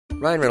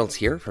Ryan Reynolds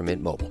here from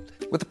Mint Mobile.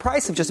 With the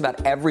price of just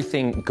about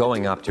everything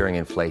going up during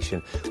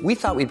inflation, we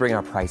thought we'd bring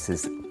our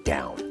prices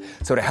down.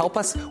 So to help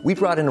us, we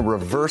brought in a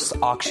reverse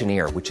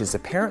auctioneer, which is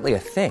apparently a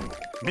thing.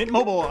 Mint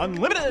Mobile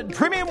Unlimited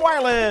Premium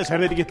Wireless. How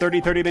to get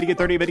 30, 30, bit to get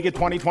 30, bit to get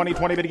 20, 20,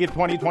 20, bit to get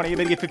 20, 20,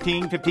 bit to get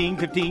 15, 15,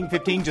 15,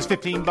 15, just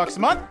 $15 a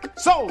month?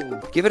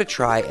 Sold! Give it a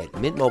try at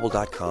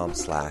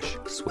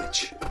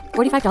mintmobile.com/switch.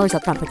 $45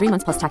 up front for 3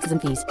 months plus taxes and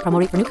fees. Promo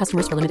rate for new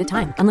customers for limited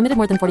time. Unlimited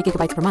more than 40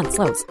 gigabytes per month.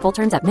 Slows full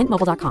terms at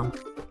mintmobile.com.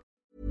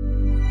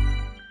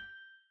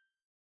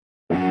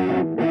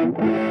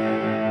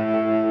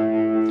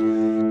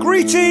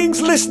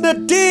 Greetings, listener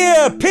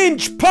dear!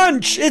 Pinch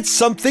punch! It's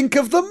something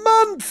of the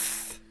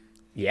month!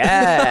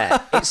 Yeah,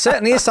 it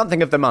certainly is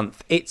something of the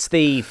month. It's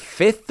the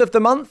 5th of the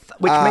month,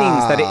 which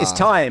means that it is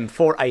time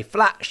for a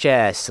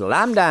Flatshare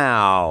Slam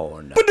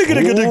Down.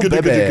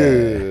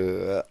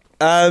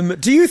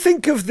 Do you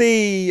think of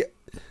the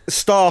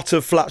start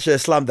of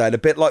Flatshare Slam Down a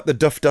bit like the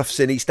Duff Duffs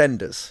in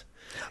EastEnders?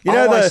 You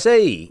know, I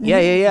see.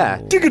 Yeah.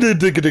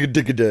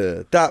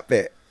 That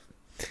bit.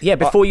 Yeah,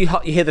 before you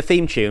hear the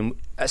theme tune.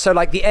 So,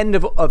 like, the end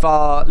of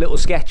our little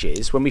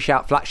sketches, when we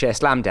shout Flatshare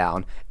Slam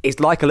Down,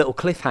 is like a little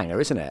cliffhanger,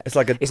 isn't it? It's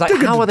like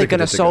how are they going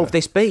to solve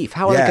this beef?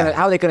 How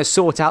are they going to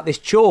sort out this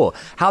chore?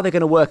 How are they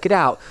going to work it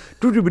out?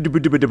 I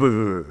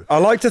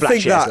like to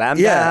think that. Slam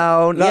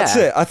down. That's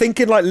it. I think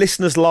in like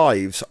listeners'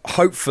 lives,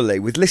 hopefully,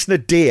 with listener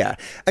dear,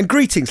 and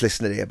greetings,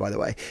 listener dear, by the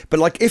way.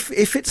 But like,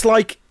 if it's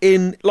like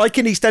in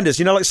EastEnders,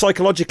 you know, like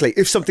psychologically,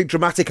 if something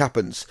dramatic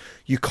happens,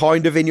 you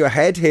kind of in your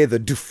head hear the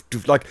doof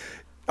doof, like.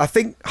 I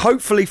think,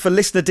 hopefully for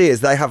listener dears,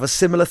 they have a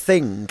similar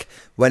thing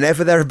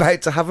whenever they're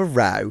about to have a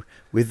row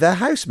with their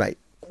housemate.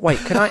 Wait,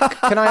 can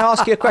I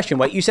ask you a question?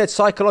 Wait, you said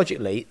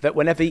psychologically that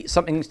whenever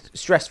something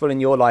stressful in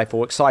your life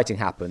or exciting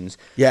happens,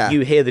 you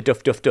hear the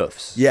duff duff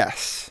duffs.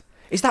 Yes.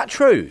 Is that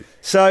true?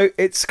 So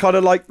it's kind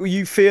of like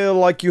you feel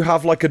like you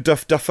have like a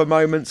duff duffer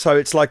moment. So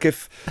it's like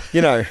if,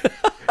 you know,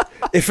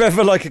 if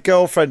ever like a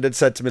girlfriend had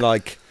said to me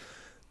like,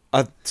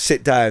 I'd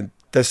sit down,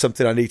 there's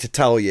something I need to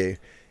tell you.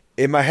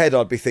 In my head,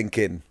 I'd be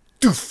thinking,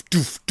 doof,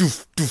 doof,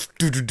 doof, doof,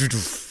 doof, doof,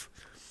 doof.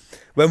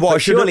 When what I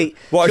should have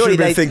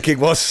been thinking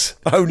was,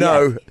 oh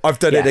no, I've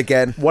done it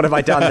again. What have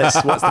I done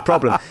this? What's the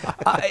problem?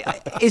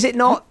 Is it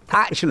not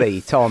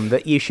actually, Tom,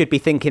 that you should be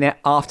thinking it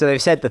after they've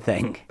said the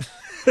thing?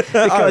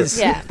 Because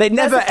they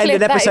never end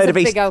an episode of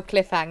big old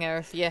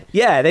cliffhanger.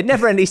 Yeah, they'd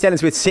never end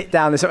EastEnders with sit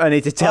down, there's something I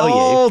need to tell you.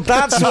 Oh,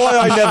 that's why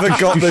I never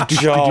got the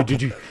job.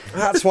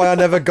 That's why I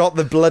never got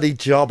the bloody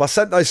job. I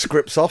sent those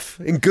scripts off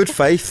in good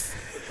faith.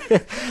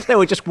 They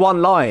were just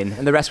one line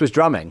and the rest was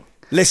drumming.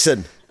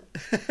 Listen.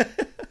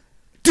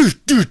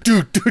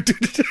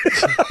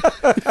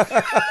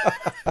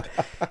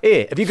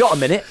 Here, have you got a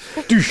minute?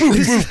 What are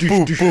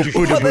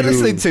they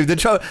listening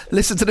to?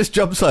 Listen to this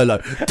drum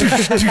solo.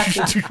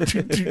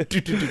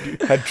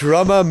 A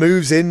drummer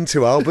moves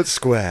into Albert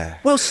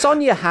Square. Well,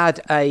 Sonia had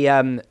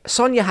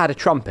a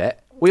trumpet.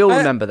 We all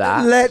remember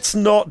that. Let's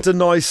not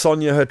deny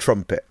Sonia her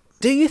trumpet.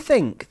 Do you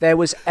think there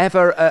was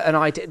ever an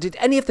idea? Did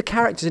any of the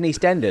characters in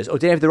EastEnders, or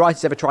did any of the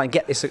writers ever try and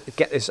get this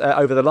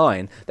over the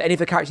line? That any of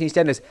the characters in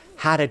EastEnders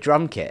had a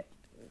drum kit,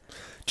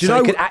 so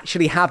they could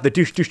actually have the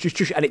douche douche douche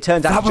douche, and it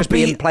turned out to just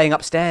be him playing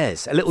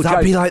upstairs. A little joke.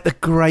 That'd be like the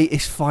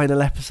greatest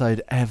final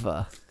episode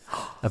ever.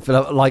 I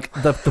feel like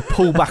the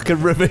pullback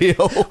and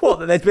reveal. What?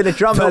 That there's been a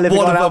drummer living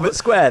on Albert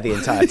Square the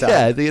entire time.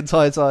 Yeah, the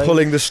entire time,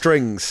 pulling the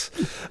strings.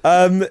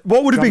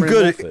 What would have been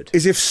good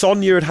is if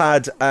Sonia had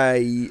had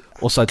a.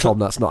 Also, Tom,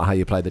 that's not how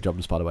you play the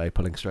drums, by the way,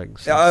 pulling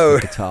strings.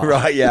 That's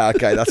right, yeah,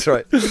 okay, that's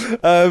right.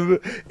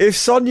 If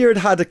Sonia had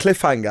had a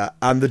cliffhanger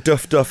and the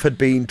Duff Duff had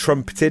been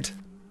trumpeted,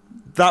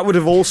 that would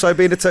have also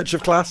been a touch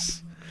of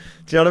class.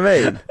 Do you know what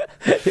I mean?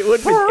 It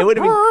would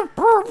have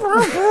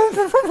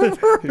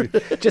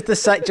been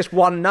just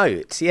one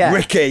note, yeah.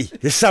 Ricky,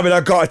 there's something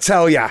I've got to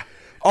tell you.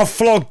 I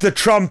flogged the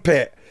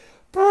trumpet.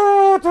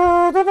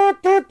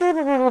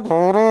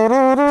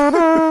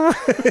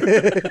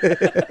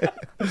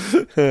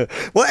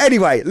 Well,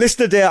 anyway,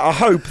 listener dear, I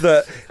hope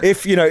that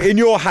if, you know, in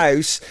your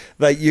house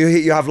that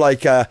you have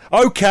like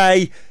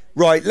okay,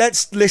 right,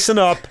 let's listen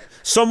up.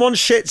 Someone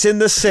shits in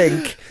the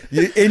sink.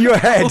 In your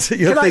head,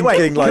 you're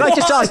thinking like. Can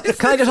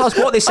I just ask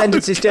what this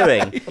sentence is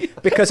doing?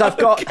 Because I've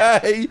got.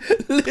 Okay,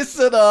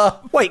 listen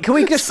up. Wait, can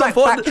we just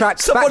backtrack?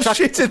 Someone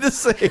shit in the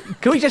sink.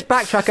 Can we just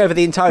backtrack over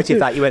the entirety of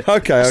that? You went.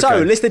 Okay. So,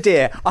 listener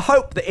dear, I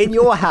hope that in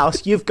your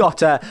house you've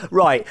got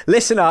right.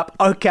 Listen up.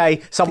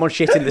 Okay, someone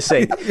shit in the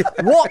sink.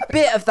 What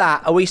bit of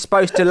that are we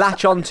supposed to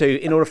latch onto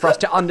in order for us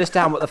to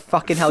understand what the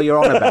fucking hell you're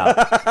on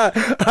about?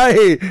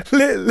 Hey,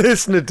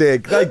 listener dear,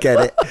 they get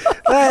it.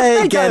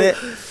 They get it.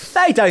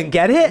 They don't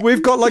get it.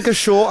 We've got like a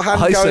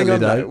shorthand going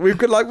on now. We've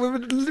got like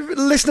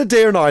listener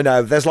dear and I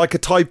know there's like a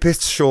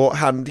typist's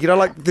shorthand. You know,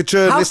 like the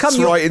journalists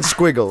write in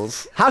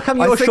squiggles. How come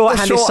your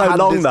shorthand is so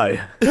long though?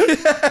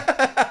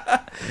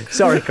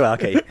 Sorry,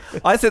 Clarky.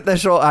 I think their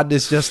shorthand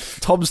is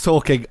just Tom's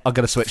talking. I'm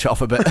going to switch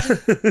off a bit.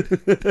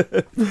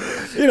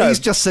 You know, he's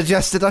just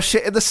suggested I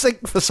shit in the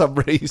sink for some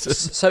reason.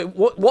 So,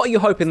 what are you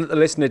hoping that the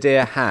listener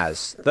dear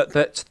has?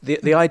 That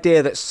the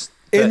idea that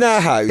In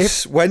their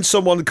house, when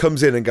someone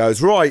comes in and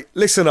goes, right,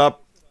 listen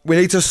up, we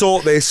need to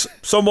sort this,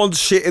 someone's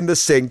shit in the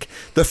sink,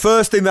 the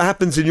first thing that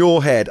happens in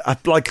your head,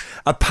 like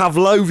a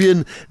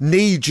Pavlovian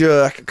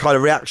knee-jerk kind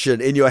of reaction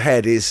in your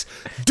head is...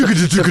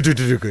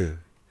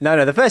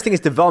 No, the first thing is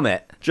to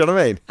vomit. Do you know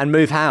what I mean? And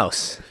move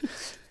house.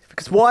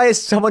 Because why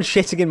is someone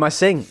shitting in my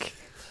sink?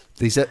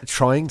 These are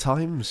trying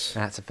times.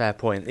 That's a fair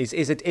point. It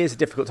is a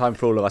difficult time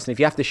for all of us. And if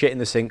you have to shit in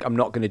the sink, I'm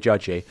not going to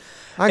judge you.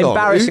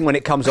 Embarrassing when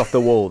it comes off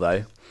the wall,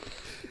 though.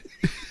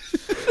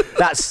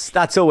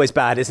 That's always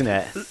bad, isn't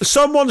it?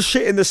 Someone's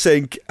shit in the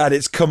sink and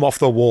it's come off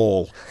the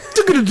wall.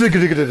 When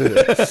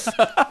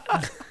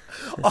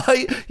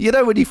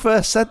you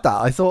first said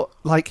that, I thought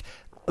like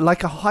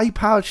a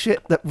high-powered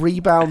shit that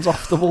rebounds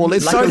off the wall.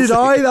 So did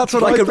I. That's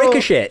what I thought. Like a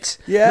ricochet.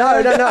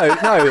 Yeah.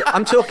 No.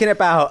 I'm talking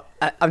about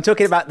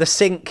the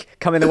sink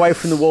coming away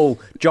from the wall,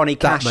 Johnny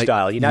Cash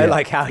style.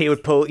 Like how he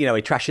would pull.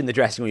 He'd trash in the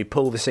dressing room, he'd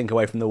pull the sink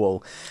away from the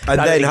wall,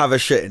 and then have a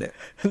shit in it.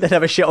 And then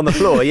have a shit on the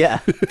floor. Yeah.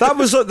 That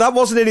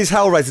wasn't in his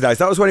Hellraiser days.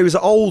 That was when he was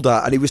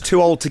older and he was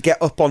too old to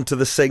get up onto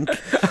the sink,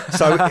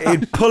 so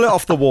he'd pull it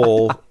off the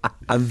wall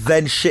and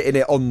then shit in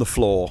it on the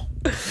floor,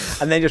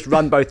 and then just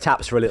run both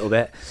taps for a little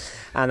bit.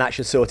 And that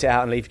should sort it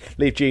out, and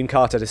leave Gene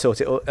Carter to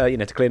sort it,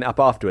 to clean it up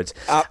afterwards.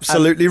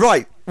 Absolutely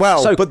right.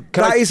 Well, but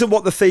that isn't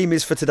what the theme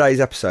is for today's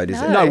episode,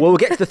 is it? No, well, we'll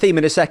get to the theme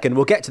in a second.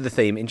 We'll get to the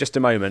theme in just a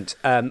moment.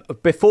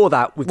 Before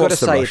that, we've got to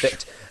say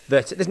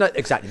that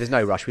there's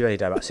no rush. We've only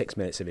done about 6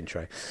 minutes of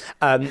intro.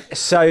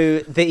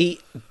 So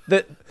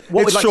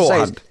what we'd like to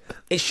say is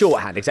it's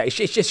shorthand,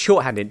 exactly. It's just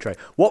shorthand intro.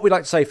 What we'd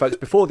like to say, folks,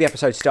 before the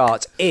episode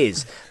starts,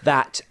 is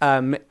that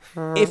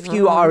if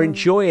you are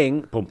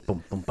enjoying,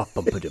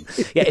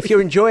 if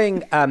you're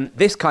enjoying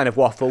this kind of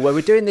waffle, where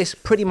we're doing this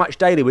pretty much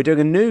daily, we're doing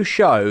a new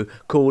show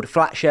called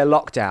Flatshare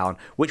Lockdown,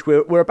 which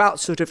we're about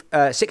sort of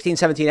 16,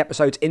 17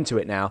 episodes into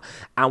it now,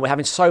 and we're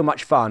having so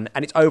much fun,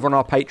 and it's over on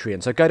our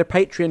Patreon. So go to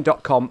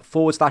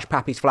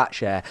patreon.com/Pappy's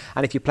Flatshare,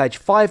 and if you pledge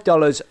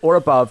 $5 or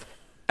above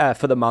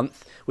for the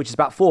month, which is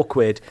about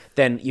 £4,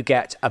 then you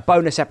get a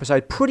bonus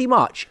episode pretty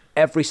much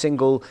every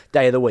single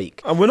day of the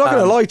week. And we're not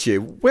going to lie to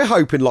you, we're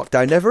hoping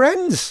lockdown never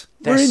ends.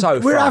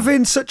 We're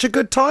having such a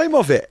good time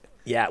of it.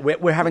 Yeah,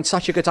 we're having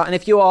such a good time. And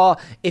if you are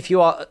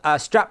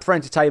strapped for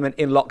entertainment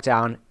in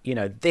lockdown,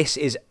 this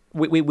is...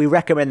 We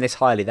recommend this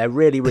highly. They're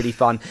really, really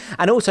fun.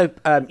 And also,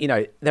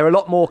 they're a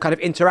lot more kind of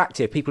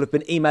interactive. People have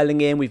been emailing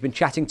in. We've been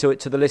chatting to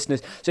the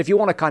listeners. So if you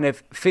want to kind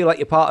of feel like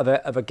you're part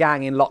of a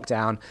gang in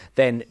lockdown,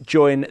 then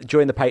join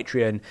the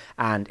Patreon.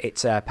 And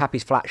it's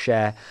Pappy's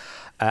Flatshare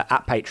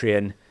at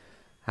Patreon.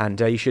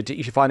 And you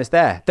should find us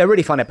there. They're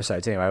really fun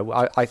episodes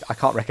anyway. I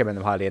can't recommend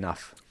them highly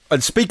enough.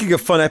 And speaking of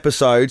fun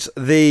episodes,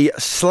 the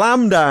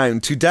Slam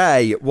Down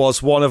today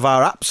was one of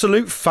our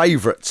absolute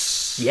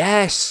favourites.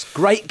 Yes,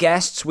 great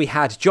guests. We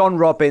had John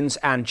Robbins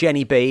and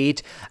Jenny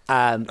Bede.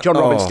 John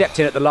Robbins stepped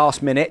in at the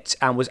last minute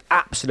and was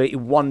absolutely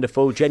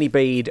wonderful. Jenny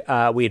Bede,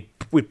 we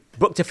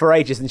booked her for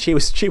ages, and she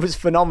was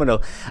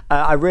phenomenal.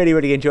 I really,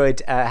 really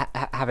enjoyed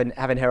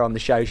having her on the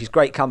show. She's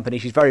great company.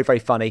 She's very, very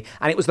funny.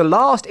 And it was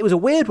a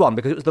weird one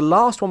because it was the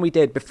last one we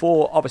did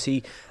before,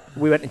 obviously,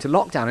 we went into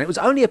lockdown. And it was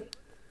only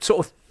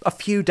a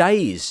few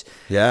days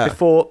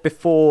before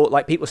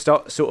like people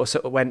sort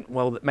of went,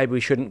 well, maybe we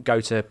shouldn't go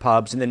to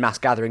pubs, and then mass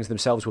gatherings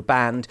themselves were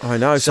banned. I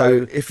know.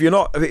 So if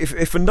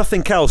for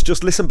nothing else,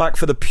 just listen back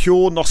for the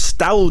pure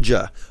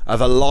nostalgia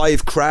of a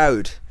live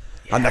crowd.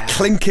 And the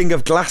clinking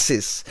of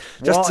glasses,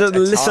 just to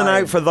listen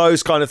out for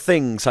those kind of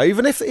things. So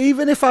even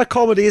if our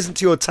comedy isn't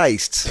to your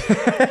tastes,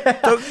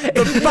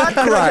 the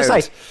background.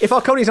 Say, if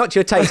our comedy's not to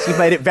your taste, you've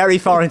made it very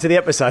far into the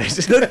episode.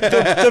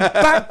 the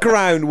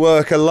background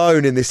work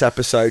alone in this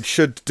episode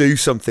should do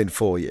something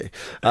for you.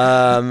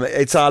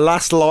 It's our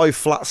last live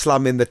flat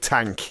slam in the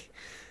tank,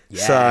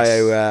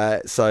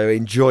 so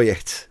enjoy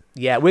it.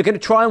 Yeah, we're going to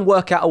try and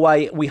work out a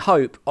way, we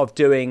hope, of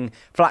doing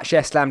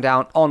Flatshare Slam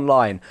Down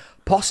online.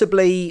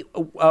 Possibly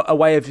a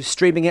way of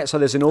streaming it so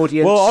there's an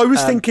audience. Well, I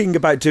was thinking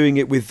about doing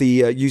it with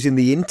the using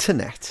the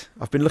internet.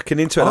 I've been looking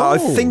into it. I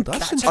think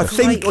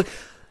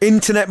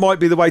internet might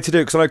be the way to do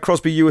it, because I know,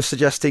 Crosby, you were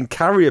suggesting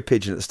carrier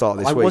pigeon at the start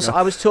of this week.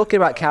 I was talking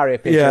about carrier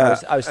pigeon. Yeah.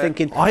 I was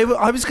thinking... I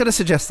was going to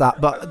suggest that,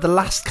 but the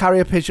last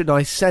carrier pigeon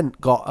I sent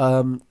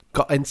got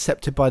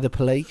intercepted by the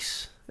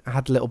police. I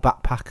had a little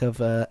backpack of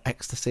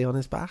ecstasy on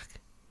his back.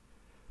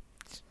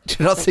 Did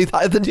you not see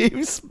that in the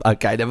news?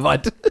 Okay, never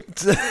mind.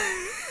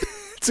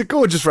 It's a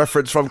gorgeous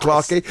reference from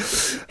Clarky.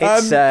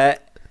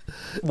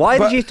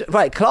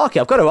 Right,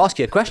 Clarky, I've got to ask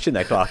you a question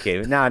there,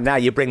 Clarky. Now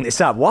you bring this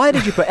up. Why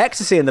did you put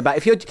ecstasy in the back?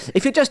 If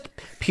you're just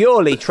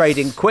purely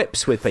trading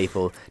quips with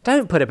people,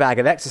 don't put a bag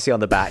of ecstasy on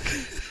the back.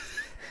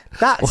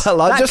 That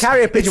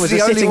carrier pigeon was a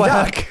sitting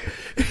duck.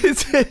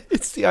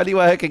 It's the only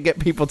way I can get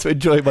people to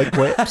enjoy my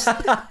quips.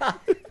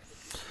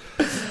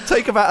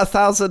 Take about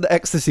 1,000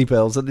 ecstasy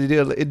pills and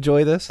you'll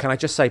enjoy this. Can I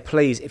just say,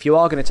 please, if you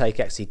are going to take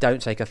ecstasy,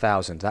 don't take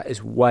 1,000. That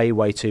is way,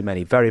 way too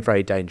many. Very,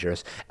 very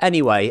dangerous.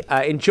 Anyway,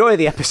 enjoy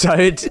the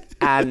episode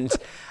and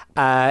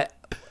have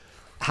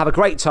a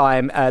great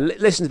time.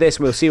 Listen to this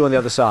and we'll see you on the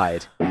other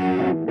side.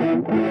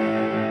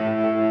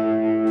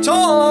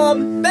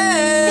 Tom,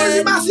 Ben. What is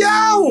it, Matthew?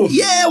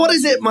 Yeah, what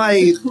is it,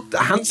 my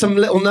handsome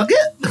little nugget?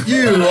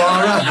 You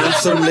are a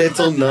handsome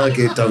little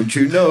nugget, don't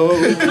you know?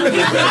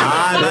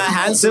 I'm a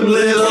handsome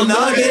little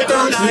nugget,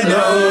 don't you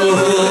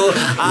know?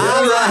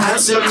 I'm a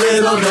handsome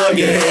little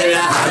nugget, a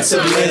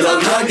handsome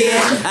little nugget,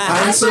 a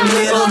handsome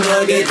little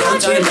nugget,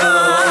 don't you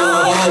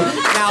know?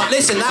 Now,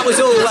 listen, that was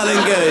all well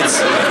and good.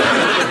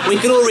 We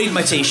can all read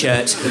my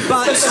T-shirt,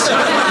 but...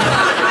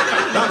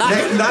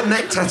 That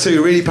neck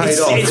tattoo really paid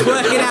off. It's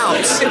working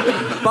out.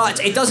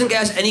 But it doesn't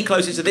get us any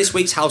closer to this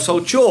week's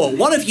household chore.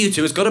 One of you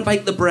two has got to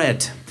bake the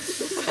bread.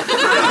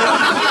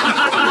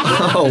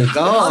 Oh,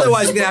 God.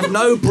 Otherwise, we're going to have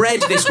no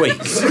bread this week.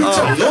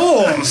 Oh,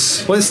 Lord.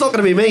 Well, it's not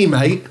going to be me,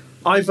 mate.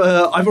 I've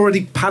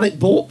already panic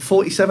bought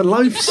 47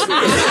 loaves.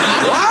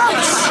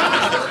 What?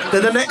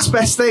 They're the next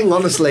best thing,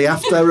 honestly,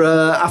 after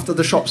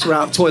the shops are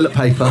out of toilet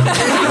paper.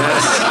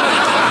 Yes.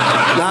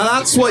 Now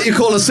that's what you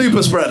call a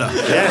super spreader.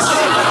 Yes.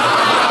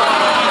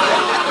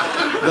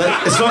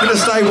 But it's not going to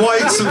stay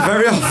white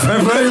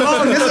very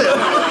long, is it?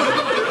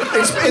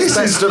 It's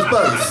best of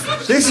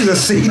both. This is a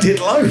seeded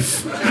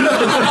loaf.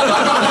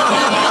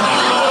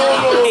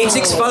 It's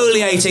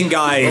exfoliating,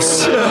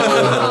 guys.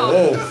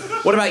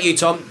 What about you,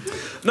 Tom?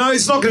 No,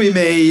 it's not going to be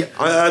me.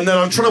 And then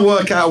I'm trying to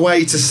work out a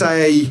way to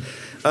say...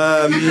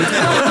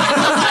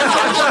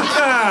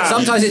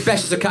 Sometimes it's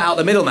better to cut out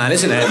the middleman,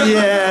 isn't it?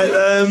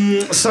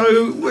 Yeah, so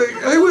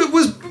who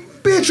was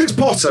Beatrix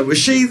Potter? Was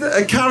she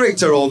a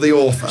character or the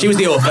author? She was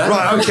the author.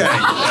 Right, okay.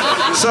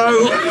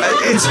 So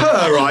it's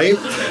her, right?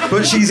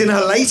 But she's in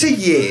her later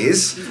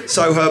years,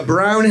 so her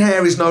brown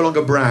hair is no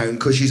longer brown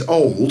because she's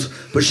old,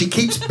 but she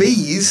keeps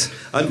bees,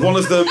 and one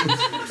of them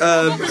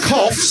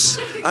coughs,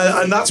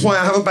 and that's why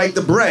I haven't baked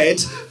the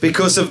bread,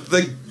 because of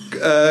the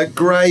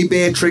grey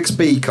Beatrix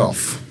bee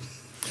cough.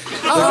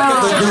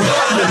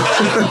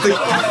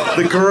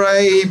 The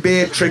grey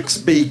Beatrix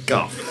bee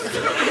cough.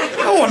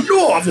 Oh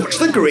no, I've watched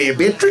the grey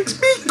Beatrix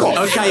bee cough.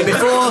 Okay,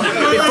 before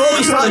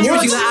we start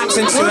using that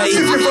accent to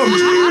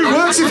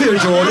Works if you're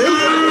Jordan.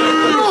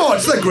 Oh,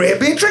 it's the grey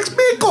Beatrix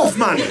bee cough,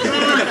 man.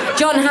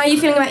 John, how are you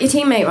feeling about your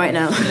teammate right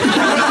now?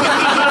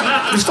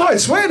 You started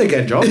swearing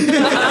again, John.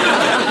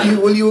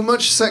 You were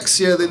much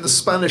sexier than the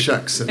Spanish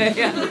accent.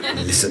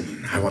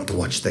 Listen, I want to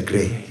watch the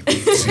grey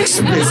Beatrix. It's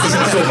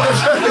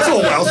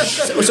all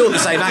Welsh. It's all the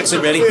same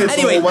accent, really. It's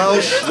Anyway, all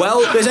Welsh.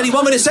 well, there's only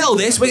one way to settle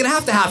this. We're going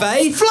to have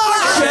a...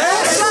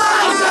 Flash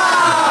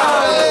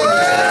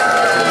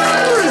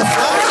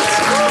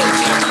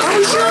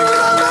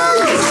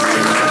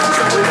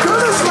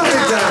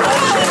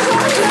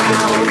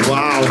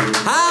Wow.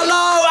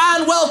 Hello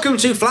and welcome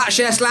to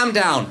Flatshare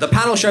Slamdown, the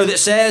panel show that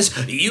says,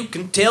 you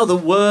can tell the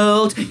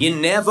world you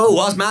never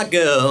was my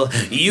girl.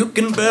 You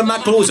can burn my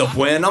clothes up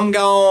when I'm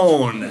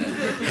gone.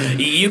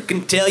 You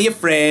can tell your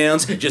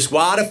friends just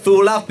what a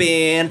fool I've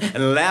been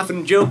and laugh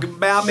and joke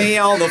about me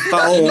on the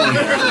phone.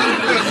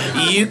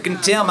 You can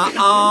tell my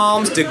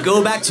arms to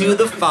go back to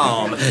the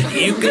farm.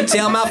 You can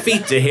tell my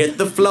feet to hit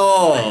the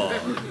floor.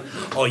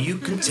 Or you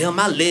can tell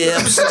my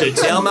lips to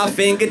tell my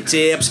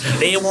fingertips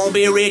they won't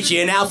be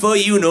reaching out for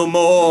you no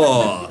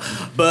more.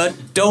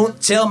 But don't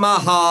tell my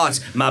heart,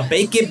 my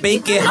bakey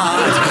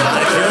heart,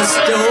 I just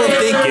don't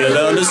think you'll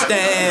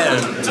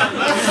understand.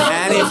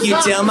 And if you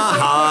tell my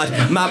heart,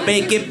 my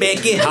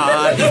bakey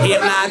heart, it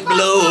might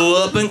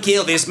blow up and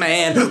kill this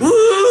man. Woo!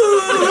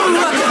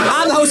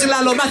 I'm the host and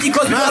landlord, Matthew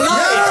Crosby,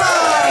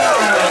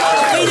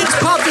 Phoenix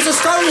Park is a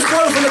stone's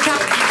throw from the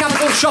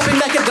capital shopping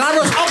mecca,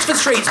 glamorous Oxford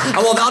Street. And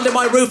while they're under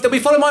my roof, they'll be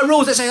following my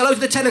rules that say hello to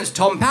the tenants,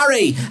 Tom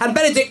Parry and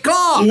Benedict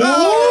Clark.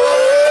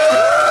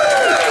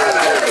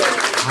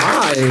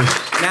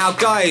 Hi. Now,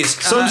 guys...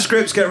 Some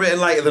scripts get written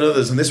later than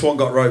others, and this one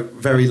got wrote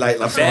very late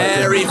last night.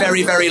 Very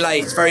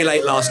late. It's very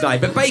late last night.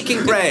 But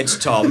baking bread,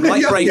 Tom,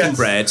 like breaking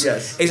bread,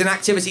 is an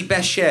activity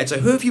best shared. So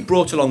who have you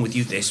brought along with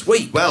you this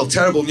week? Well,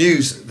 terrible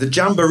news. The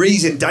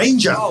Jamboree's in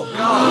danger. Oh,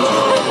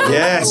 God.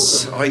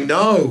 Yes, I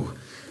know.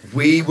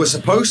 We were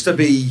supposed to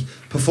be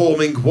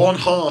performing one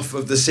half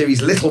of the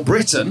series Little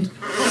Britain,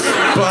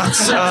 but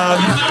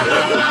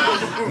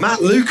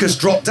Matt Lucas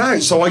dropped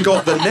out, so I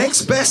got the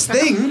next best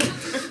thing,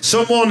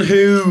 someone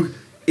who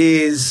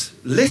is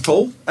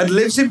little and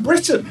lives in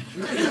Britain.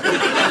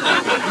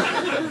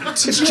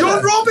 It's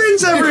John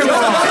Robbins, everyone!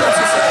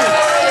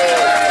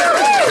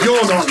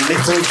 You're not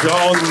little,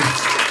 John.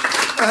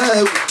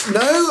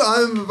 No,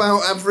 I'm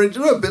about average.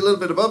 Well, a little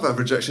bit above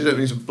average, actually. I don't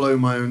need to blow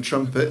my own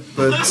trumpet.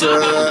 But,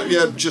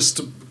 just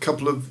a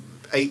couple of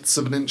eighths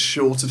of an inch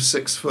short of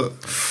 6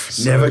 foot.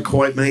 So, never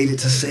quite made it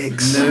to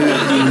 6.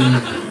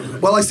 No.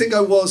 Well, I think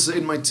I was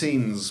in my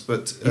teens,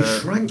 but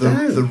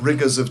the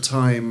rigours of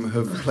time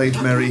have played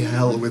merry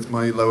hell with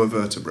my lower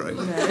vertebrae.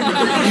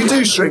 You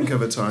do shrink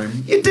over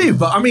time. You do,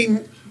 but I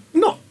mean,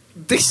 not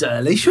This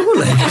early,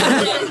 surely.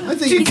 I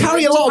think Do you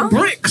carry a lot of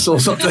bricks or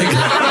something?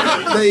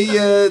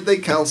 they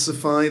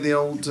calcify the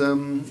old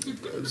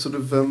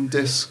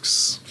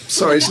discs.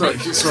 Sorry, it's not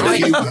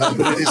humour,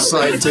 but it is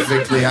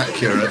scientifically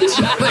accurate.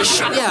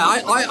 But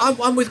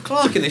I'm with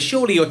Clark in this.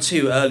 Surely you're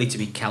too early to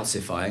be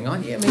calcifying,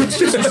 aren't you? I mean, it's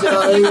just...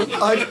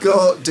 I've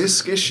got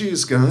disc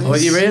issues, guys. Oh, are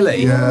you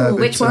really? Yeah. Ooh,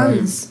 which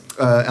ones?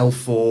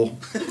 L4.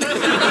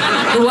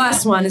 The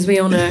worst one, as we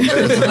all know.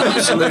 It's an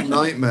absolute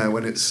nightmare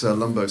when it's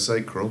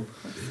lumbosacral.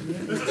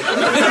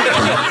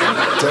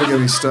 Don't get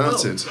me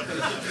started.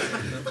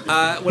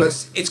 Well,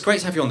 it's great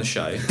to have you on the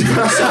show. Sorry,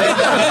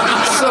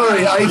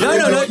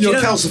 you're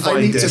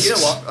calcifying discs. You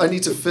know what? I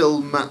need to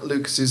fill Matt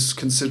Lucas's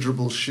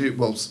considerable shoe.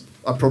 Well,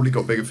 I've probably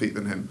got bigger feet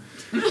than him.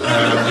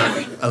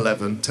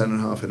 11, 10 and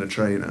a half in a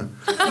trainer.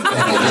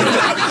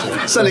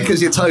 It's only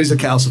because your toes are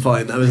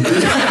calcifying, though, isn't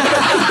it?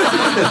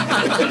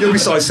 You'll be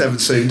size 7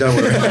 soon, don't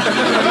worry.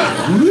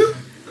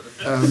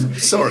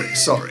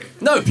 Sorry.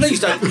 No, please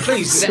don't.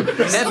 Please,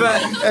 never.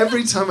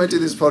 Every time I do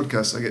this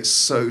podcast, I get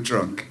so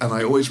drunk, and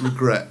I always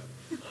regret.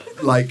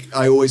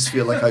 I always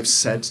feel like I've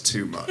said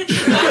too much.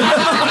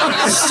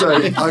 So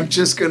I'm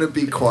just going to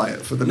be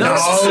quiet for the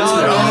next.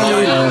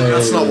 No,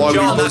 that's not why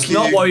John, we that's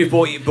not why we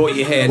brought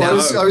you here. Well,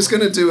 Now, I was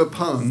going to do a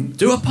pun.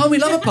 do a pun. We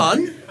love a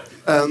pun.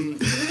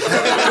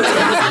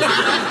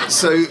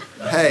 So,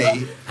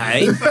 hey.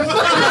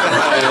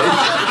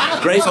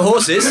 Great for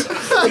horses.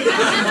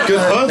 Good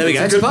pun. There we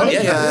go. It's a pun.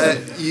 Yeah.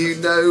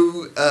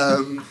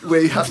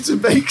 Where you have to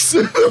bake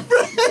some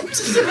bread.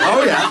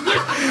 Oh yeah.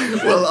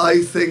 Well,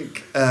 I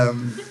think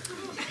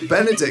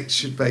Benedict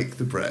should bake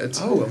the bread.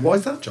 Oh, and why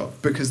is that, John?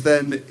 Because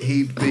then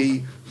he'd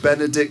be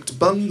Benedict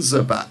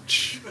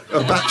Bunzer-batch.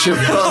 A batch of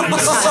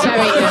buns.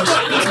 Very good.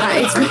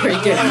 That is very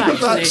good,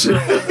 actually.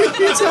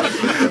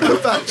 A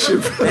batch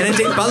of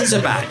Benedict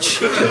Bunzer-batch.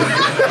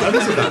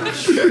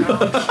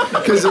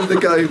 Because of the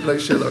guy who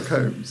plays Sherlock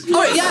Holmes.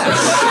 Oh yeah.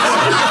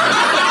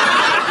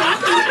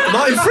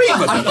 Martin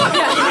Freeman.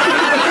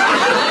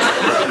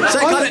 So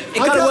it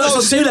kind of works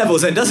on 2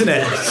 levels then, doesn't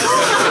it?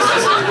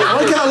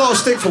 I get a lot of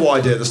stick for what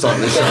I did at the start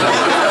of this show.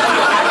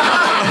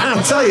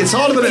 I'll tell you, it's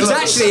harder than it looks.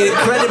 It's actually an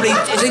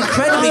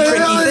incredibly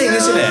tricky thing,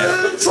 isn't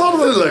it? It's harder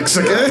than it looks,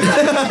 okay?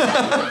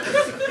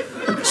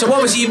 So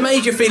obviously you've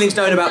made your feelings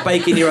known about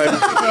baking your own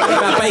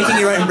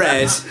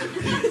bread.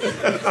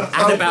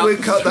 We'll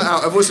cut that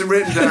out. I've also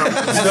written down.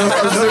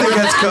 Nothing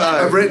gets cut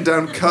out. I've written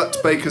down. Cut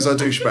bakers are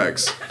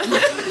douchebags.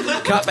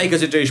 Cut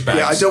bakers are douchebags.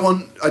 Yeah, I don't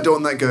want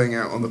that going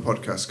out on the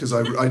podcast because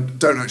I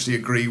don't actually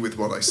agree with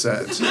what I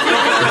said. This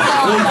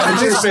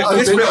bit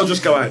will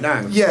just go out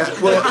now. Yeah,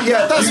 well,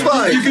 yeah, that's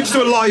fine. You can just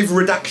do a live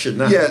redaction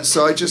now. Yeah,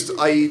 so it's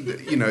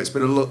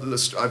been a lot.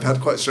 I've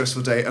had quite a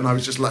stressful day, and I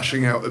was just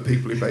lashing out at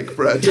people who bake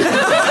bread.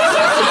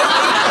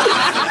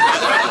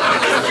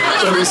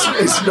 So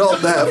it's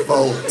not their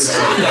fault.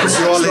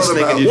 You are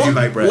listening and you do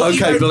make bread.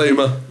 Okay,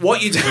 Bloomer.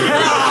 What you do?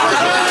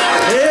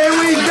 Here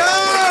we go!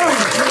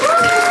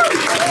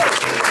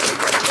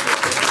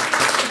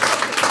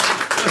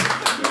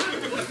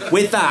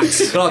 With that,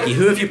 Clarky,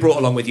 who have you brought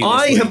along with you?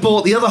 I have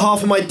brought the other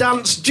half of my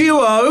dance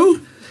duo.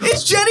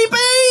 It's Jenny B!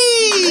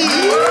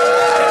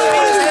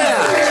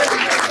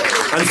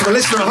 And for the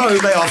listener at home,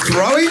 they are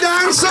throwing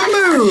down some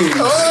moves.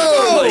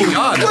 Oh my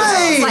God.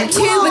 It's like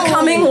 2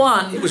 becoming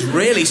 1. It was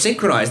really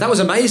synchronised. That was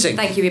amazing.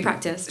 Thank you, we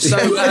practiced. So,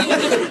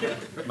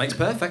 makes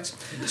perfect.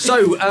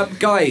 So,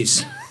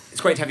 guys, it's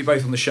great to have you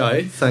both on the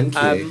show. Thank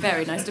you.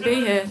 Very nice to be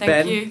here, thank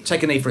Ben, you.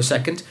 take a knee for a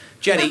second.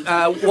 Jenny,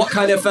 what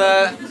kind of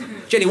How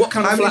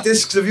many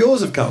discs of yours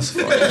have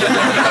calcified?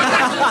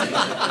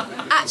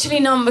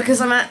 Actually none,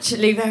 because I'm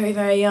actually very,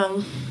 very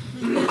young.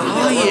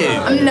 are you?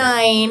 I'm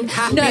 9.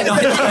 Happy no. nine.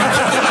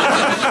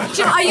 Do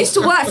you know, I used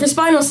to work for a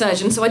spinal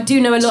surgeon, so I do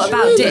know a lot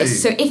about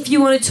discs. So if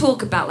you want to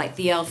talk about like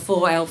the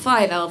L4,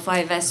 L5,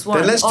 L5S1...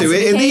 Then let's do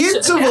it in the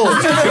interval.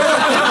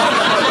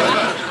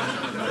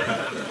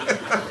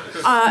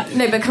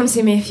 No, but come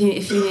see me if you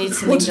need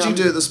something. What did you John.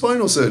 do at the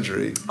spinal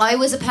surgery? I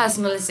was a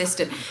personal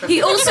assistant.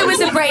 He also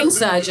was a brain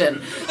surgeon.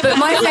 But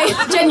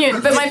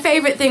my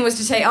favourite thing was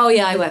to say, oh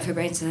yeah, I work for a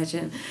brain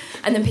surgeon.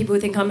 And then people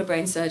would think I'm a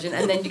brain surgeon.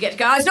 And then you get to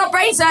go, oh, it's not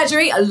brain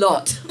surgery, a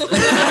lot.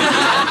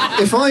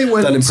 If I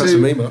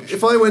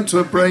went to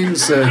a brain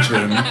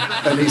surgeon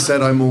and he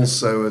said I'm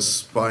also a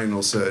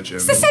spinal surgeon...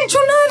 It's the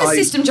central nervous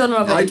system, John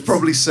Roberts. I'd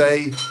probably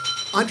say...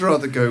 I'd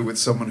rather go with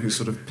someone who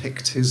sort of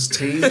picked his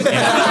team.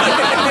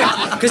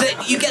 Because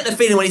you get the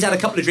feeling when he's had a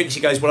couple of drinks,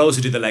 he goes, well, I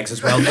also do the legs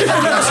as well. Yeah,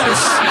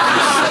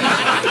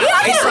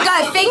 I don't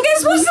got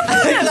fingers, what's the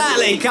point?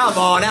 Exactly, come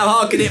on, how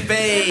hard can it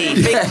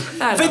be?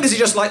 Fingers are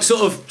just like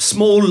sort of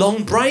small,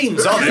 long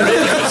brains, aren't they?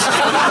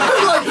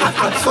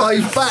 Like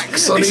 5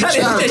 backs on each hand.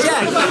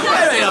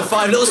 Yeah, they have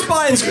 5 little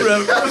spines.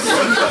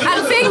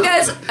 And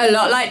fingers, a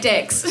lot like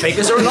dicks.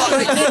 Fingers are a lot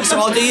like dicks, so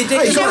I'll do your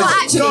dick. You know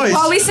what, actually, guys.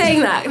 while we're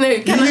saying that... No,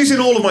 You're using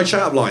all of my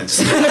chat lines.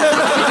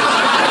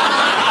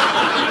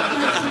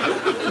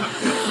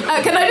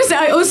 can I just say,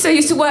 I also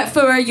used to work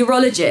for a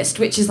urologist,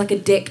 which is like a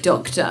dick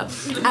doctor.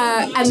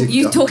 And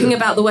you talking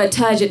about the word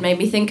turgid made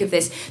me think of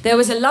this. There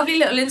was a lovely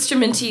little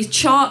instrumenty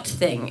chart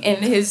thing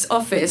in his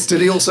office. Did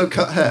he also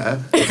cut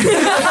hair?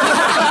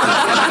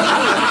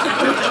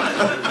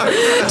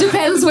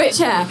 Depends which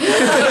hair.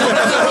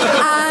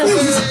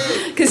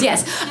 Because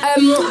yes,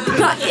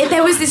 but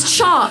there was this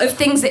chart of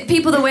things that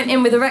people that went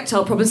in with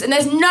erectile problems, and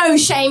there's no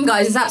shame,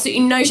 guys. There's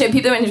absolutely no shame.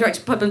 People that went in with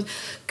erectile problems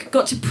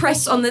got to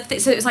press on the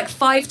so it was like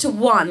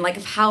 5-to-1, like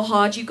of how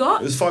hard you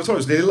got. It was 5 to 1. It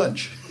was nearly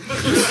lunch. Oh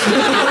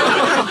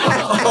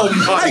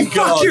my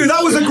God! Fuck you!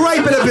 That was a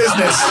great bit of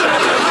business.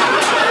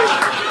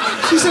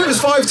 She said it was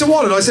 5 to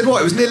 1, and I said,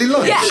 what? It was nearly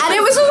lunch. Yeah, and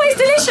it was always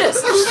delicious.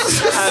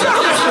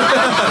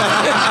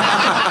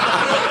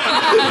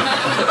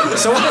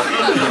 So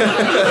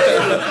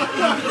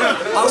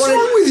what's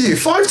wrong with you?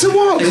 5 to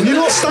 1, and you're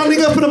not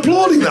standing up and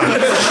applauding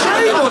that.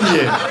 Shame on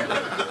you.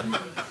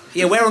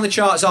 Yeah, where on the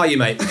charts are you,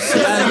 mate?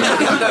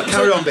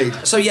 Carry on, Bede.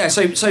 So yeah,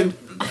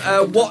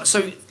 what?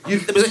 So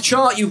there was a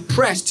chart you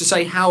pressed to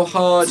say how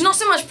hard. It's not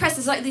so much press,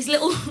 it's like these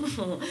little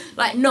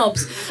like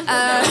knobs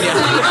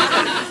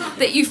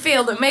that you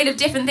feel that made of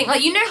different things.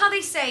 Like, you know how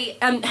they say,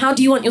 how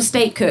do you want your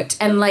steak cooked?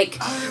 And like,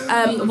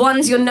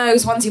 one's your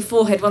nose, one's your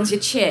forehead, one's your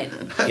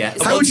chin. Yeah.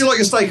 How would you like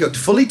your steak cooked?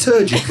 Fully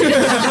turgid.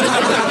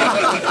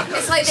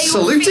 It's like they all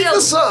Saluting feel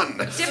the sun.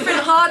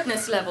 different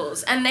hardness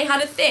levels, and they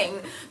had a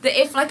thing that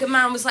if like a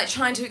man was like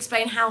trying to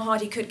explain how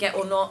hard he could get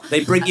or not,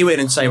 They bring you in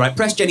and say, right,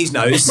 press Jenny's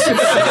nose.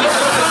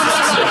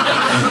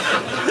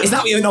 Is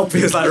that what your knob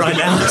feels like right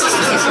now?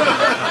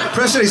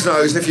 Press in his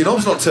nose, and if your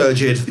knob's not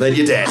turgid, then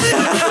you're dead.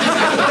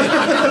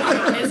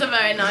 it's a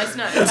very nice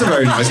note. It's a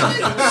very nice one.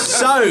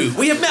 So,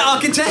 we have met our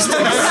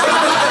contestants.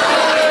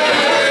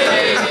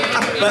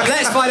 But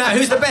let's find out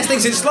who's the best thing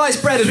since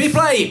sliced bread as we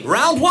play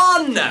round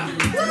 1.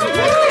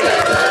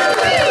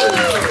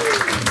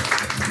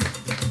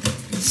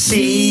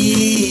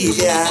 See,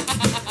 yeah,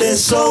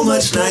 there's so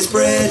much nice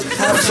bread.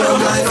 Have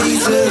some live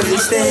eater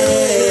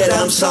instead.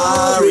 I'm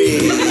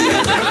sorry.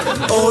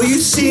 Oh, you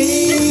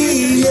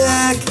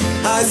celiac,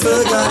 I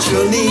forgot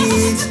your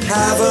needs.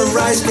 Have a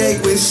rice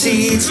cake with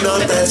seeds,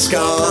 not that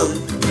scone.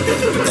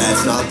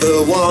 That's not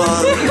the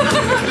one.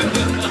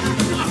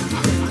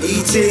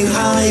 Eating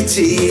high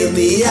tea in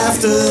the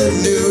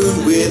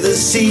afternoon with a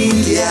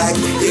celiac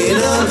in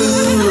a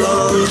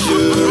boulangerie.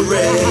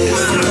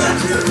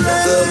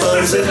 The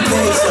buns and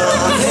cakes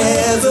are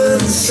heaven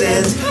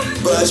sent,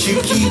 but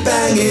you keep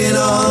banging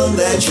on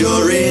that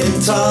you're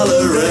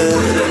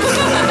intolerant.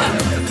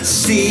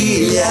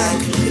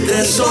 Celiac,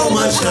 there's so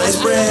much nice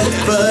bread,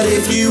 but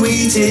if you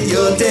eat it,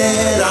 you're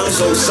dead. I'm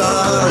so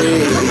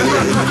sorry.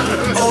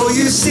 Oh,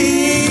 you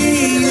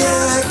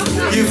celiac,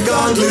 you've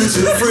gone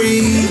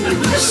gluten-free,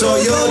 so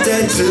you're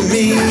dead to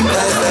me.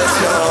 That's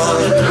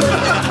gone.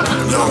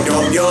 Yum,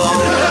 yum,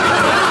 yum.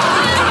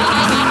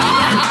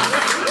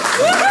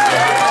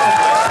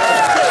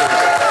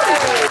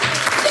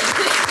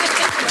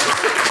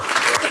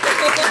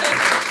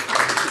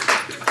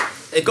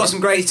 They've got some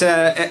great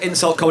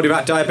insult comedy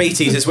about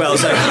diabetes as well,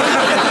 so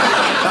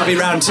that'll be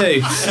round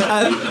 2.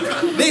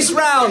 This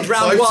round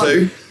 1.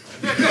 5-2.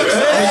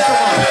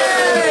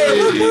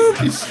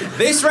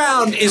 This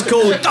round is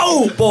called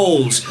Dough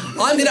Balls.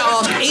 I'm going to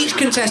ask each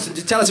contestant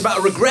to tell us about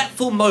a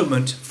regretful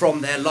moment from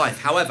their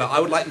life. However,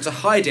 I would like them to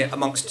hide it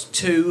amongst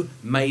 2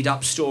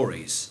 made-up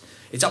stories.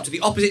 It's up to the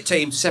opposite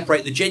team to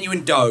separate the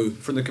genuine dough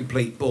from the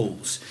complete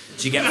balls.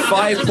 So you get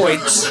 5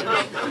 points.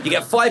 You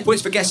get 5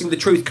 points for guessing the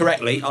truth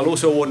correctly. I'll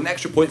also award an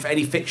extra point for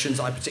any fictions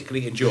I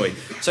particularly enjoy.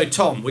 So,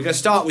 Tom, we're going to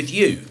start with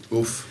you.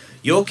 Oof.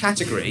 Your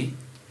category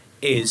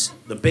is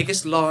the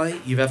biggest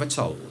lie you've ever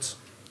told.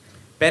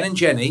 Ben and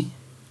Jenny,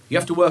 you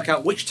have to work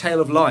out which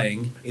tale of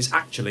lying is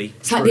actually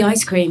It's like the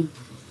ice cream.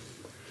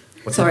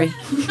 Sorry.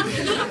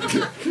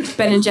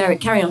 Ben and Jerry,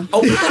 carry on.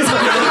 Oh.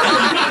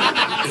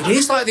 It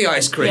is like the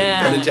ice cream.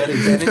 Yeah. Ben and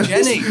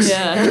Jenny's.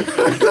 Yeah.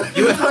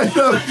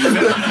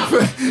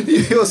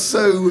 You're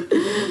so...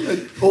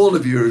 all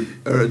of you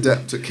are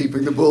adept at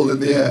keeping the ball in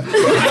the air. But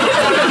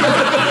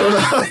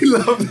I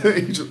love that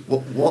you just...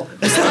 What?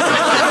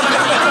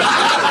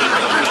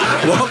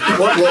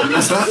 What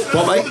was that?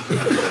 What, mate?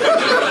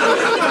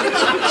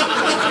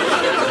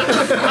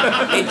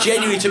 It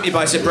genuinely took me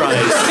by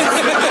surprise.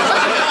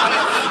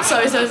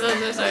 Sorry.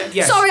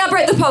 Yes. Sorry, I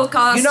broke the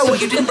podcast. You know what?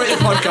 You didn't break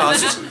the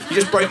podcast. You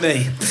just broke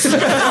me.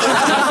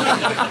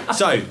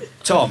 So,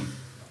 Tom,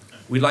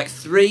 we'd like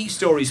 3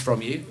 stories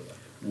from you,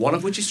 1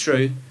 of which is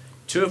true,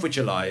 2 of which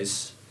are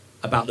lies,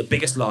 about the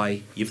biggest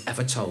lie you've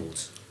ever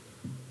told.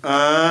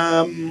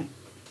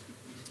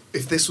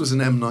 If this was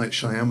an M. Night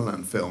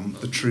Shyamalan film,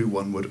 the true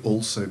one would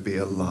also be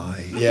a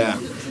lie. Yeah.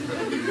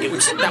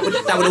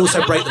 That would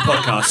also break the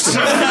podcast.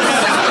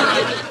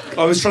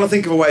 I was trying to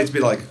think of a way to be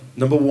like,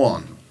 number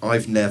 1,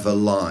 I've never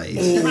lied.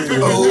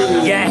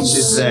 Oh, yes. Which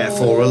is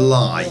therefore a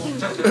lie.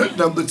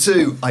 Number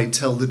 2, I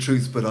tell the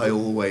truth, but I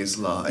always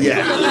lie.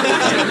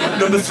 Yeah.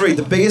 Number 3,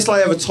 the biggest lie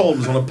I ever told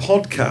was on a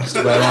podcast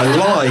where I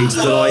lied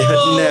that I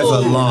had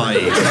never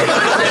lied.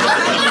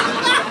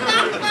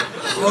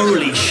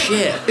 Holy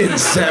shit.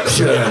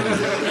 Inception.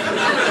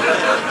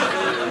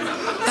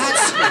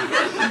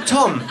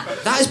 Tom,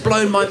 that has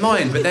blown my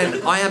mind, but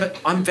then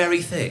I'm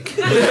very thick.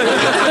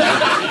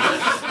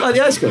 Like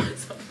the ice cream.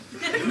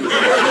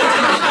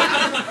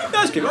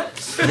 Ice cream,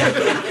 right?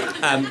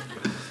 Yeah.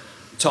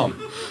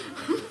 Tom,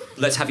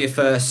 let's have your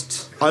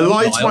first... I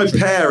lied to my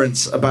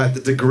parents about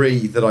the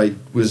degree that I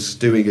was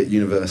doing at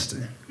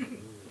university.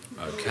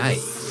 Okay.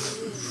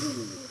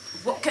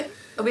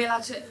 Are we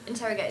allowed to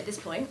interrogate at this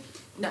point?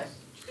 No.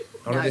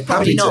 No,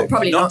 probably not.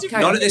 Probably not.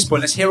 Not at this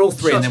point. Let's hear all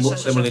three and then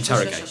we'll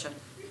interrogate.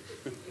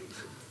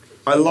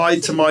 I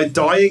lied to my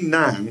dying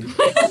nan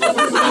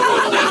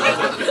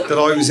that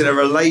I was in a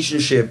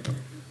relationship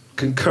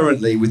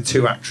concurrently with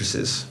 2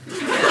 actresses.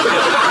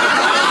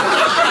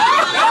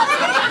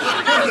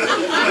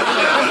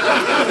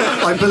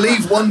 I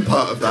believe one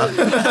part of that.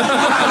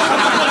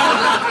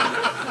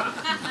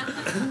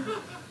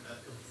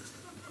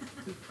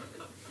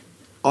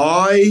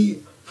 I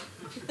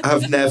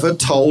have never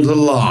told a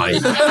lie.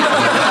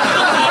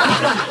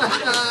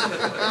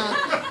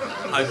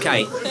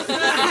 Okay.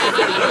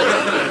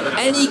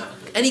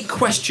 Any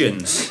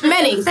questions?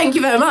 Many, thank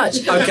you very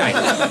much. Okay.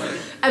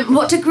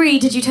 What degree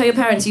did you tell your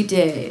parents you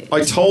did?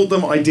 I told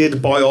them I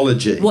did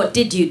biology. What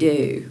did you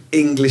do?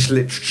 English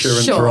literature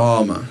and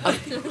drama.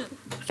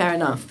 Fair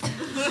enough.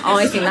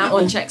 I think that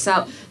one checks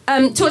out.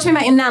 Talk to me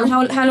about your nan.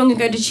 How long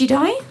ago did she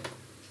die?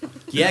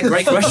 Yeah,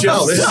 great question.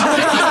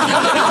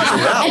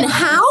 And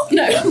how?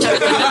 No. It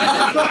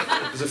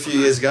was a few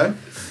years ago.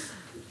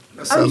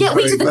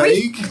 We did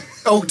vague.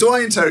 Oh, do I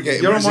interrogate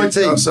him? You're on my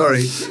team. Oh,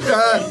 sorry.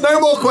 No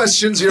more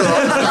questions, You're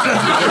on.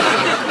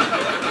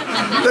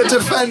 The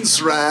defence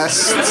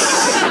rests.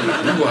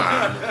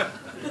 Wow.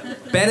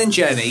 Ben and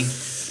Jenny...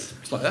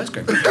 It's like, that's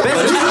great. What?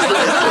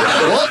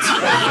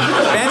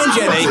 Ben and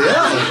Jenny...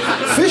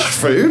 Yeah. Fish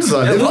foods,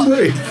 I didn't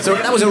know. So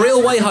that was a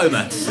real way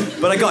homer,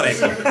 but I got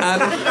it.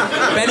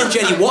 Ben and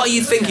Jenny, what are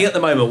you thinking at the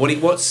moment?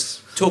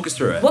 Talk us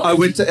through it.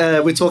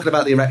 We're talking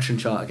about the erection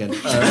chart again.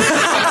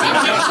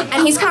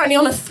 And he's currently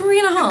on a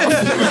 3.5.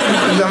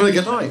 He's having a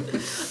good night.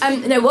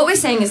 No, what we're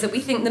saying is that we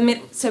think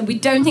so we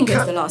don't think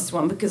it's the last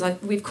one because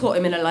we've caught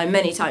him in a lie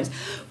many times.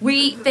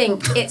 We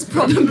think it's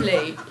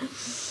probably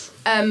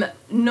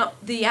not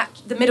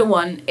the middle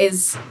one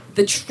is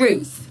the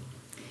truth.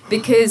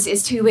 Because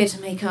it's too weird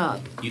to make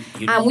up.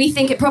 And we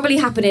think it probably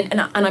happened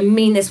and I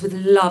mean this with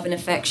love and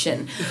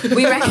affection.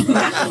 We reckon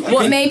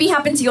what maybe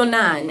happened to your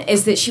nan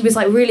is that she was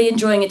like really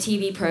enjoying a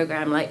TV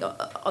programme, like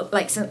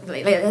let's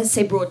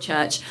say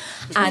Broadchurch,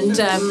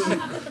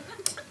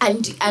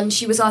 and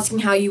she was asking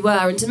how you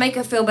were, and to make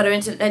her feel better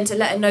and to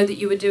let her know that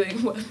you were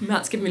doing...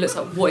 Matt's giving me looks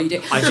like, what are you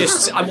doing?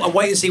 I'm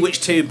waiting to see which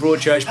 2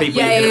 Broadchurch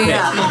people you're going to pick.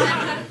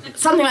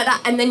 Something like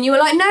that, and then you were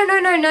like, no.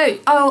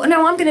 Oh,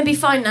 no, I'm going to be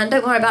fine, Nan.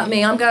 Don't worry about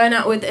me. I'm going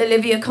out with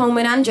Olivia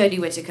Colman and Jodie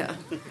Whittaker.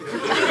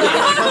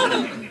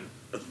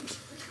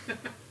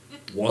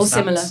 Or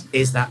similar.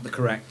 Is that the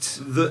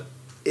correct...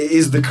 It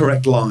is the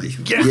correct lie.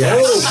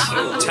 Yes.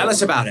 Oh, tell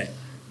us about it.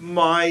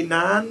 My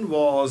nan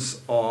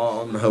was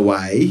on her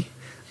way,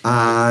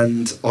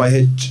 and I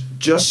had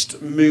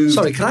just moved...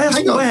 Sorry, can I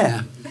ask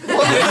where?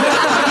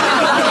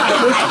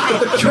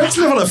 She went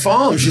to live on a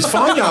farm. She's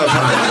fine now,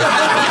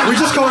 apparently. We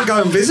just can't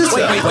go and visit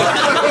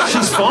her.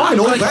 She's fine,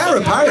 all there,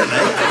 apparently.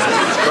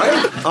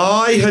 Great.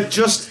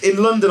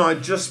 In London,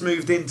 I'd just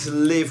moved in to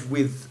live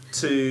with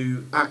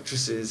 2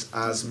 actresses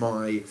as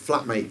my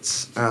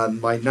flatmates,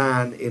 and my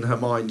nan, in her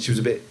mind, she was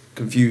a bit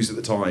confused at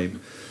the time.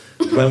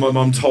 When my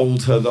mum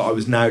told her that I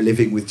was now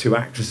living with 2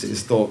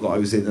 actresses, thought that I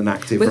was in an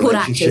active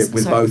relationship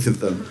with both of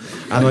them.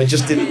 And I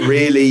just didn't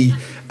really,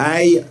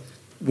 A,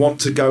 want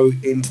to go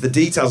into the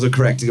details of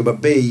correcting her,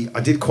 but B,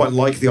 I did quite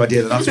like the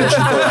idea that that's what she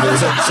thought I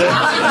was up to.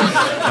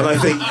 And I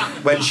think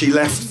when she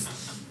left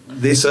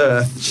this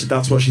earth,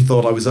 that's what she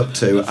thought I was up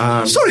to.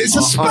 Sorry, it's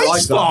a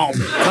space farm.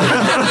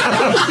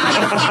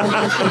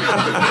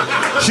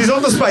 She's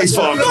on the space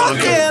farm.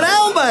 Fucking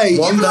hell, mate.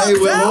 One day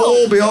we'll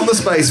all be on the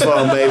space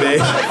farm, baby.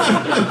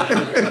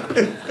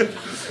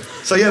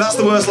 So yeah, that's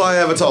the worst lie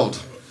I ever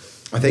told,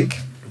 I think.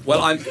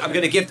 Well, I'm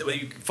going to give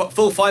the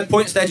full 5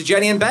 points there to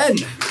Jenny and Ben.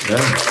 Yeah.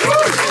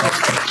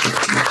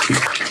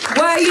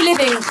 Were you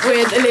living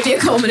with Olivia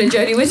Colman and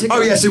Jodie Whittaker?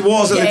 Oh yes, it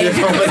was Olivia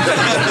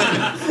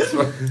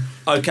Colman.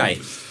 Okay.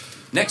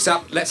 Next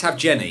up, let's have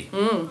Jenny.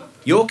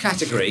 Your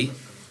category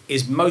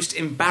is most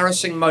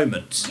embarrassing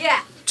moment.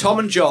 Yeah. Tom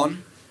and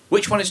John,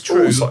 which one is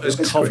true? As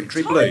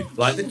Coventry Blue.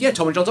 Like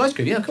Tom and John's ice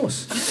cream. Yeah, of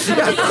course.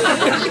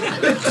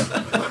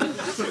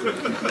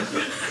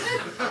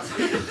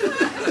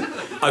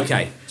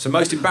 Okay, so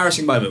most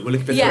embarrassing moment. We're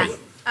looking for 3. Okay.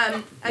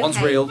 One's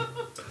real,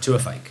 2 are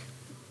fake.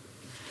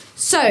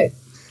 So,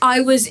 I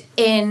was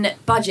in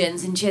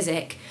Budgeons in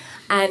Chiswick,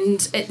 and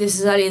this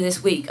is earlier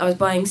this week. I was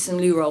buying some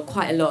loo roll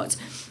quite a lot.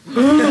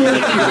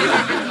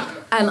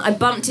 And I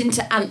bumped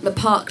into Ant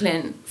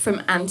McParklin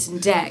from Ant and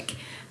Dec,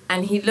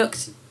 and he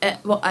looked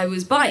at what I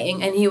was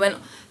buying, and he went,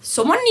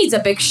 "Someone needs a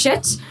big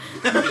shit."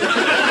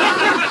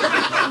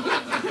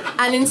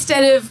 And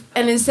instead of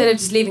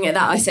just leaving it at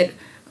that, I said,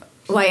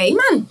 YA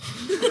man.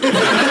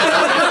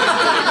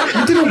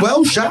 You did a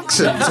Welsh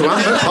accent to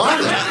Antwerp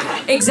Partner.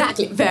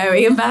 Exactly.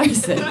 Very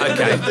embarrassing.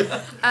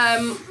 Okay.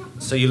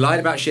 So you lied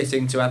about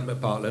shitting to Ant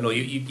McPartlin, or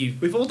you...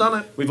 We've all done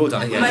it. We've all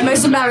done it, yeah. My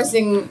most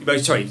embarrassing...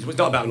 Sorry, it's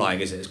not about lying,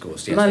 is it, of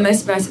course? Yes,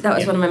 That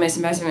was one of my most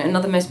embarrassing.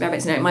 Another most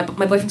embarrassing note.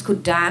 My boyfriend's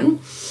called Dan.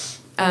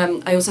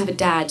 I also have a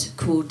dad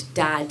called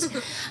Dad.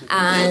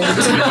 And...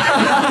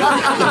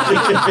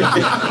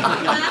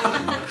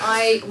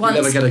 I once...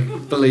 You're never going to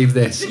believe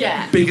this.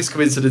 Yeah. Biggest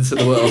coincidence in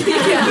the world.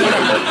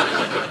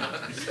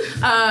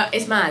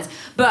 It's mad.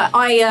 But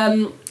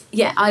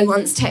I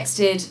once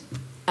texted...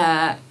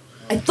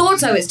 I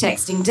thought I was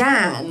texting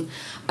Dan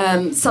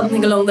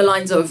something along the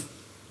lines of,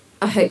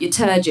 I hope you're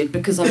turgid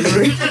because I've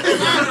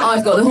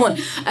got the horn.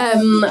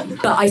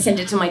 But I sent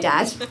it to my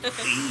dad.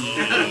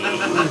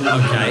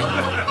 Okay.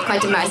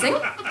 Quite embarrassing.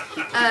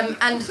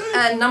 And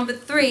number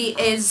 3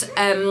 is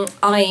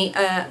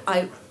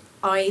I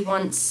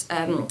once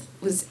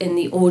was in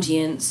the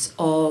audience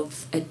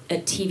of a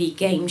TV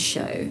game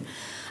show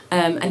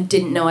and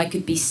didn't know I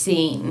could be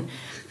seen.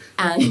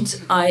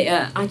 And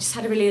I just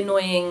had a really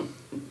annoying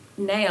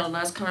nail and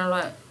I was kind of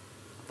like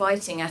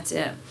biting at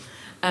it.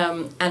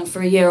 And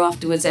for a year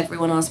afterwards,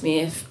 everyone asked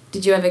me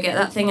did you ever get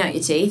that thing out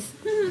your teeth?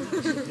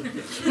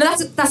 No,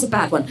 that's a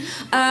bad one.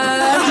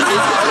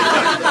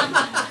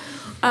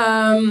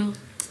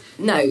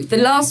 No, the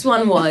last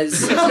one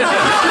was...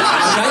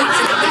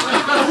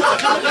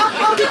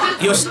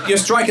 You're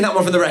striking that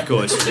one from the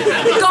record.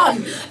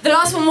 Gone. The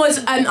last one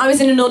was I was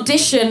in an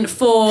audition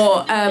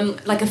for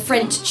like a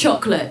French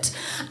chocolate,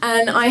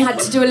 and I had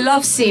to do a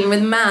love scene with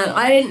a man.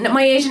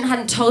 My agent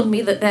hadn't told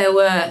me that there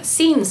were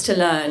scenes to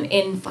learn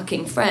in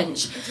fucking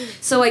French,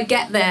 so I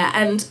get there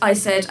and I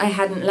said I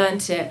hadn't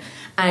learnt it,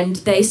 and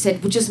they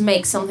said, well, just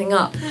make something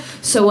up.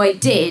 So I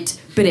did,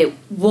 but it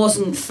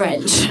wasn't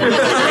French.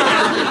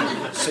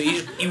 So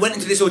you went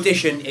into this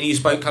audition and you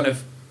spoke kind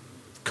of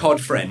cod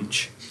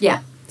French.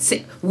 Yeah.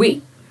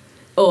 Oui.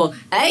 Or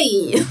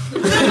hey.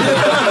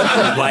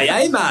 Way,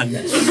 hey, man.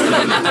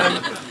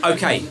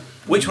 Okay.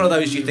 Which one of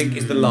those do you think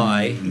is the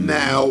lie?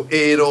 Now,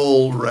 it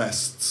all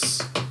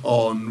rests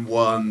on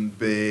one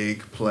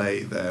big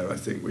play there, I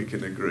think we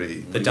can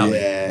agree. The dummy.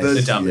 Yes.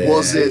 The dummy.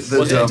 Was it the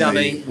Was it a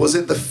dummy? dummy? Was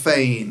it the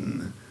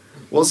feign?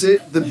 Was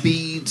it the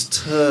bead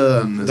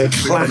turn? The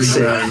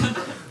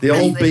classic. The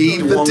old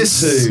bead The 1-2.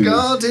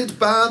 discarded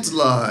bad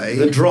lie.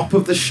 The drop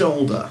of the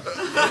shoulder.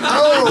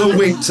 Oh, The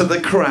wink to the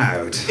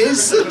crowd.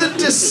 isn't the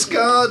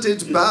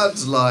discarded bad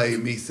lie,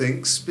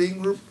 methinks,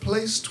 being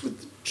replaced with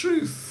the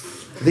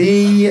truth?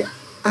 The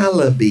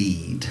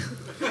alabead.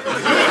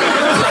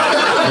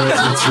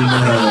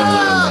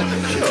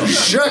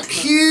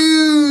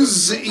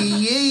 J'accuse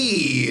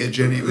ye,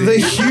 Jenny. The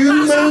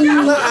human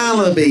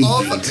alabead.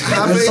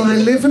 As I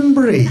live and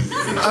breathe.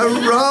 A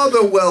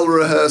rather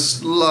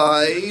well-rehearsed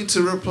lie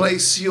to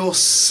replace your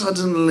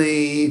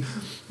suddenly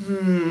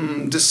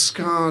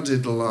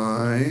discarded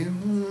lie.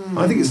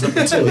 I think it's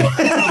number 2.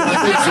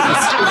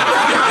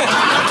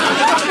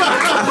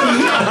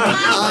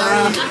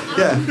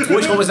 Yeah.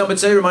 Which one was number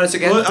 2? Remind us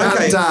again. Well,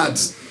 okay. Dad.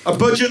 A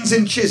Budgeons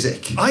in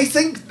Chiswick. I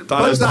think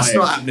I don't that's buy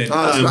not. it. That's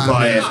I don't not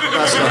buy it.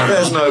 That's not.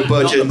 There's no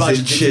Budgeons Not the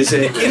in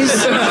Chiswick.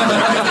 It's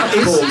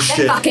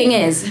bullshit. Fucking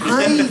is.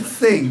 I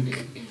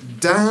think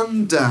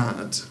Dan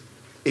Dad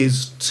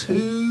is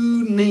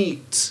too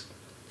neat.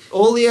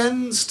 All the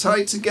ends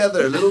tied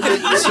together a little bit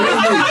too neat.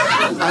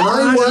 And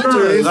I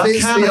wonder if that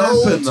it's can the happen,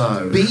 old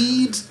though.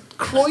 bead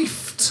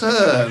Cruyff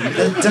turn.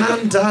 The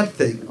Dan Dad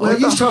thing. I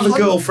used to have a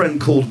girlfriend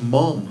called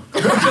Mom.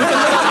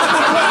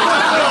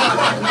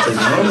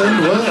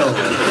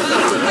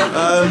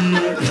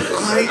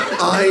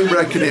 I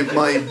reckon it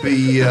might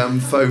be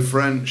faux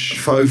French.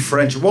 Faux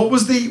French. What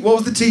was the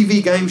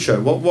TV game show?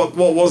 What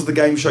was the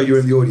game show you were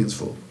in the audience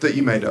for? That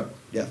you made up.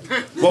 Yeah.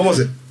 What was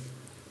it?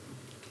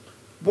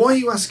 Why are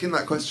you asking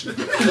that question?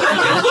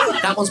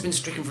 That one's been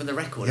stricken from the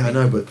record. Yeah, I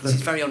know, but This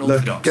is very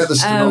unorthodox. Get the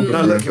stenographer.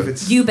 No, look, if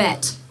it's You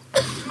bet.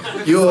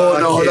 You're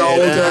not old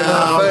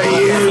enough, are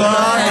you?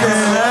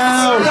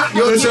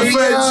 It's a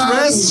French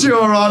rest,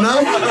 Your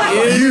Honour.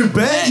 You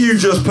bet you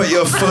just put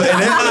your foot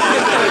in it.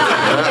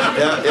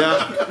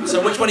 Yeah.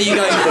 So which one are you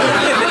going for?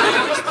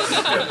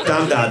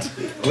 Dan Dad.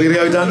 Are we going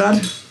to go Dan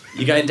Dad?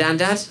 You going Dan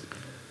Dad?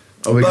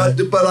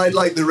 But I'd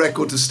like the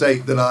record to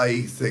state that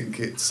I think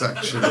it's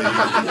actually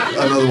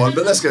another one.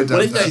 But let's go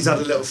down. She's had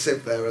a little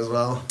sip there as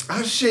well.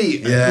 Has she?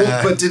 Yeah.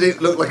 Well, but did it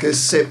look like a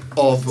sip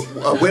of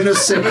a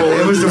winner's sip? Or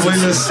It was the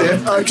winner's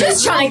sip. Okay.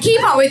 Just trying to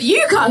keep up with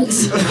you,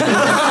 cunt.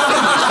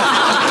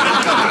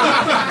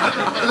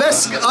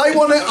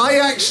 I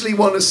actually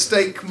want to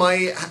stake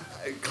my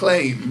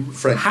claim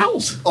French.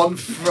 on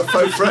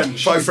faux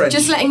French. Faux French.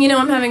 Just letting you know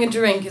I'm having a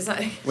drink. Is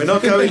that? We're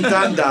not going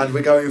Dan Dad,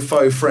 we're going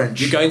faux French.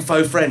 You're going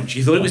faux French.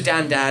 You thought it was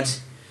Dan Dad.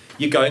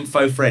 You're going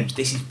faux French.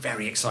 This is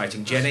very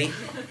exciting, Jenny.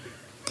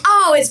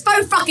 Oh, it's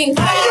faux fucking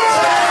French.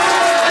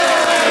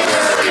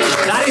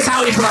 That is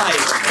how we play.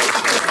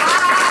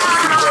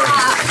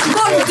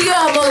 Mon Dieu,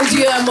 mon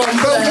Dieu, mon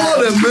Dieu. But what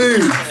a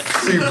move!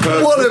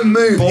 Superb. What a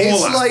move! Baller.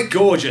 It's like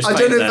Gorgeous I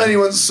don't know paint if there.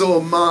 anyone saw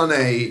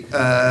Mane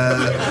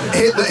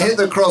hit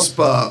the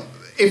crossbar.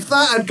 If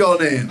that had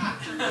gone in,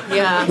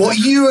 Yeah. what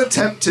you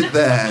attempted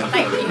there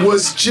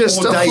was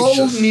just a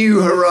whole Audacious.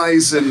 new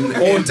horizon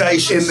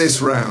Audacious. in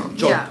this round.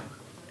 John, Yeah.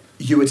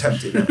 you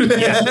attempted it.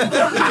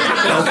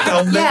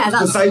 They'll Yeah,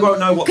 because they won't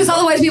know what. Because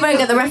otherwise we won't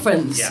get the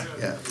reference. Yeah.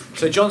 Yeah.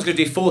 So John's going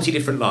to do 40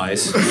 different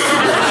lies.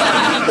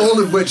 All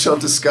of which I'll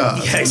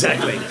discard. Yeah,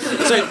 exactly.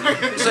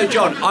 So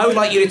John, I would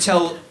like you to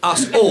tell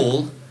us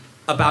all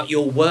about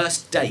your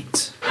worst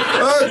date.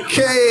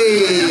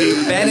 Okay.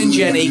 Ben and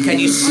Jenny, can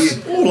you...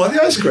 Oh, like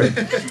the ice cream.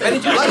 Ben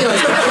and Jenny, like the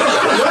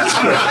ice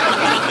cream.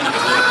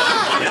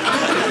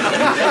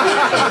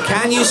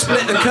 Can you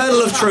split the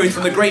kernel of truth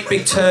from the great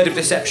big turd of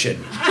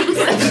deception?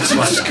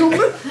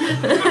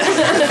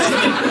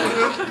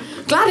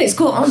 Glad it's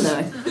caught on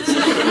though.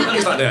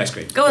 It's like the ice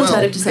cream. Go on, Well,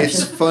 Turd of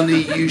Deception. it's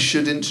funny you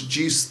should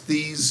introduce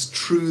these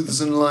truths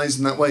and lies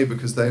in that way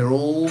because they are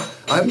all...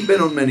 I haven't been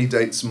on many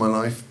dates in my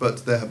life,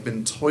 but there have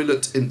been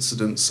toilet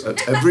incidents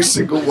at every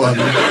single one.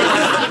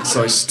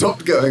 So I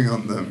stopped going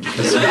on them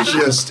because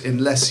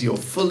unless you're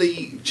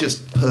fully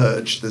just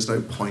purged, there's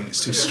no point.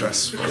 It's too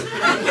stressful.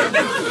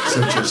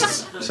 So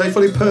just... Say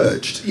fully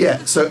purged.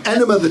 Yeah, so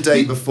enema the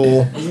day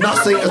before,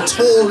 nothing at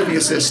all in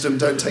your system,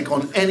 don't take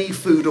on any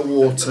food or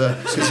water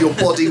because your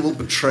body will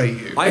betray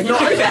you. I've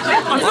not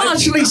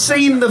actually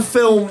seen the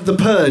film The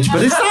Purge,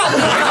 but is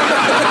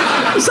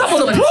that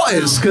what the plot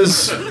is?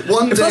 Because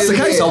if that's the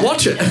case, I'll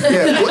watch it.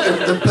 Yeah,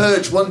 The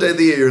Purge, one day of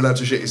the year you're allowed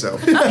to shit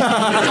yourself. And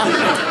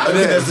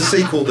then there's the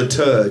sequel, The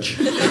Turge.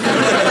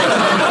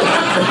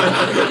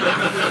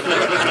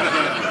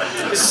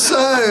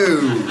 So,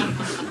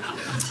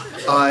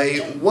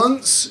 I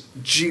once,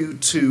 due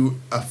to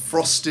a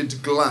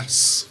frosted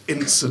glass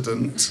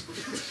incident,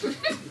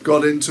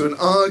 got into an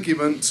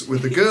argument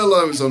with the girl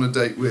I was on a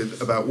date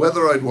with about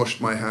whether I'd washed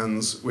my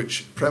hands,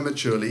 which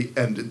prematurely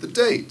ended the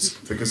date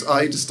because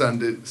I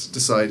decided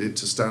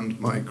to stand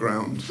my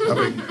ground,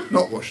 having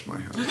not washed my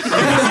hands.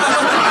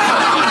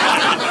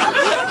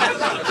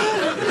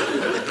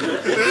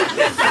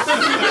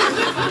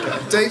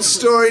 Date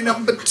story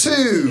number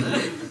 2.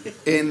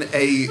 In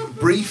a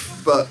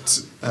brief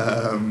but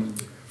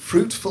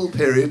fruitful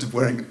period of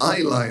wearing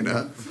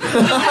eyeliner,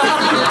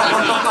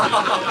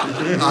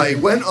 I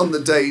went on the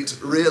date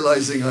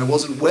realising I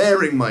wasn't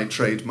wearing my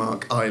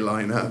trademark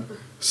eyeliner,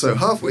 so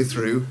halfway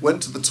through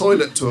went to the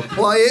toilet to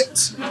apply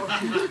it.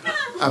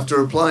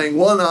 After applying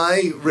one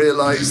eye,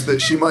 realised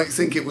that she might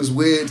think it was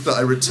weird that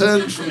I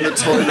returned from the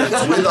toilet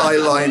with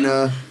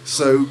eyeliner,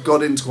 so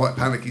got into quite a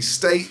panicky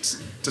state.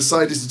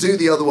 Decided to do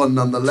the other one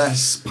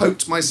nonetheless,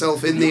 poked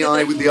myself in the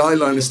eye with the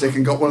eyeliner stick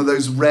and got one of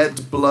those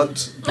red blood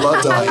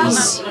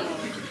eyes.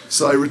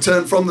 So I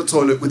returned from the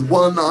toilet with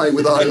one eye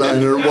with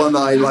eyeliner and one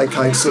eye like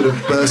I'd sort of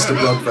burst a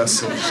blood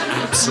vessel.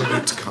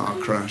 Absolute car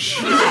crash.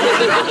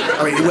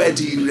 I mean,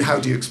 how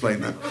do you explain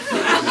that?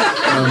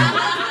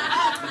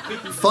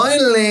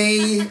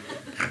 Finally,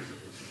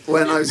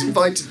 when I was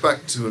invited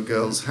back to a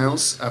girl's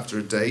house after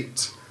a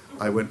date,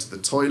 I went to the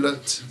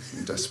toilet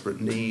in desperate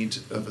need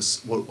of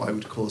what I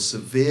would call a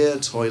severe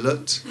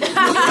toilet.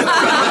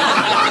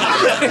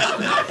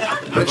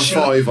 But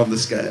 5 on the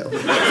scale.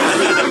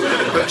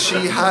 But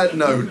she had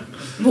no...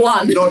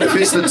 1. Not if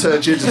it's the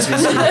turgidity scale.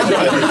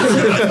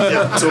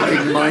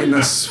 Talking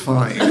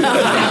 -5.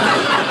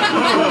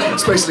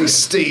 It's basically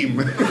steam.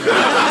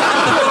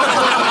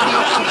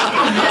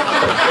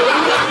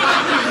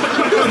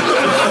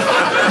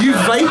 You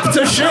vaped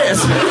a shit.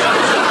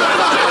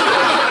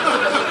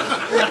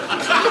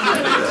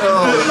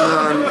 Oh,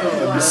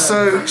 man.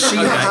 So she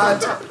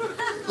had,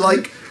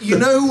 like, you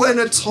know when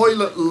a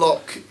toilet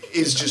lock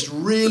is just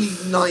really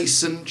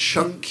nice and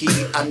chunky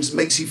and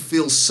makes you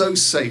feel so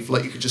safe,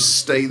 like you could just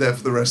stay there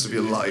for the rest of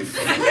your life?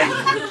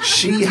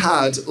 She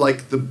had,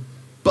 like, the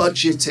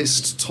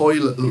budgetist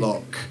toilet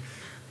lock.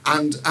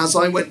 And as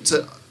I went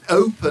to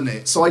open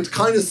it, so I'd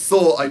kind of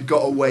thought I'd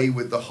got away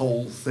with the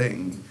whole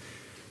thing,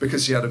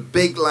 because she had a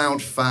big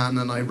loud fan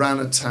and I ran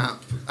a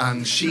tap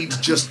and she'd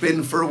just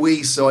been for a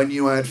wee, so I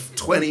knew I had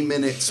 20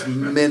 minutes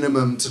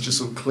minimum to just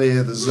sort of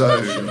clear the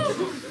zone.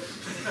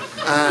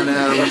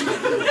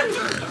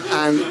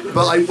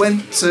 But I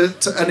went to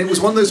and it was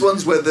one of those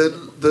ones where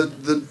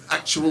the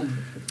actual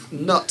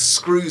nut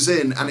screws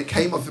in and it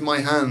came off in my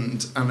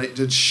hand and it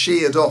had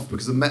sheared off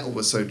because the metal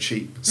was so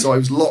cheap. So I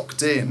was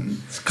locked in.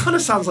 It kind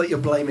of sounds like you're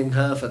blaming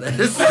her for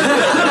this.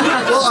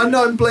 Well, I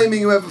know I'm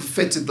blaming whoever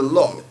fitted the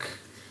lock.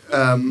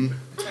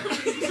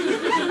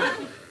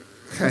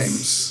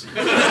 James.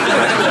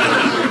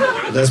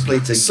 Let's play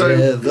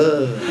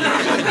together.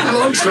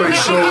 Long story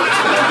short.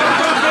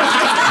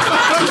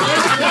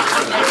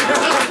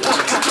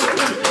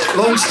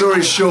 Long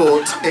story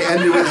short, it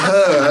ended with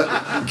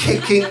her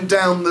kicking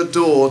down the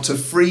door to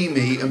free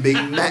me and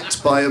being met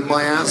by a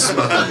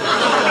miasma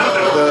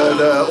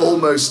that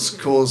almost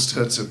caused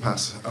her to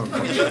pass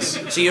unconscious.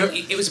 So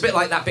it was a bit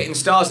like that bit in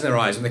Stars in Their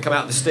Eyes when they come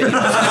out of the steam.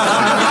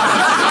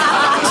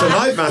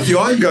 Tonight, Matthew,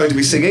 I'm going to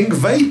be singing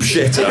Vape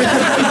Shitter.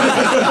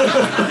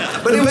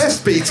 But the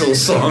best Beatles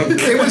song.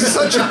 It was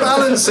such a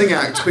balancing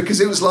act because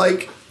it was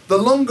like, the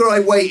longer I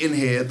wait in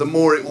here, the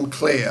more it will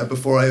clear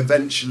before I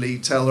eventually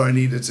tell her I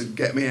need her to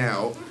get me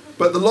out.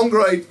 But the longer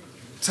I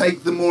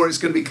take, the more it's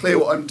going to be clear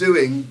what I'm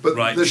doing. But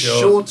Right, the sure.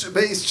 short,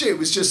 but it's true. It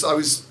was just I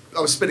was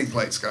spinning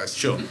plates, guys.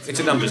 Sure, it's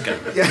a numbers game.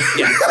 Yeah.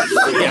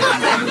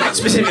 Yeah.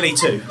 Specifically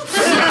 2.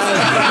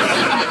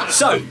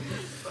 So,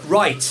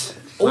 right.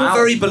 All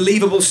very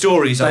believable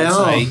stories, I would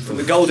say, from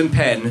the golden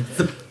pen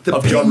The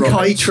of John Pink Eye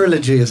Roberts.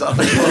 trilogy is up.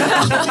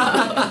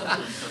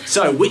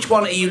 So, which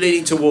one are you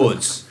leaning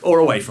towards or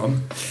away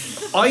from?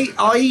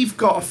 I've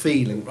got a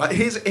feeling. Right,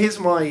 here's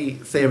my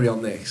theory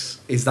on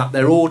this: is that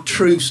they're all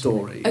true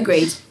stories.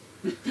 Agreed.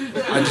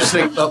 I just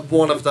think that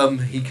one of them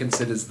he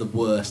considers the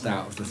worst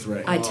out of the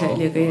 3. I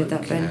totally agree with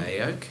that, Ben.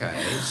 Okay.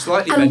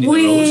 Slightly And bending the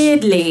rules.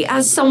 weirdly,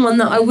 as someone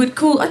that I would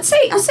call, I'd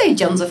say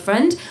John's a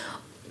friend.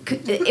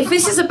 If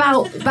this is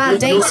about bad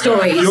date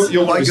stories,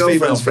 You're one My of his female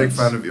girlfriend's a big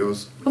friends. fan of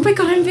yours. oh my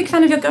god, I'm a big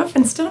fan of your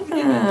girlfriend. Stop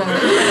that.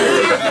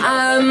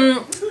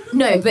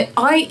 No, but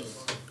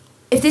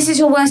if this is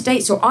your worst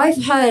date story,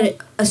 I've heard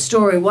a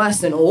story worse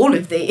than all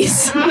of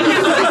these.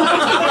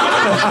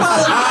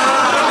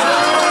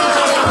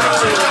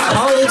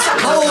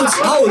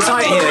 Hold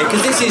tight here,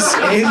 because this is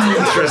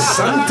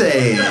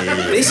Interessante.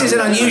 this is an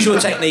unusual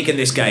technique in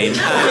this game.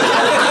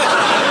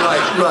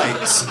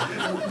 Right.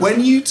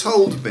 When you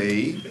told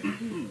me,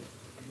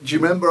 do you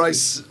remember I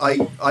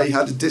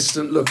had a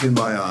distant look in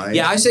my eye?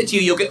 Yeah, I said to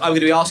you, I'm going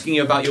to be asking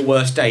you about your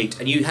worst date,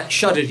 and you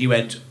shuddered. You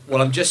went,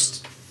 "Well, I'm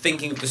just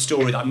thinking of the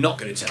story that I'm not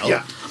going to tell."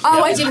 Yeah.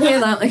 Oh, I didn't hear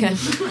that. Okay.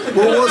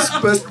 Well,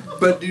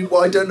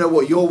 I don't know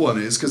what your one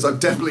is because I've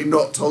definitely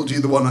not told you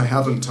the one I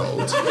haven't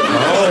told.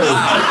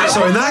 Oh,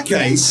 so in that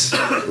case,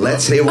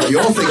 let's hear what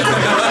you're thinking.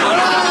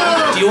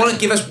 Do you want to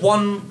give us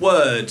one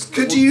word?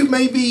 Could you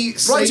maybe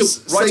say Write a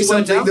word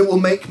something down. that will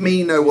make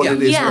me know what Yeah.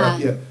 it is? Yeah. Right?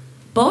 Yeah.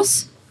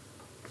 Boss?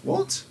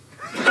 What?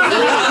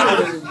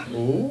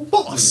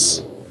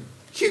 Boss.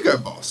 Hugo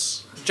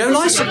Boss. Joe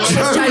Lycett.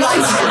 Joe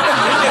Lycett.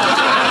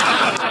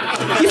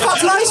 You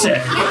fucked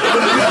Lycett.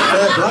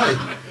 Fair play.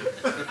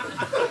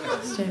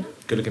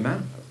 Good looking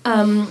man.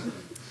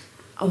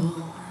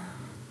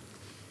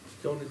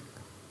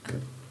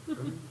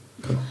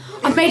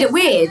 I've made it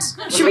weird.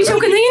 Should we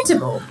talk in the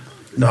interval?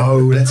 No,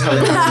 let's have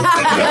it.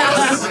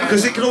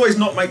 Because it can always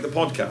not make the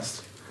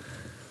podcast.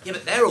 Yeah,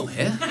 but they're all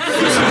here.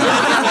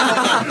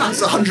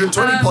 There's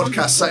 120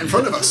 podcasts sat in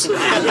front of us.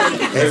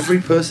 Every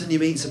person you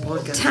meet's a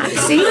podcast.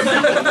 Taxi?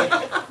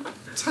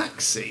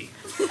 Taxi.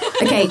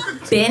 Okay,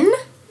 bin?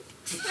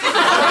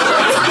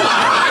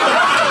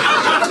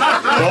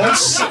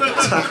 Boss,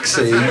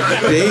 taxi,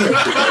 big.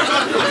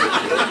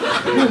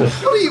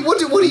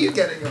 What are you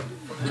getting at?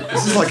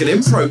 This is like an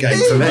impro game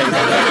for me.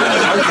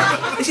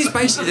 This is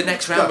basically the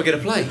next round we're going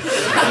to play.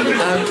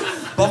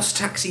 Boss,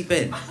 taxi,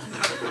 bin.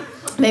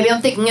 Maybe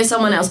I'm thinking of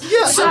someone else.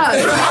 Yeah. So,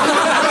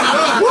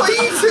 What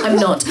are you thinking? I'm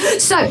not.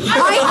 So, I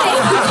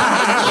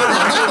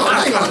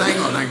Hang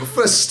on.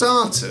 For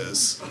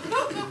starters,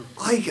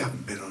 I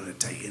haven't been on a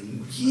date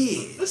in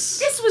years.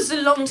 think... This was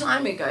a long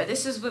time ago.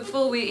 This was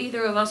before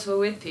either of us were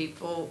with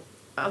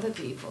other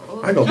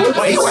people. Hang on.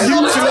 Wait,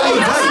 you two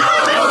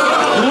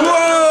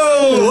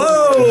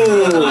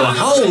Whoa!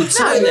 Hold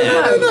tight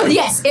there. No.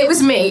 Yes, it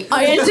was me.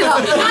 I ended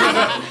up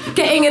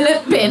getting in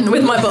a bin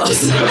with my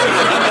boss.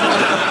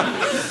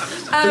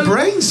 the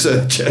brain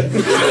surgeon.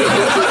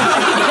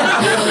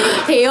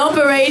 He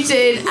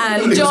operated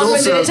and He John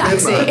was was in a also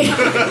a bin taxi.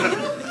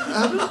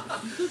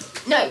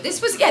 No,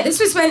 this was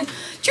when... Do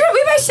you know, we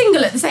were both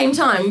single at the same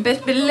time,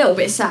 but a little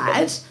bit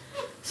sad.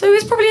 So it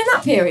was probably in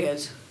that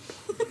period.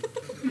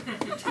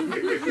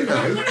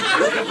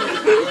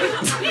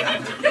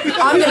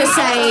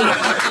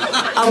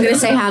 I'm gonna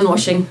say hand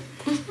washing.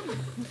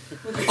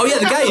 Oh yeah,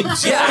 the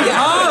games. Yeah.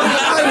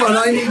 Hang on,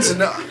 I need to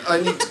know.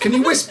 Can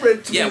you whisper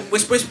it to Yeah, me?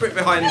 whisper it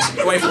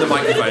away from the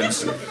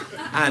microphones.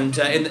 And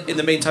in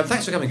the meantime,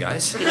 thanks for coming,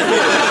 guys.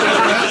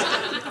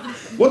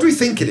 What do we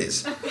think it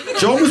is?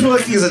 John was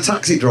working as a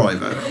taxi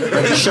driver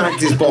and he shagged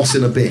his boss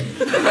in a bin.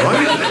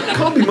 Right?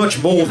 Can't be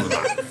much more than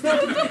that.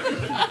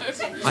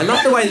 I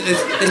love the way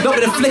that there's not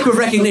been a flick of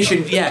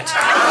recognition yet.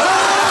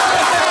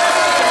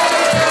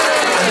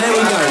 And there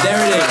we go.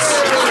 There it is.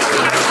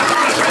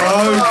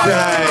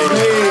 Okay.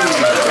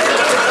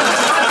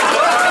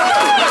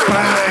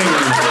 Bang.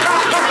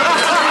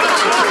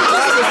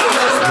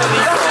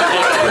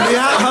 For the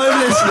at-home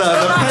listener,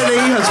 the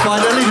penny has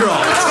finally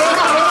dropped.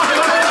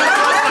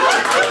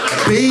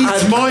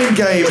 Bede's mind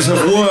games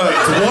have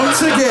worked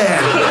once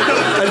again.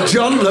 And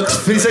John looks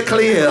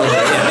physically ill.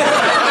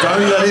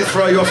 Don't let it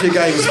throw you off your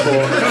game,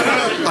 sport.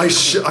 I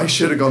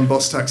should have gone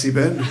boss taxi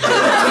bin.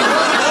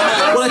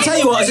 Well, I tell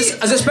you what,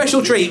 as a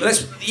special treat,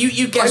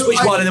 you guess which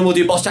one, and then we'll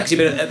do boss taxi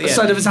bit at the end.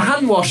 So there was a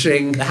hand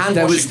washing,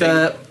 there was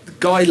the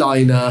guy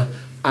liner,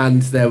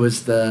 and there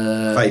was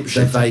the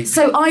vape.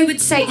 So I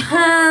would say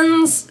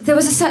hands. There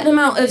was a certain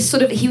amount of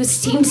sort of. He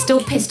seemed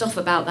still pissed off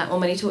about that one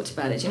when he talked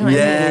about it. Do you know what I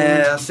mean?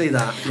 Yeah, I see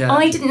that. Yeah.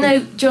 I didn't know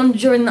John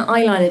during the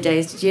eyeliner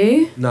days. Did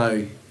you?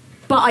 No.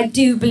 But I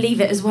do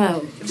believe it as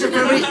well.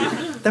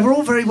 They were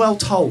all very well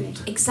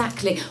told.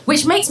 Exactly.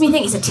 Which makes me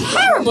think he's a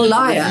terrible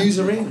liar. Views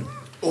are in.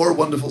 Or a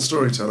wonderful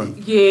storyteller.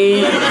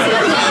 Yeah.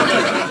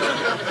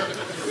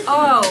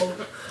 Oh.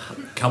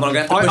 Come on, I'm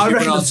going to have to push you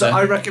for an answer.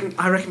 I reckon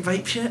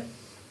vape shit.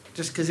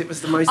 Just because it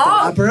was the most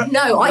elaborate.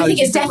 No, I think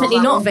it's definitely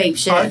not vape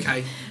shit.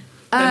 Okay.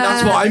 Then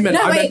that's what I meant.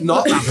 no, I wait. meant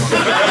not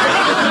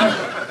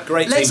that one.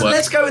 Great Let's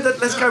teamwork. go with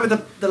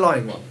the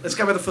lying one. Let's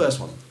go with the first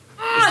one.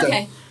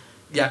 Okay.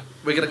 Yeah,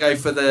 we're gonna go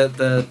for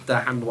the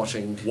hand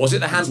washing. Was it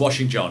the hand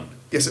washing, John?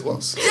 Yes, it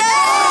was. 5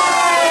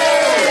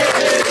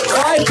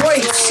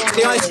 points to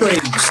the ice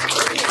creams.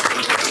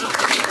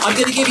 I'm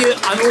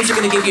also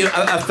going to give you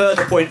a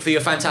further point for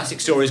your fantastic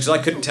stories because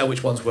I couldn't tell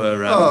which ones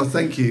were. Oh,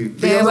 thank you.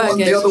 The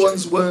other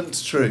ones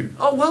weren't true.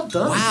 Oh, well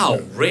done.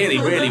 Wow, really,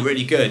 really,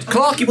 really good.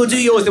 Clarky, we'll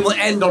do yours, then we'll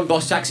end on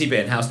Boss Taxi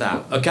Bin. How's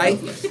that? Okay?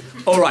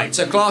 All right,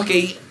 so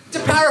Clarky, to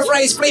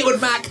paraphrase Fleetwood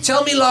Mac,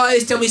 tell me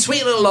lies, tell me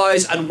sweet little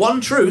lies, and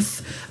one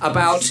truth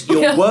about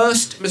your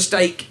worst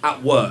mistake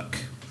at work.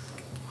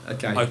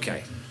 Okay.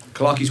 Okay.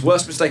 Clarky's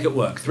worst mistake at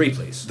work. 3,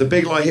 please. The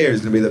big lie here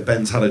is going to be that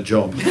Ben's had a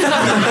job.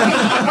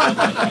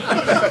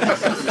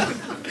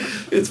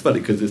 It's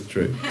funny because it's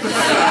true.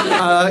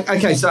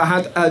 Okay, so I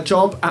had a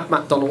job at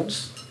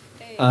McDonald's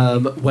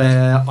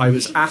where I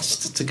was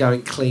asked to go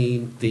and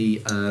clean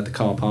the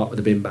car park with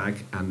a bin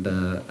bag and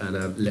a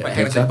little. Wait,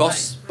 hang on a second.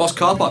 Boss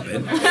car park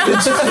bin?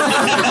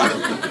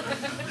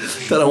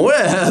 Don't know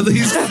where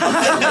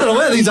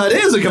these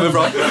ideas are coming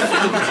from.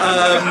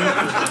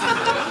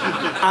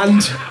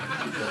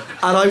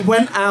 And I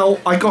went out.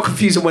 I got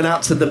confused and went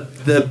out to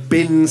the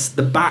bins,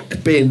 the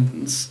back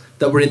bins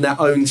that were in their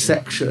own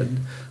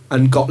section,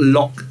 and got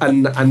locked.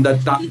 And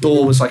that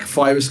door was like a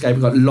fire escape.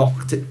 And got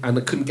locked, and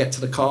I couldn't get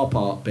to the car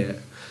park bit,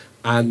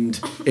 and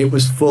it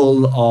was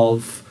full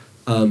of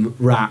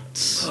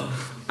rats.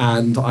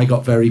 And I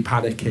got very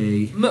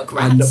panicky. Muck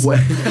rats. And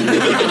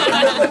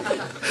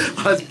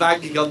I was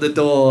banging on the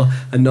door,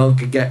 and no one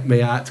could get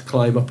me. I had to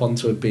climb up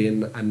onto a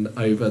bin and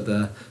over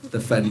the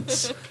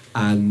fence.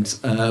 And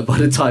by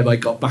the time I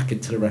got back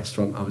into the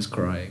restaurant, I was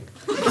crying.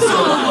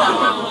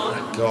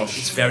 Gosh,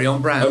 it's very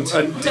on brand.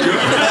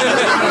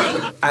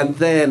 And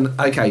then,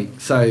 okay,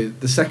 so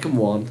the second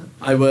one,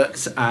 I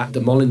worked at the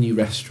Molyneux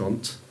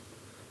restaurant,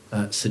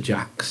 Sir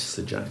Jack's.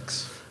 Sir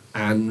Jack's.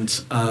 And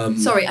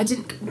sorry, I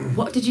didn't.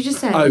 What did you just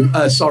say?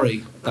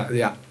 Sorry.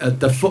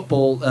 The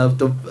football,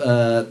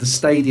 the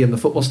stadium, the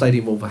football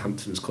stadium in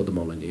Wolverhampton is called the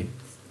Molyneux.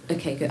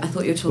 Okay, good. I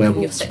thought you were talking your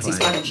Werewolves sexy play.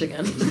 Spanish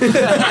again.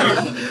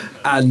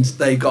 And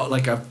they got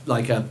like a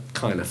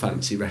kind of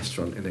fancy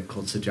restaurant in it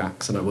called Sir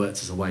Jack's, and I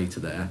worked as a waiter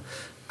there.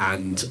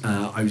 And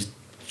I was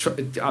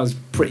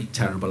pretty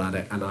terrible at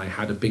it, and I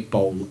had a big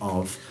bowl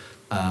of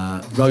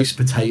roast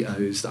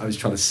potatoes that I was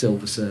trying to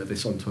silver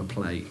service onto a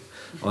plate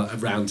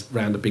around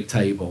a big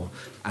table,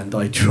 and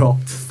I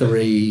dropped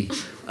 3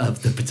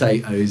 of the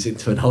potatoes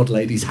into an old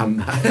lady's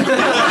handbag.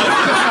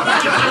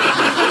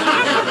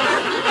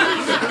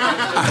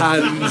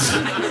 And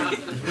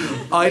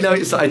I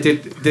noticed that I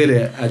did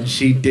it, and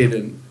she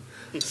didn't.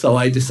 So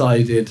I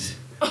decided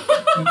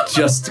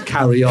just to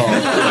carry on.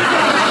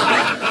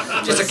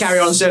 Just to carry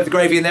on and serve the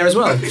gravy in there as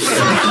well.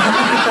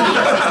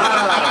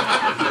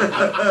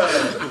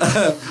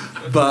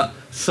 But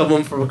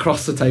someone from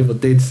across the table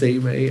did see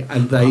me,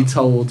 and they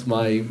told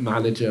my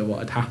manager what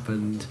had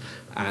happened,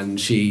 and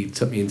she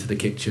took me into the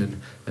kitchen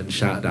and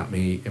shouted at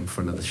me in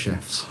front of the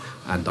chefs,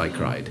 and I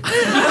cried.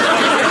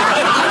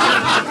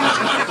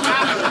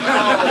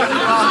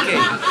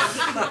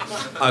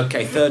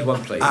 Okay, third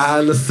one, please.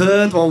 And the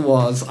third one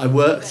was I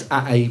worked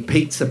at a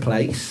pizza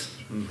place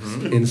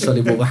in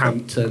sunny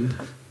Wolverhampton,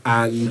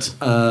 and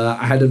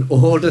I had an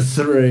order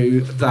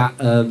through that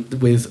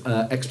with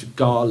extra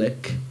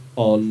garlic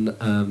on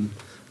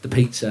the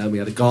pizza, and we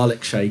had a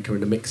garlic shaker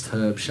and a mixed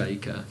herb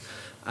shaker.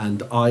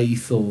 And I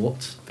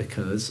thought,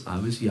 because I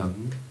was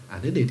young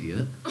and an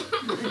idiot,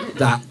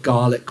 that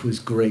garlic was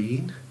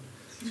green.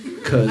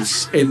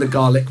 Because in the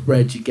garlic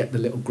bread you get the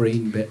little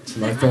green bits,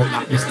 and I thought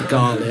that was the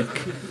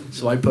garlic.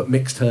 So I put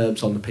mixed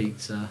herbs on the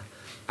pizza,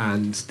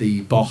 and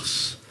the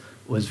boss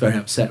was very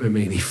upset with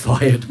me, and he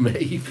fired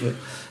me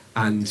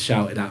and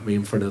shouted at me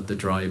in front of the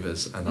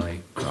drivers, and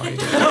I cried.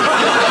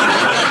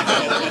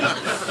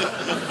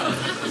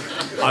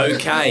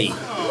 Okay.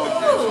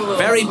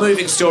 Very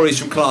moving stories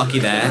from Clarky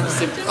there.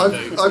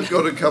 I've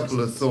got a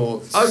couple of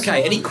thoughts.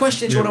 Okay, any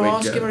questions you Here want to we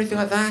ask go. him or anything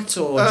like that?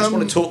 Or just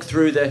want to talk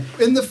through the...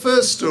 In the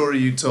first story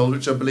you told,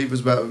 which I believe was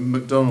about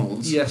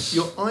McDonald's, yes,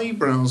 your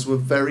eyebrows were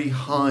very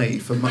high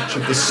for much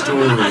of the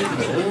story.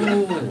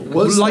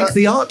 Was like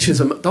the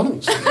arches at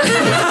McDonald's. The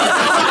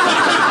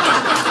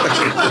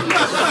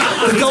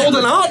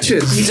golden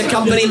arches. He's a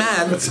company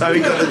man. That's how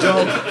he got the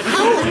job.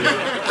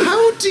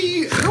 How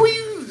are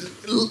you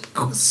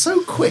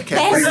so quick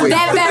every week?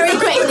 They're very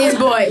quick, these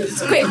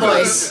boys. Quick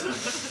boys.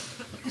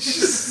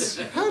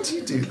 How do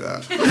you do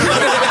that?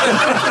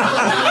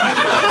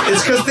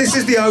 It's because this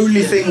is the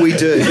only thing we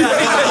do.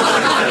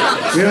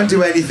 We don't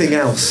do anything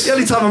else. The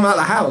only time I'm out of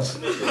the house.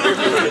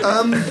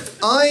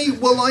 I've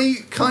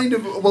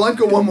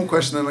got one more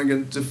question, then I'm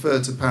going to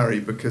defer to Parry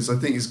because I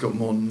think he's got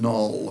more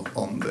knoll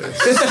on this.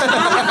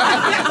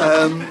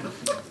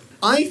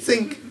 I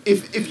think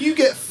if you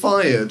get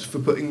fired for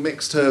putting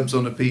mixed herbs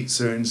on a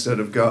pizza instead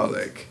of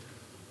garlic,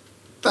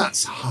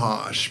 that's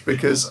harsh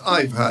because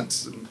I've had,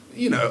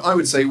 I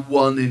would say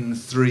 1 in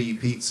 3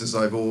 pizzas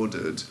I've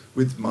ordered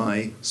with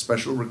my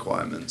special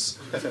requirements.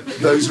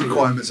 Those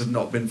requirements have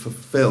not been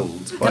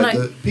fulfilled by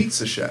the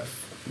pizza chef.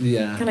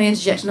 Yeah. Can I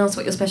interject and ask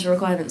what your special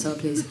requirements are,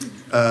 please?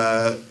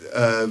 I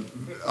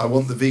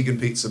want the vegan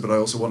pizza, but I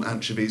also want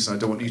anchovies, and I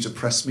don't want you to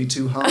press me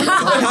too hard.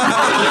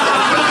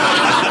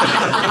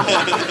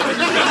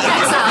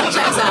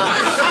 Checks out.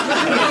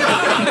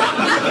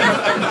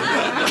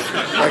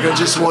 Like, I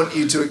just want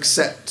you to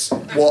accept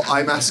what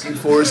I'm asking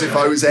for as if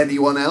I was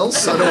anyone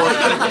else. I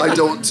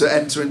don't want to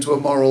enter into a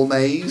moral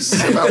maze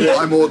about what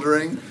I'm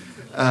ordering.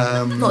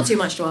 Not too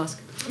much to ask.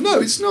 No,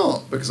 it's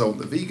not, because I want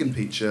the vegan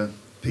pizza.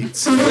 I'm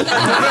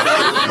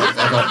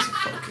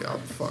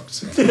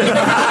fucked.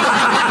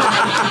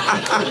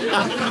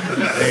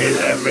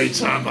 Every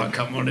time I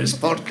come on this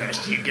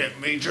podcast, you get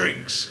me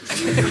drinks.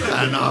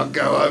 And I'll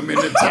go home in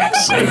a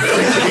taxi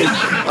thinking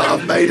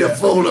I've made a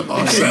fool of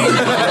myself. I'm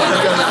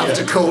going to have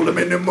to call them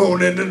in the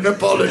morning and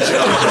apologise.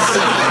 And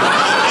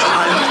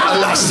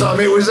last time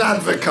it was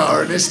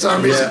Advocar, and this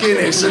time it's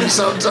Guinness, and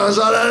sometimes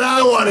I don't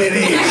know what it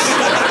is.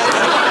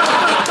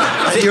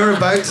 You're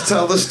about to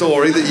tell the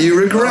story that you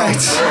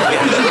regret.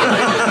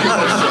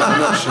 I'm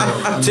not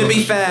sure. To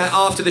be fair,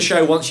 after the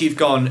show, once you've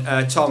gone,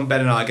 Tom,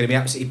 Ben and I are going to be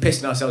absolutely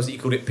pissing ourselves that you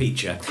called it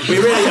pizza. We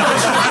really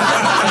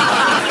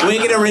are. We're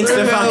going to rinse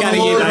the fuck out of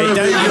you, mate.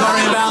 Don't you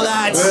worry about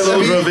that. We'll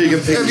order a vegan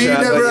pizza. Have you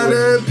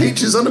never had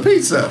peaches on a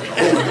pizza?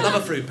 I love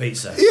a fruit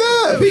pizza.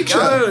 Yeah,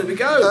 pizza. There we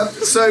go.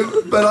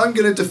 But I'm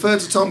going to defer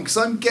to Tom because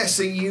I'm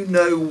guessing you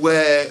know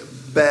where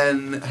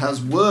Ben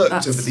has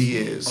worked over the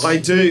years. I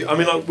do. I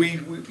mean, I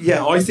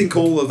think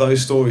all of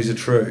those stories are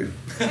true.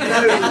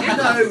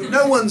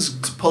 No one's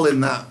pulling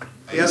that.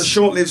 He had a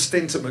short-lived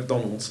stint at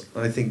McDonald's.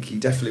 I think he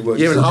definitely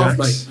worked Year for and a half,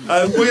 Jack's.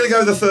 We're going to go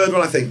with the third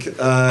one, I think.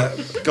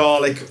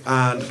 Garlic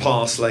and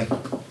parsley.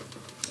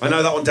 I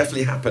know that one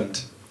definitely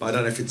happened, but I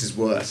don't know if it's his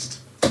worst.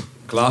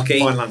 Clarky,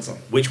 Final answer.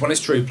 which one is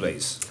true,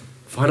 please?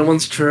 Final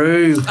one's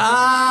true. Congratulations.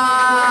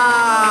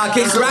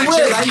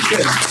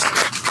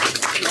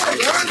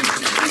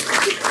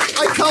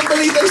 I can't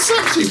believe they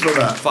sacked you for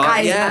that.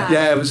 Guys,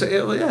 Yeah, it was.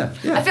 Yeah.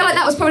 I feel like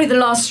that was probably the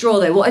last straw,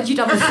 though. What had you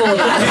done before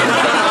that?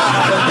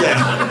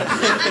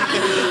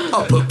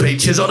 I put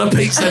peaches on a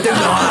pizza, didn't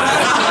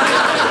I?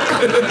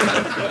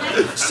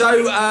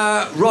 So,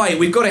 right,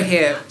 we've got to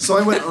hear. So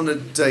I went on a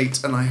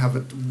date and I have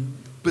a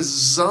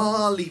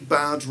bizarrely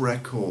bad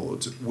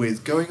record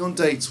with going on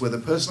dates where the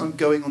person I'm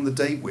going on the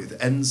date with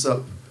ends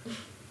up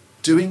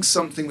doing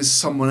something with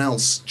someone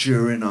else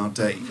during our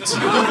date.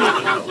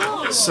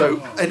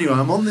 So anyway,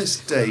 I'm on this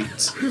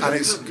date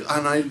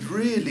and I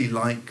really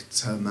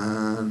liked her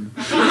man.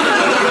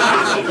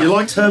 You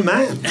liked her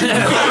man?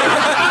 Yeah,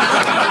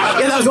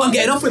 that was why I'm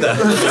getting off with her.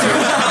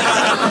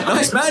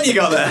 Nice man you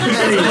got there.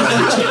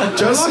 Anyway,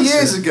 just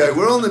years ago,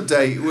 we're on the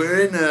date, we're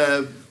in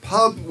a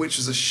pub, which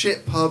was a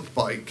shit pub,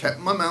 but I kept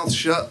my mouth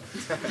shut.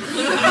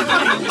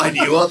 I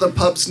knew other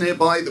pubs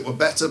nearby that were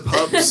better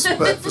pubs,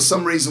 but for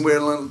some reason we're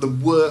in like the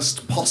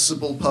worst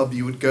possible pub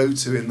you would go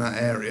to in that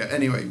area.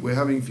 Anyway, we're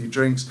having a few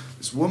drinks.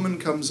 This woman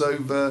comes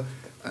over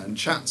and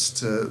chats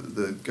to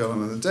the girl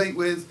I'm on a date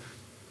with,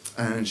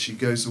 and she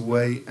goes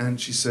away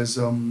and she says,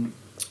 and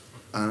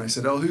I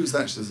said, oh, who's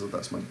that? She says, oh,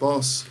 that's my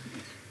boss.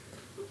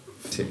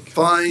 Tick.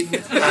 Fine.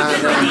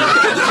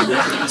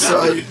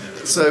 And,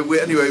 so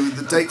anyway,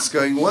 the date's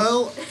going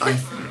well. I'm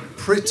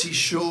pretty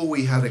sure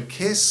we had a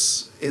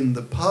kiss in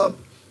the pub.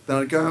 Then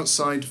I'd go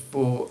outside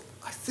for,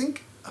 I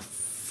think, a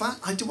fag.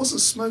 I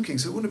wasn't smoking,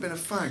 so it wouldn't have been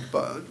a fag.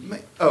 But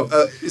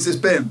is this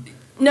Ben?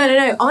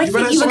 No. I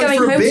think you were going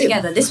for a home bin.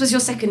 together. This was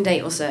your second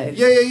date or so.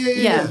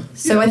 Yeah.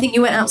 So I think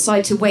you went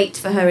outside to wait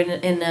for her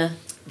in a...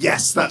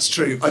 Yes, that's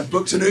true. I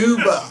booked an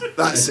Uber.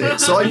 That's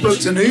it. So I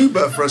booked an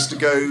Uber for us to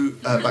go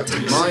back to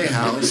my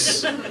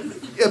house.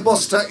 Yeah,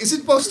 Boss Taxi. Is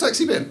it Boss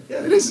Taxi Bin?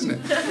 Yeah, it is, isn't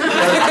it?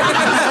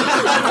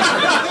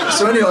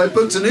 So anyway, I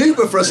booked an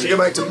Uber for us to go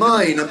back to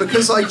mine, and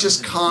because I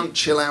just can't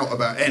chill out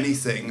about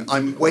anything,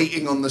 I'm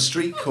waiting on the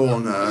street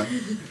corner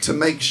to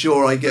make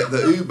sure I get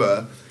the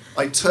Uber.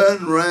 I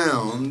turn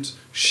round,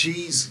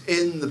 she's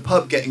in the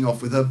pub getting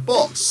off with her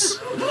boss.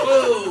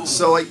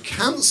 So I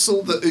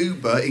cancel the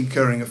Uber,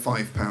 incurring a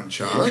 £5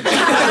 charge.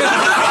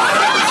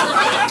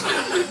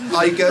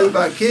 I go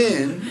back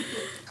in,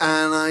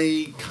 and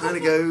I kind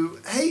of go,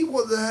 hey,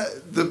 what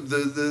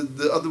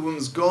the other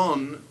woman's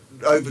gone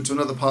over to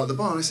another part of the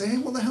bar, and I say, hey,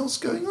 what the hell's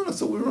going on? I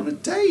thought we were on a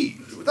date.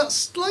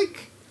 That's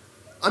like...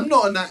 I'm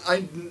not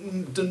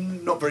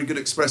very good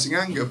at expressing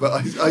anger, but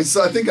I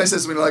think I said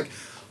something like,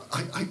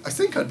 I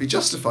think I'd be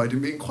justified in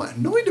being quite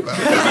annoyed about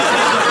it.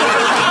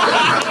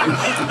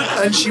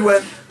 And she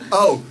went,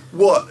 oh,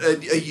 what? Are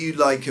you,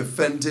 like,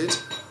 offended?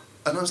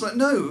 And I was like,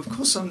 no, of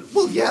course I'm...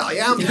 Well, yeah, I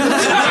am.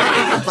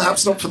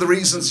 Perhaps not for the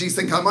reasons you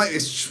think I might.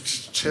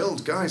 It's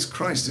chilled, guys.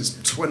 Christ, it's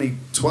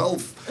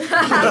 2012.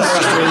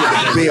 Let's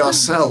just be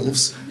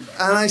ourselves.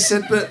 And I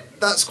said, but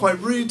that's quite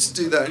rude to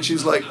do that. And she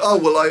was like, oh,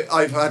 well,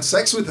 I've had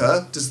sex with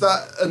her. Does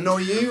that annoy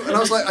you? And I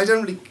was like, I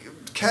don't really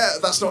care.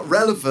 That's not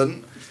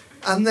relevant.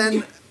 And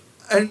then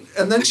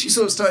she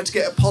sort of started to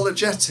get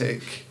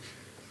apologetic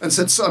and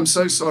said, I'm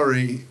so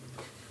sorry.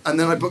 And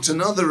then I booked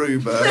another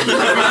Uber.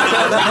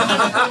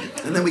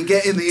 And then we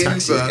get in the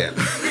Uber.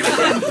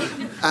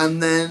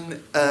 And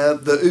then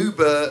the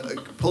Uber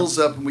pulls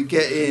up and we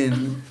get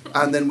in.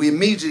 And then we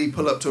immediately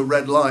pull up to a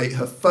red light.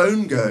 Her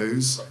phone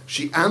goes.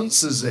 She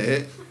answers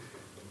it.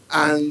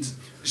 And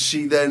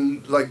she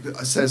then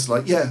says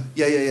yeah,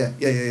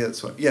 that's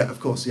fine. Yeah, of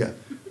course, yeah.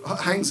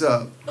 Hangs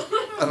up.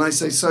 And I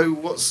say,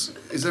 so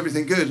is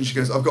everything good? And she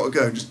goes, I've got to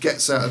go. Just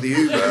gets out of the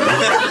Uber.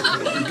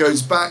 And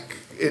goes back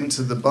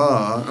into the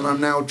bar, and I'm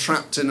now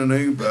trapped in an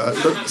Uber,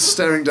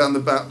 staring down the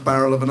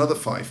barrel of another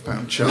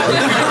 £5 charge.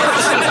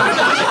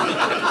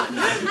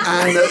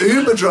 And the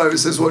Uber driver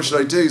says, what should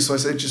I do? So I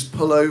say, just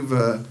pull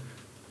over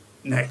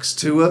next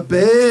to a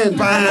bin.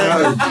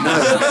 No.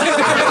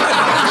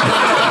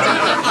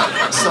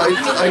 So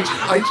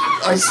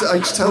I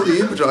just tell the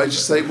Uber driver, I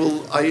just say,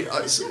 well, I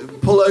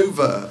pull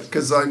over,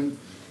 because I'm,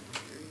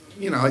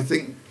 I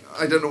think,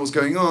 I don't know what's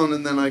going on.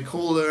 And then I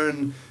call her,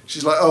 and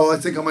she's like, oh, I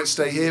think I might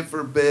stay here for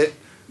a bit.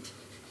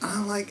 And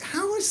I'm like,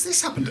 how has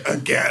this happened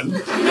again?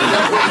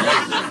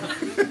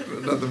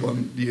 Another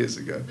one years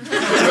ago.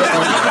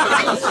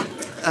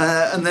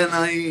 And then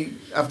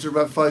after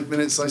about 5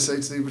 minutes, I say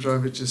to the Uber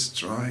driver, just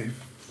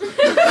drive.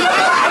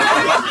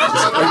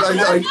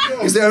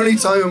 It's the only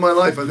time in my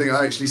life I think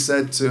I actually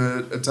said to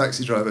a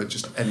taxi driver,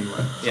 just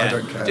anywhere. Yeah. I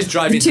don't care. Just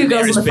drive into the two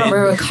girls in the front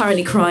row are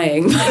currently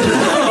crying.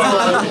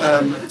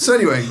 So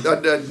anyway, I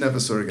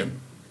never saw her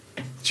again.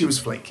 She was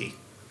flaky.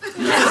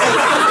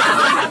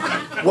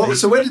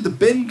 So where did the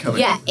bin come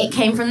in? Yeah, it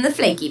came from the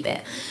flaky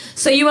bit.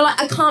 So you were like,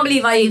 I can't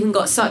believe I even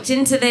got sucked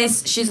into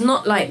this. She's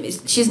not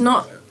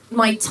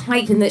my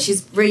type in that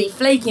she's really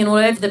flaky and all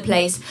over the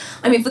place.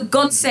 I mean, for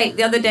God's sake,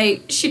 the other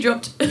day she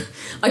dropped...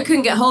 I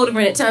couldn't get hold of her,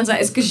 and it turns out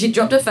it's because she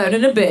dropped her phone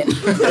in a bin.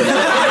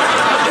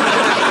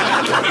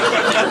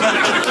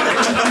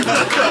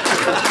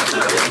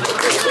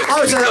 I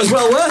would say that was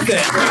well worth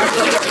it.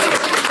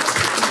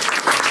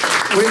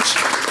 Which,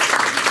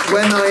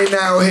 when I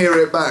now hear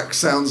it back,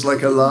 sounds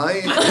like a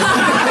lie.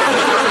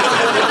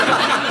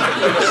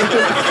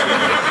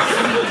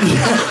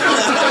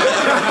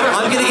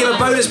 I'm going to give a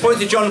bonus point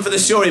to John for the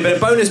story, but a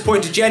bonus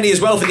point to Jenny as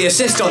well for the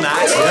assist on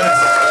that. Yes.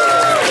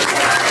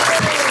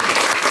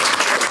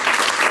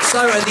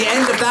 So, at the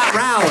end of that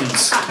round,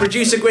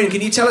 Producer Gwyn,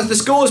 can you tell us the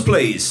scores,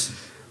 please?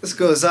 The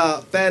scores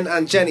are Ben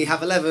and Jenny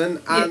have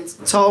 11, and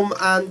Tom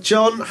and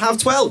John have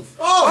 12.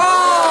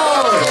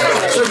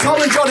 Oh! So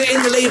Tom and John are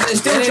in the lead, but there's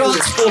still a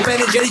chance for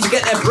Ben and Jenny to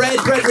get their bread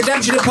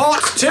redemption in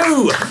part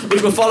 2,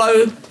 which will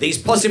follow these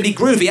positively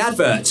groovy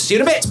adverts. See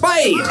you in a bit.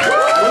 Bye!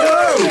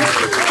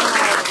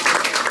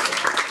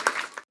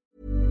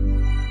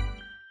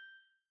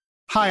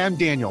 Hi, I'm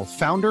Daniel,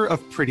 founder of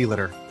Pretty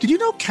Litter. Did you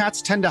know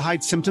cats tend to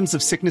hide symptoms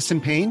of sickness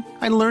and pain?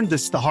 I learned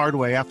this the hard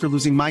way after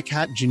losing my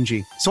cat,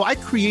 Gingy. So I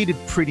created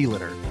Pretty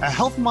Litter, a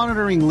health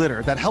monitoring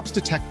litter that helps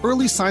detect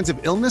early signs of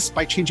illness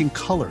by changing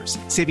colors,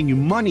 saving you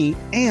money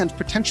and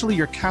potentially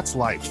your cat's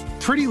life.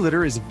 Pretty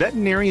Litter is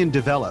veterinarian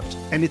developed,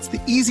 and it's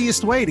the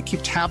easiest way to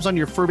keep tabs on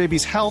your fur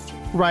baby's health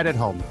right at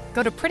home.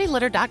 Go to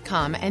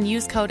prettylitter.com and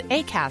use code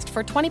ACAST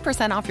for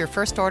 20% off your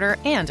first order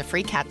and a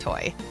free cat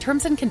toy.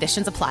 Terms and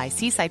conditions apply.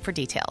 See site for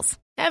details.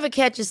 Ever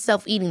catch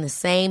yourself eating the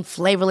same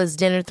flavorless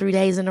dinner 3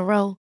 days in a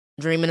row?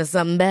 Dreaming of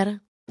something better?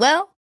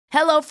 Well,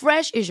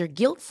 HelloFresh is your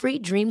guilt-free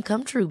dream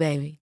come true,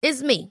 baby.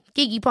 It's me,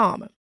 Keke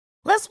Palmer.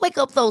 Let's wake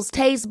up those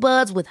taste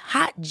buds with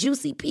hot,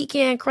 juicy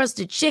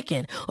pecan-crusted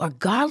chicken or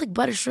garlic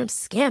butter shrimp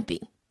scampi.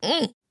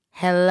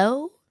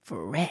 Hello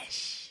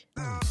Fresh.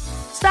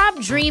 Stop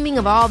dreaming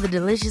of all the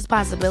delicious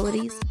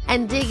possibilities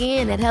and dig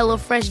in at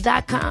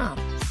HelloFresh.com.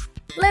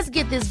 Let's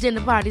get this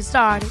dinner party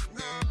started.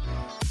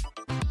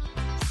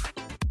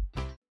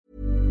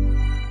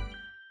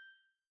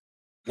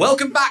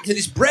 Welcome back to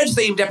this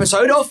bread-themed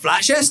episode of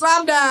Flatshare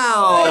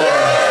Slamdown!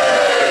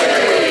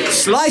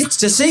 Sliced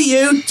to see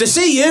you,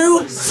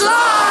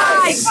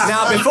 slice!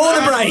 Now, before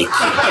the break,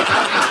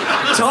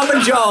 Tom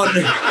and John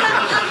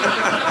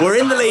were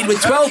in the lead with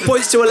 12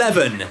 points to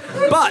 11.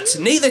 But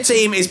neither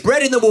team is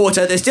bread in the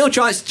water. There's still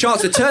chance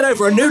to turn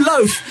over a new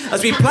loaf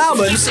as we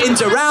ploughmans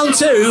into round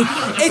 2.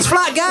 It's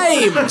Flat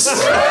Games!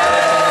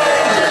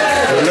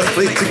 Let's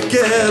play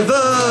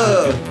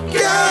together!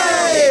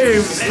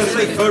 Games! Let's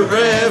play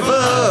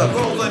forever!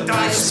 Roll the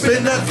dice,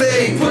 spin that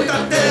thing, put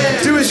that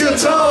there! Do as you're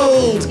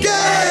told!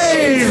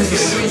 Games!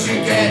 If you win,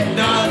 you get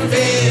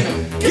nothing!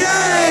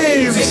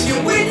 Games! If you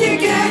win, you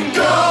get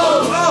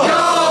gold!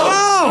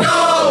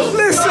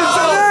 Listen to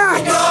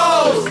that!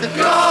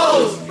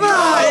 Gold!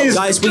 That is...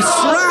 Guys, we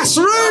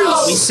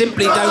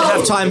simply don't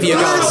have time for your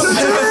gold.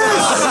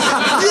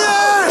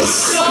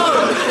 Yes!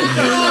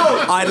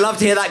 I'd love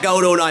to hear that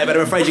gold all night, but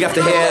I'm afraid you have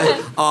to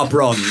hear our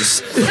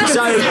bronze.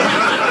 So,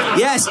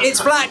 yes, it's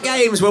Flat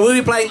Games, where we'll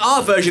be playing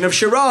our version of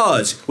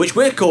charades, which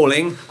we're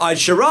calling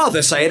I'd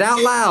Rather Say It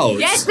Out Loud.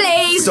 Yes,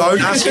 please.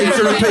 Don't ask him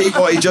to repeat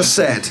what he just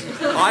said.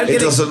 It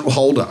doesn't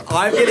hold up.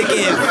 I'm going to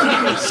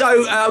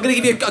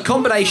give you a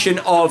combination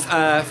of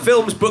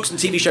films, books, and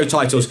TV show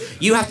titles.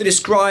 You have to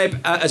describe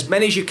as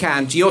many as you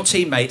can to your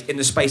teammate in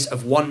the space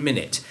of 1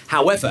 minute.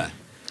 However,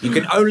 you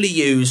can only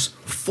use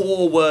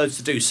 4 words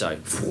to do so.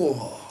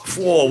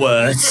 4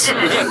 words.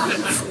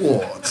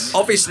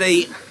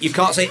 Obviously, you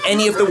can't say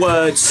any of the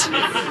words.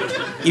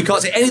 You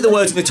can't say any of the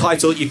words in the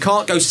title. You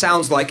can't go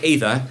sounds like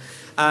either.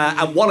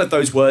 And one of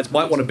those words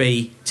might want to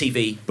be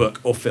TV, book,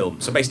 or film.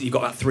 So basically, you've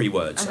got about 3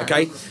 words.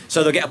 Okay.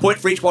 So they'll get a point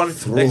for each one.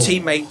 Their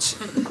teammate.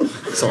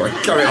 Sorry.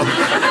 Carry on.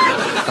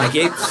 Thank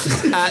you.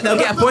 They'll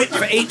get a point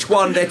for each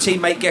one their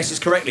teammate guesses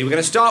correctly. We're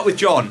going to start with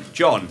John.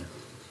 John,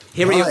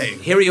 here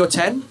are your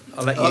 10.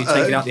 I'll let you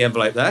take it out the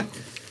envelope there.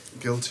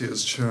 Guilty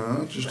as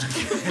charged.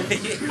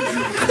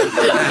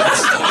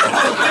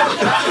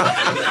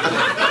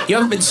 You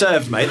haven't been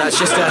served, mate. That's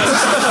just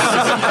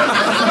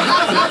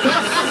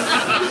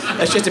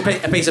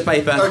a piece of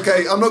paper.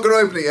 Okay, I'm not going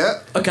to open it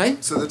yet. Okay.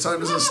 So the time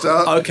doesn't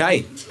start.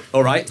 Okay.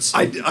 All right.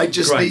 I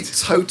just need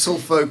total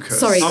focus.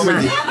 Sorry,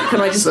 Matt.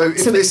 Can I just... So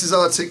if this is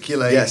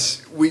articulate,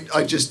 yes.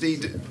 I just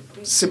need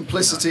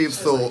simplicity of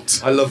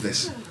thought. I love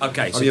this.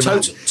 Okay, so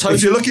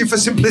if you're looking for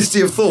simplicity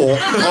of thought,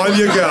 I'm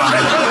your guy.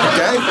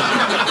 Okay?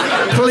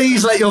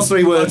 Please let your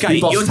 3 words be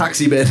boss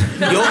taxi bid.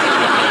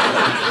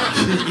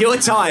 Your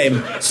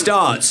time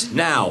starts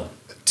now.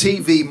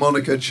 TV,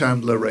 Monica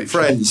Chandler, Rachel.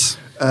 Friends.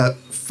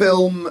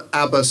 Film,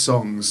 ABBA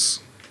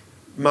songs.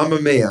 Mamma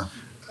Mia.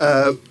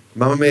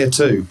 Mamma Mia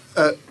 2.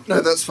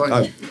 No, that's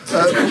fine.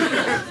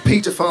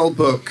 Pedophile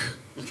book.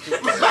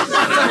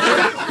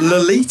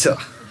 Lolita.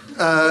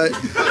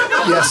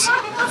 Yes.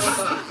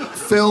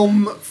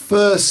 Film,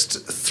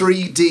 first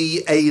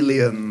 3D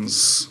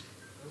aliens.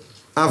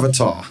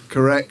 Avatar.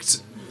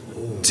 Correct.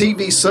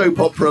 TV soap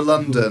opera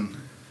London.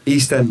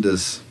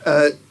 EastEnders.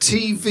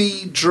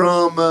 TV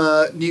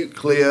drama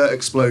nuclear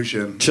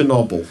explosion.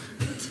 Chernobyl.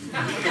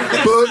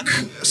 Book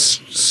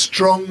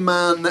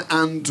Strongman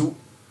and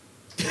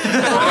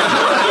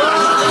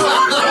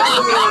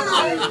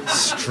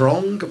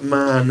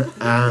Strongman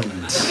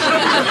and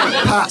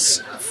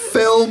pass.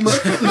 Film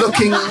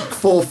Looking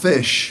for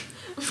Fish.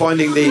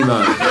 Finding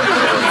Nemo.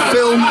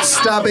 Film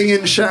Stabbing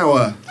in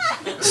Shower.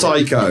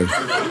 Psycho.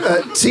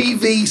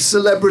 TV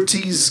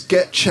Celebrities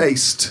Get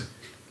Chased.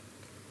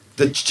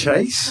 The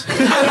Chase?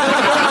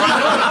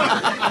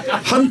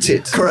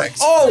 Hunted. Correct.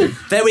 Oh,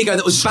 there we go.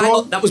 That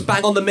was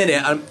bang on the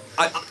minute.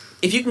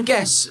 If you can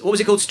guess, what was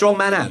it called?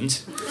 Strongman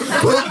and?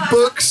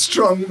 Book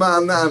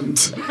Strongman and.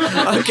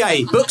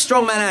 Okay, book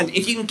Strongman and.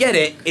 If you can get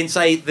it in,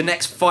 say, the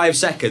next 5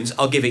 seconds,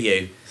 I'll give it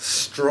you.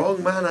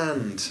 Strongman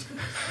and.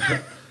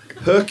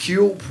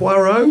 Hercule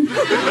Poirot?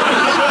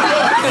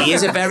 He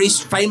is very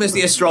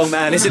famously a strong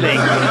man, isn't he?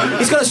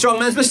 He's got a strong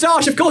man's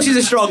moustache. Of course he's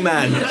a strong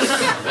man.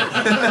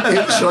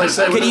 Shall I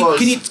say what it was?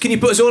 Can you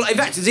put us all... In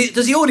fact,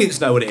 does the audience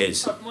know what it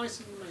is?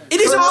 It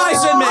is a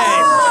Mice and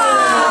Men!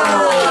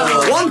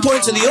 1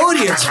 point to the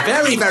audience.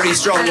 Very, very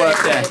strong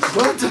work there.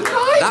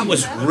 That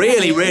was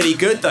really, really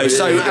good, though.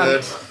 So,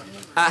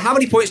 how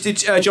many points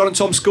did John and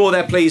Tom score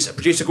there, please,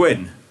 Producer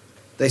Gwyn?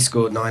 They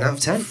scored 9 out of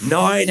 10.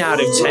 9 out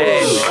of 10.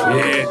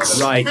 Yes.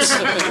 Right.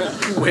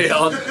 We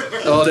are...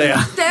 Oh, dear.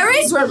 There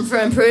is room for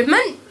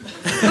improvement,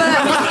 but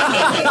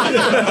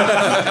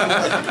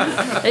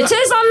it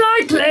is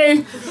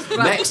unlikely.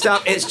 Right. Next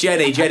up, it's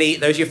Jenny. Jenny,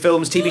 those are your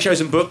films, TV shows,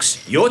 and books.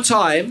 Your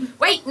time...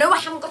 Wait, no, I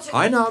haven't got it.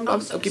 I know,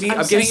 I'm giving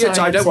you your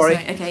time, don't worry.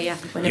 Okay, yeah.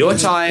 Your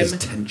time There's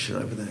tension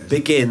over there.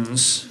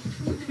 begins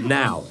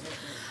now.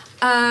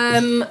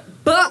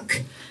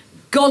 Book,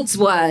 God's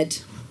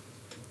Word.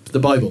 The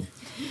Bible.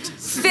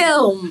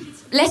 Film,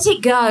 Let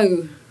It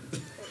Go.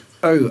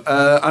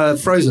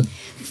 Frozen.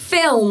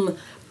 Film,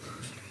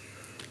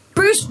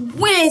 Bruce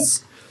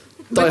Willis.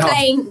 Die Hard.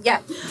 McLean,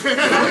 yeah.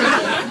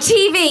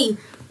 TV,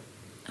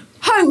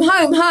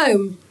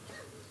 Home.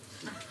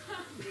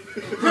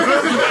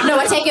 No,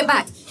 I take it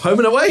back. Home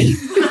and Away?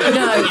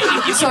 No,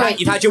 sorry.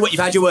 You've had your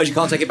words, you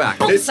can't take it back.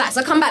 Box sacks,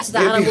 I'll come back to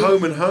that. It'd be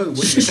Home and Home,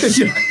 wouldn't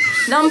it?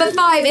 Number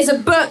 5 is a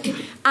book,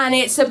 and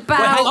it's about...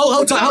 Wait,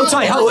 hold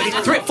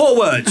tight. 4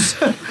 words.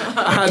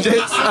 And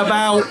it's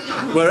about...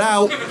 We're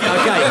out.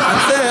 Okay.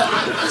 That's it.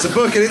 It's a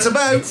book and it's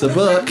about. It's a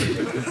book.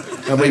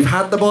 And we've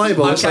had the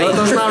Bible, so that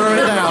does narrow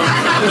it down.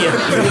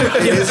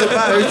 It's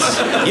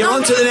about. You're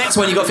on to the next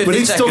one, you've got 15 We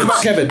need to seconds. talk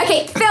about Kevin.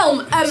 Okay,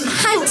 film,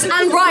 Hanks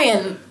and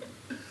Ryan.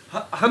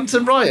 Hanks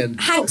and Ryan.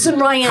 Hanks and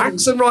Ryan.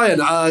 Hanks and Ryan.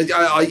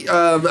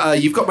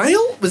 You've got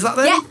mail? Was that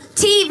there? Yeah.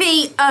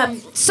 TV,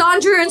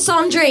 Sandra and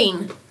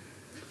Sandrine.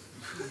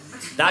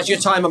 That's your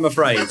time, I'm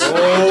afraid.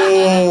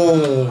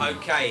 Oh.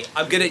 Okay,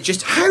 I'm gonna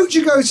just... How'd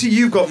you go to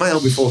You've Got Mail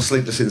before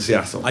Sleepless in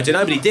Seattle? I don't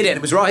know, but he did it and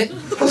it was right. I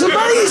was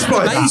amazed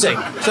by Amazing.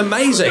 that. It's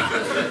amazing.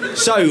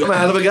 So, I'm a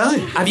hell of a guy.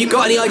 Have you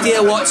got any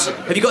idea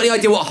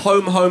what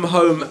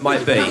home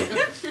might be?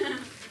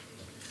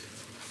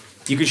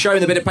 You can show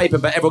them the bit of paper,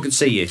 but everyone can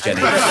see you,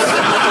 Jenny.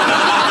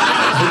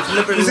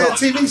 Is it a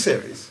TV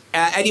series?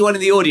 Anyone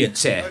in the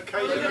audience here?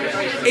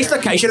 It's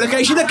location.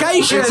 It's a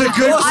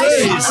good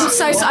I'm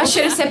so I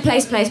should have said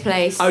place.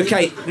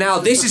 Okay, now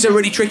this is a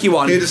really tricky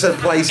one. You'd have said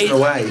place in a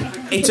way.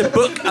 It's a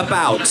book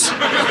about.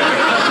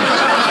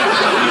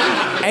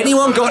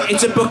 Anyone got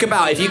it's a book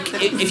about? If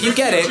you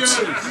get it,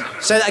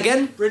 say that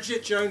again.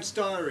 Bridget Jones'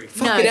 Diary.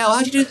 Fucking hell,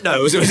 how'd you do?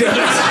 No, was it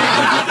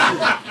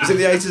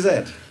the A to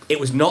Z? It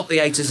was not the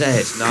A to Z.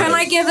 No. Can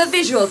I give a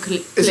visual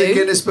clue? Is it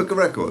Guinness Book of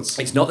Records?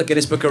 It's not the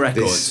Guinness Book of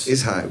Records. This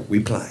is how we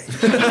play.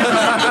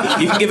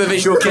 You can give a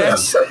visual cue. A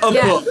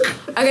book.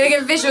 I'm going to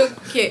give a visual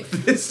cue.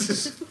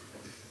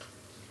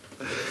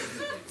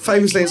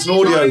 Famously, it's an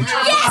audio.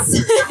 Yes!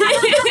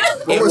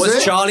 It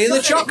was Charlie and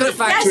the Chocolate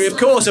Factory, of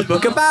course, a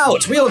book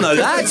about. We all know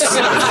that.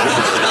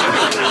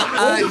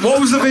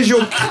 What was the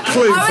visual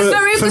clue I was for the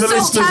Veruca Salt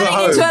listeners at turning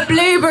home? into a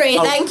blueberry.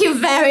 Thank you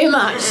very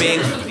much.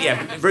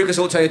 Veruca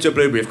Salt turned into a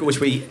blueberry, which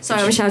we...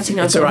 Sorry, I'm shouting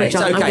now. It's all right. It's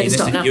I'm okay. going to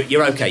stop now.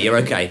 You're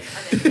okay.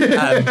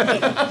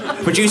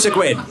 Producer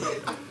Gwyn,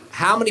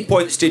 how many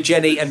points did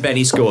Jenny and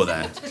Benny score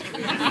there?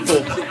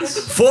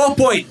 4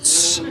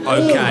 points.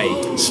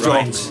 Okay.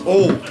 Strong.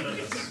 Right.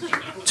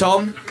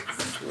 Tom,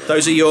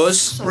 those are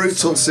yours.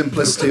 Brutal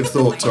simplicity of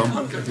thought,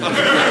 Tom.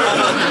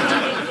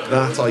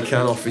 That I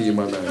can offer you,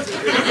 my man.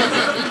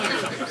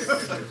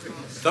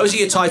 Those are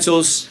your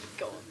titles,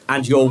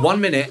 and your 1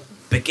 minute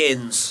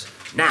begins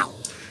now.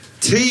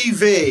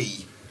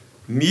 TV.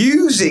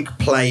 Music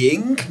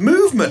playing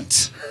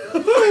movement.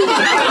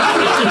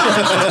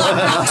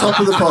 Top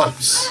of the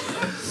Pops.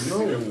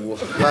 No.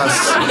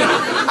 Pass.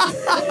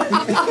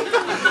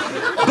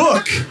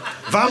 Book.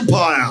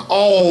 Vampire.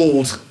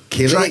 Old.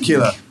 Killing.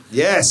 Dracula.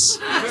 Yes.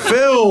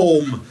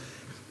 Film.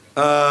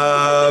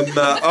 Not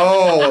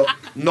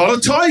a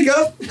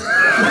tiger.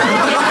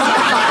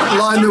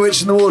 Lion, the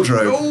Witch and the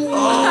Wardrobe.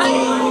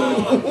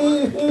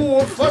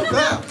 Fuck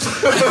that.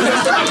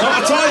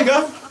 Not a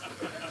tiger.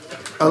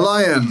 A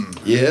lion.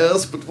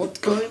 Yes, but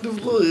what kind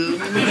of lion?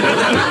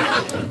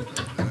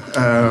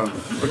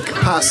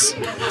 Pass.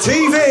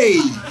 TV.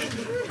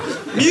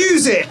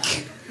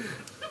 Music.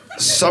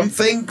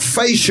 Something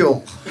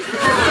facial.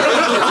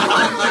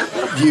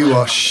 You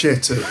are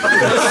shit at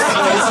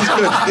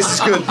This is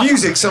good.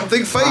 Music,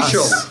 something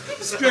facial.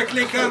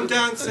 Strictly Come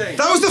Dancing.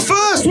 That was the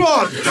first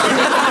one.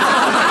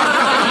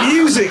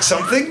 Music,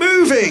 something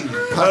moving.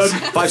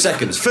 5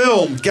 seconds.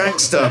 Film,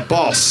 gangster,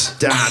 boss,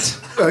 dad.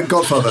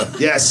 Godfather.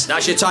 Yes.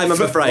 That's your time,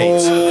 I'm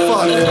afraid.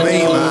 Fuck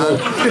me, man.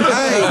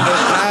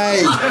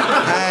 Hey.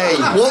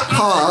 What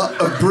part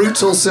of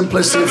brutal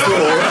simplicity of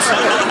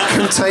thought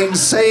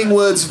contains saying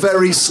words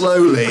very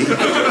slowly?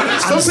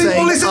 Some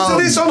people listen to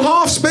this on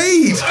half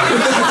speed.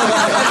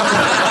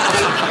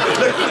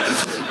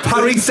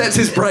 Harry sets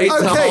his brain to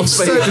Okay, half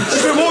so speed.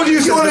 What do you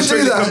if you want to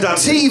do that,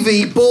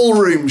 TV,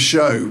 ballroom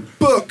show,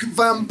 book,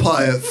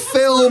 vampire,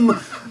 film,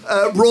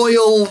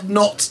 royal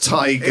not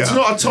tiger. It's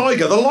not a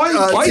tiger. The lion.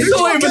 I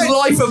thought it was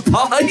Life of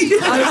Pi.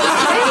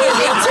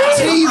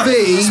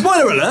 TV.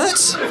 Spoiler alert.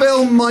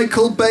 Film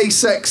Michael Bay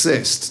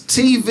sexist.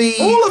 TV.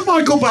 All of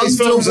Michael Bay's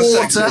films are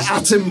Underwater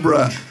sexist.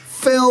 Attenborough.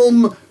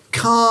 Film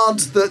card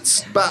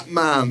that's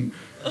Batman.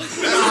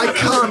 I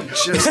can't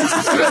just.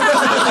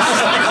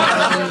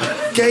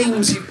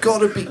 Games, you've got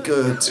to be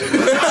good.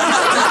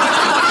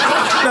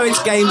 No,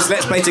 it's games.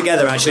 Let's play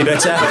together, actually,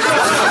 but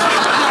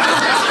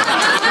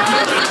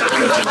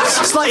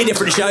slightly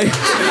different show.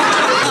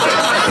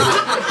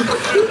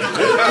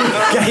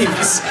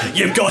 Games,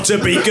 you've got to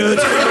be good.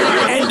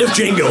 End of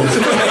jingle.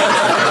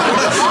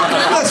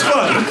 That's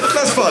fun.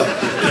 That's fun.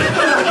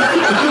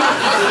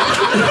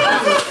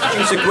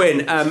 So,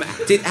 Gwyn,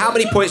 how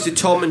many points did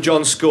Tom and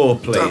John score,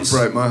 That please?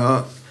 broke my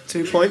heart.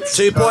 2 points.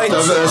 2 points.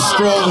 A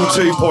strong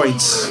 2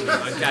 points.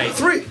 Okay.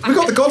 3. We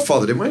got the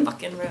Godfather, didn't we?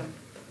 Fucking room.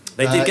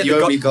 They did get You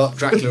the only got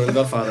Dracula and the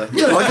Godfather.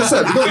 Yeah, like I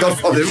said, we got the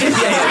Godfather. Didn't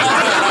we?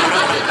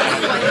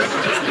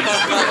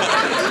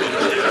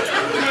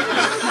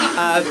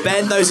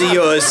 Ben, those are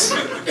yours.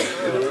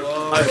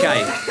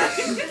 Okay.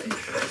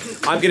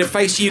 I'm going to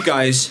face you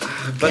guys,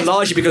 but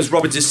largely because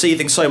Roberts is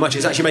seething so much,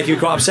 it's actually making me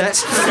quite upset.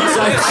 So,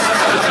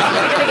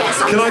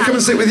 Can I come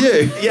and sit with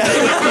you? yeah.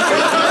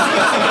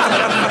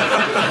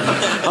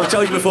 I've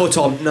told you before,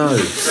 Tom. No.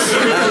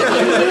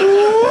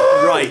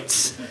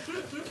 Right.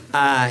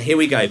 Here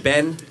we go,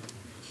 Ben.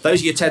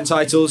 Those are your 10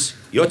 titles.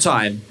 Your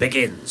time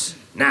begins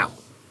now.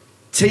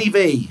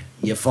 TV,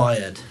 you're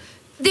fired.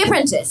 The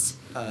Apprentice.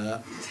 Keep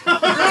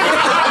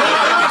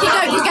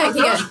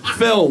going.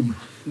 Film,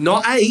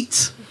 not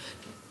 8.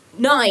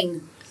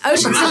 9.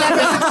 Ocean's 11.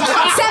 7.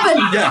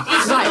 Yeah.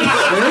 Right.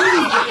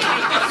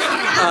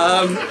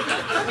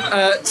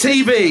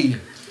 TV,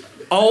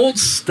 old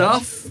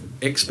stuff,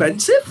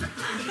 expensive.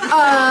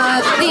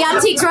 The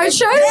Antiques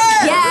Roadshow?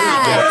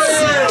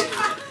 Yes.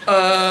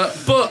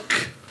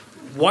 Book,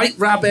 White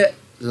Rabbit,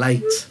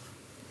 late.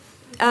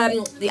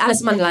 The Alice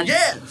in Wonderland.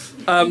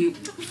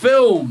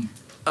 Film,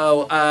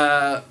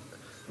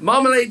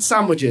 Marmalade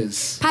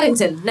sandwiches.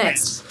 Paddington,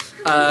 next.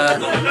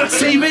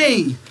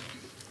 TV.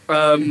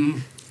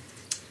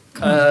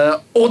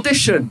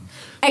 Audition.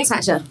 X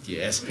Factor.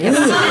 Yes.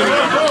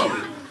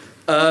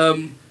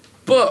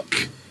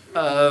 Book.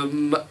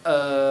 Come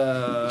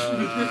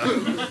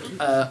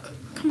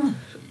on.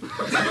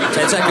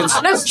 10 seconds.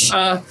 No,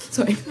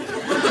 sorry.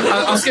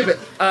 I'll skip it.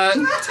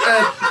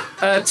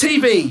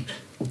 TV.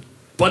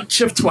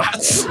 Bunch of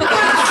twats.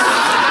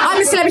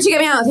 I'm a celebrity, get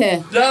me out of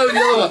here. No, the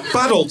other one.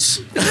 Battles.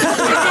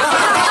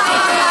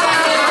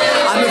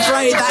 I'm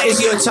afraid that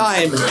is your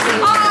time.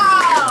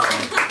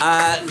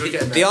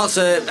 The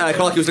answer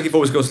Clarky was looking for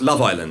was, of course,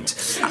 Love Island.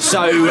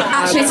 So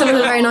Actually, some of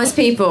them are very nice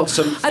people.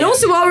 And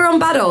also, while we're on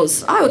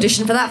battles, I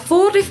auditioned for that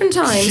 4 different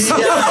times.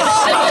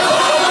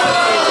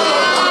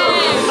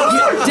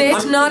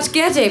 Did not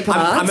get a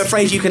part. I'm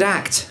afraid you could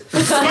act.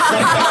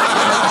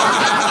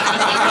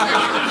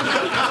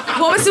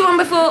 What was the one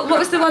before? What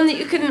was the one that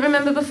you couldn't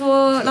remember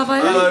before Love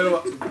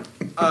Island?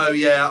 Oh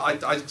yeah,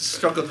 I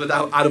struggled with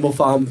Animal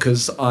Farm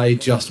because I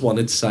just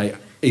wanted to say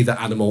either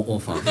animal or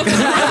farm.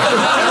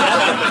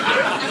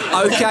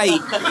 Okay,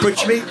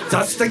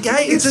 that's the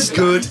game. It's a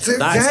good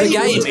That's the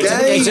game.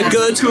 It's a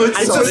good and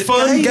it's a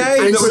fun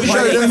game.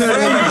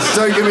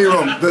 Don't get me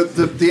wrong.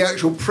 The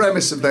actual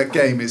premise of that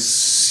game is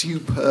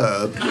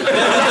superb.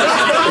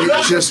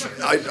 It just,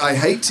 I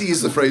hate to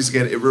use the phrase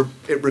again. It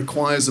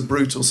requires a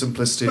brutal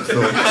simplicity of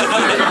thought.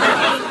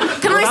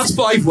 That's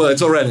 5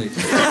 words already.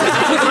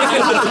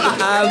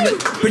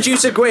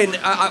 Producer Gwyn,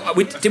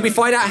 did we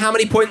find out how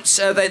many points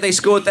they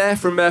scored there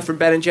from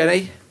Ben and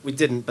Jenny? We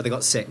didn't, but they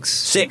got 6.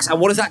 6, and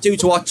what does that do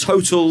to our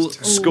total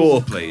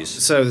score, please?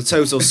 So the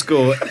total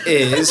score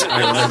is...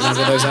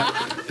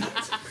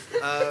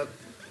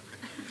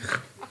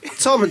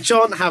 Tom and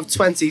John have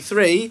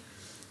 23,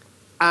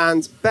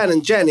 and Ben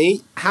and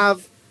Jenny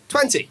have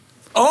 20.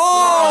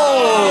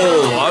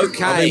 Oh,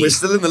 okay. I mean, we're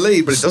still in the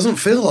lead, but it doesn't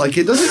feel like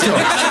it, does it, Tom?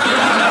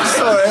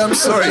 I'm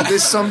sorry.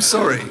 I'm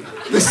sorry.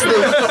 This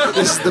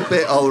is the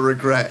bit I'll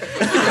regret.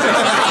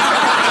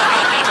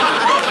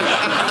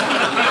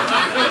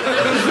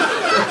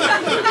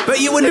 But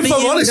you wouldn't if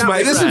I'm honest,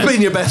 mate, this has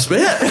been your best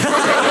bit.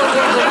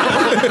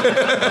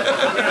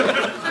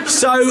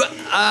 So,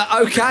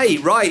 okay,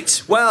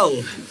 right,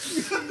 well...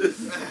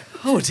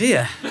 Oh,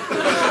 dear.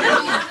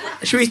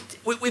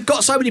 We've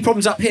got so many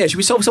problems up here. Should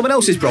we solve someone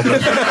else's problem?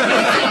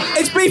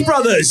 It's Beef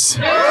Brothers!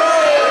 You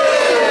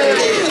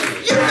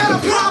got a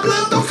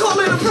problem, don't call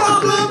it a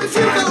problem. If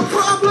you got a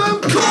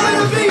problem, call it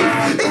a beef.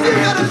 If you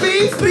got a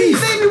beef,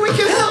 maybe we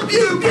can help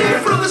you.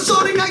 Beef Brothers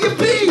sorting out your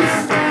beef.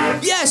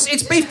 Yes,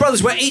 it's Beef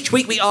Brothers, where each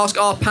week we ask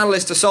our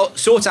panellists to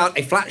sort out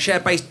a flat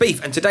share-based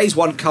beef, and today's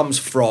one comes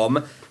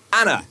from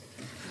Anna.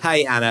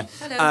 Hey, Anna.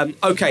 Hello.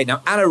 Okay,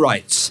 now Anna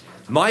writes,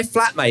 my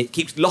flatmate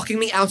keeps locking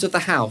me out of the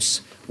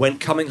house when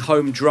coming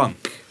home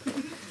drunk.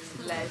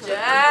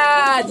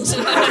 Legend.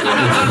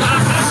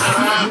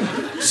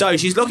 So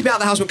she's locking me out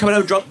of the house when coming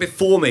home drunk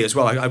before me as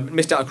well. I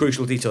missed out a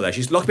crucial detail there.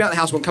 She's locking me out of the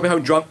house when coming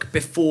home drunk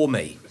before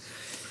me.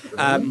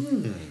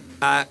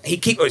 He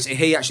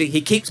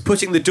keeps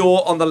putting the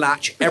door on the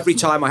latch every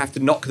time I have to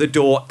knock the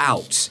door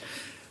out.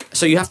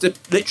 So you have to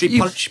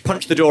literally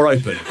punch the door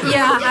open.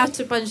 Yeah, I have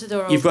to punch the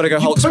door open. You've got to go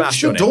Hulk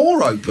smash on it. Punch the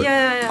door open?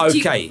 Yeah.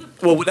 Okay.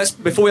 Well,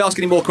 before we ask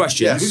any more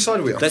questions... Yeah, whose side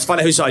are we on? Let's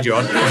find out whose side you're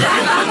on.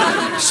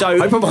 So I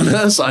hope I'm on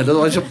her side,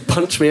 otherwise she'll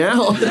punch me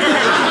out.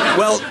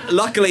 Well,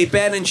 luckily,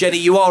 Ben and Jenny,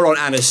 you are on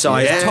Anna's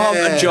side. Yes. Tom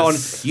and John,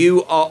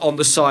 you are on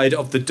the side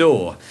of the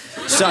door.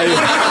 So...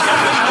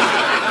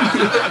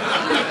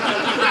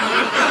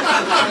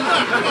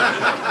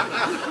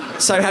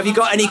 So, have you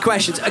got any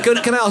questions?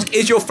 Can I ask,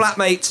 is your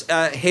flatmate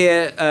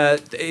here?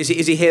 Is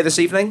he here this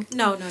evening?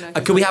 No.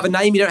 Could we have a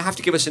name? You don't have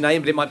to give us a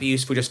name, but it might be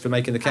useful just for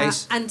making the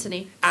case.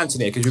 Anthony.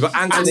 Anthony, because we've got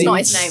Anthony. That's not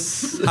his name.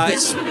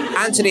 It's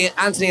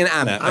Anthony and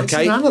Anna.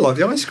 Okay. Anthony and Anna like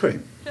the ice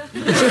cream.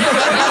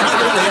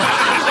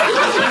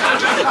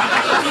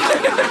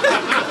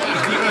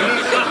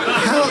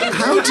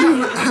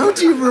 How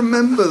do you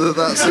remember that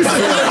that's a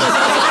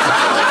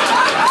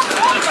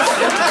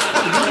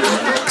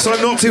So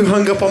I'm not too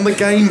hung up on the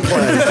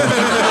gameplay.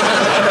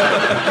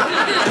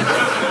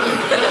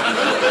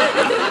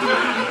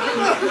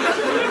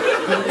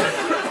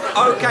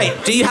 Okay,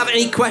 do you have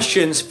any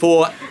questions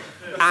for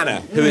Anna,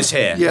 who is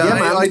here?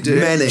 Yeah, I do.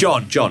 Many.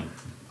 John.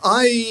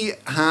 I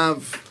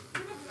have,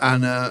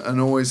 Anna,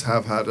 and always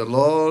have had a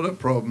lot of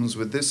problems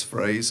with this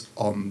phrase,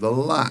 on the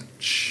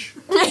latch.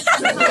 No,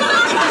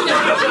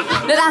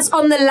 that's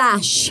on the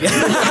lash.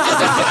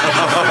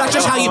 That's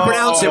just how you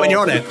pronounce it when you're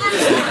on it.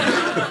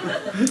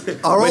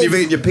 When you've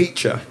eaten your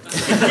pizza.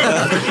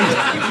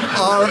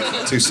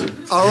 Too soon.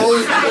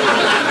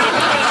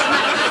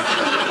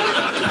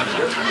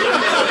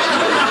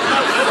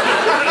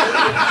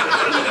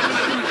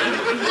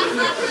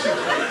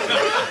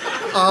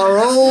 Our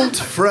old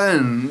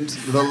friend,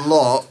 the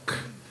lock,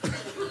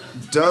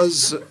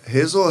 does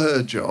his or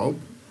her job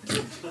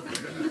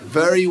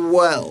very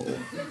well.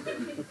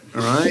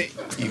 All right?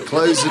 You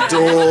close the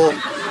door.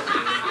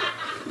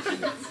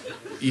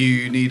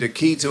 You need a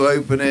key to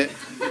open it.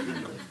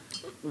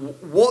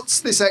 what's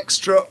this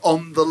extra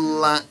on the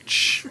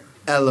latch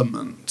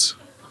element?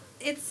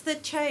 It's the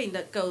chain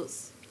that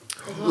goes.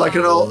 Like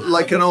an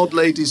old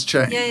lady's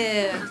chain.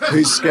 Yeah.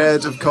 Who's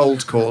scared of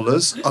cold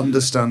callers,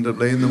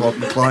 understandably, in the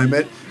modern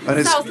climate, and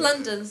it's South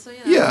London, so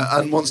yeah. yeah,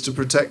 and wants to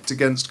protect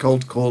against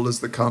cold callers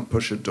that can't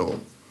push a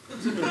door.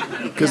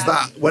 Because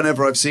that,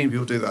 whenever I've seen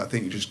people do that, I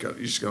think you just go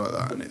like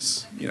that, and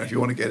it's, you know, if you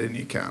want to get in,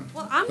 you can.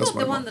 Well, I'm That's not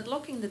my the mom. one that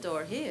locking the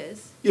door. He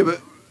is. Yeah,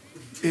 but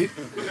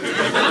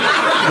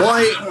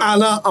Why,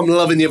 Anna? I'm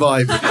loving your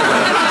vibe.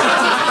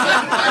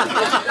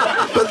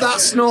 but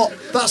that's not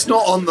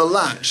on the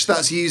latch.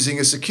 That's using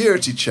a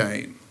security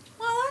chain.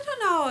 Well, I don't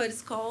know how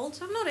it's called.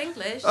 I'm not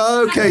English.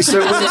 Okay, so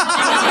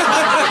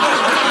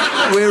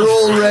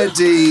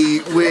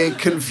we're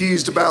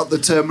confused about the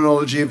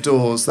terminology of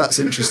doors. That's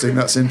interesting.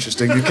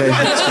 Okay.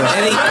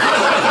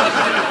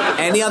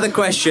 Any other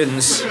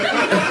questions?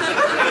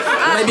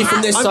 Maybe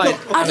from this side.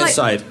 I'd This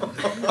side.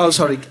 Oh,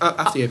 sorry.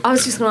 After you. I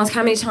was just going to ask,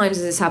 how many times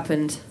has this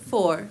happened?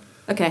 4.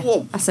 Okay,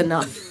 that's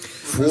enough.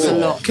 That's a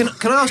lot. Can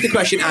I ask a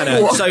question,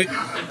 Anna?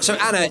 So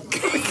Anna,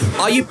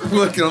 are you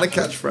working on a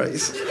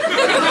catchphrase?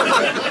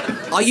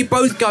 Are you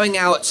both going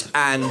out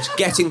and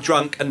getting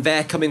drunk, and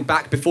they're coming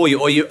back before you,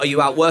 or are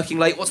you out working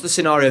late? What's the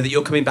scenario that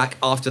you're coming back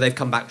after they've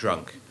come back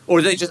drunk, or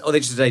are they just a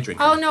day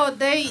drinking? Oh no,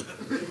 they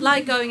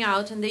like going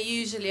out, and they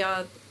usually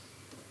are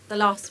the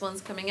last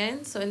ones coming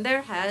in. So in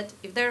their head,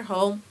 if they're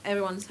home,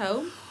 everyone's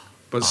home.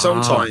 But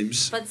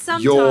sometimes, But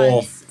sometimes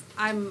you're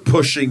I'm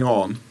pushing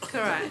on.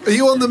 correct. Are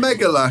you on the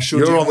Mega Lash? Or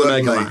You're do you on the work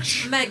Mega late?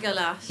 Lash. Mega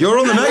lash. You're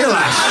on the Mega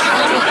Lash.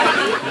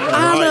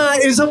 Anna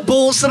is a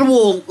balls to the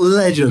wall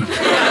legend.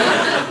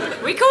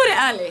 We called it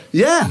early.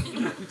 Yeah.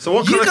 So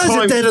what You kind guys of time?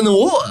 are dead in the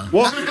water.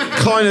 What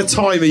kind of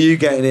time are you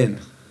getting in?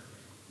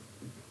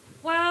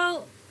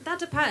 Well, that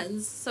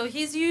depends. So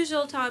his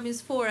usual time is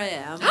 4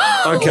 a.m.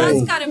 Okay.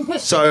 That's kind of pushing.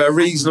 So a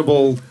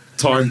reasonable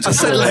time to. I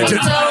say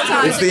legend.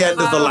 It's the end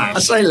of the lash. I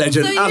say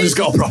legend. So Anna's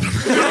got a problem.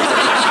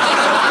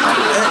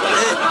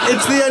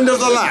 It's the end of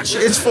the lash.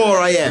 It's 4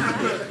 a.m.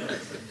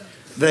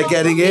 They're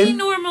getting The in.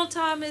 normal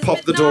time is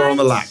Pop the door on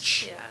the midnight.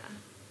 latch. Yeah.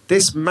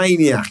 This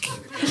maniac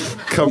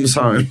comes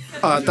home.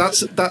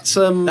 That's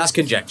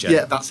conjecture.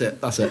 Yeah, that's it.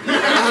 Anna,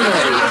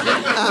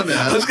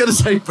 I was going to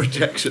say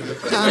projection.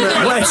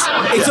 Well,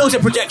 it's also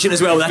projection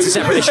as well. That's a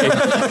separate issue.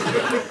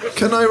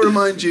 Can I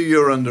remind you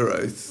you're under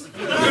oath?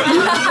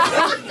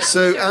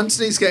 So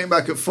Anthony's getting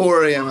back at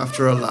 4 a.m.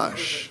 after a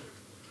lash.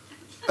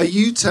 Are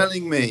you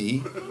telling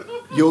me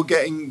you're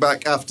getting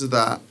back after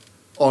that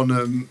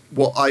on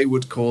what I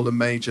would call a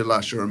major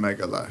lash or a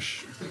mega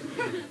lash?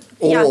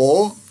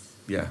 Or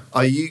yeah,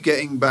 are you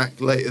getting back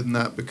later than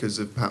that because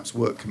of perhaps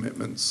work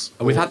commitments?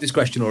 We've had this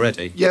question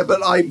already. Yeah,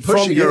 but I'm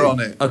pushing her on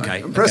it.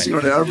 Okay. I'm pressing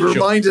okay. her on it. I've Sure.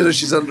 reminded her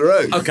she's under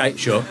oath. Okay,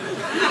 sure.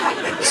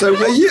 So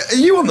are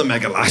you on the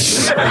Mega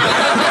Lash?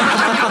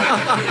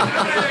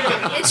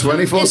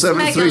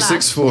 24/7,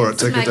 364. I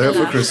take a day off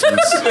for Christmas.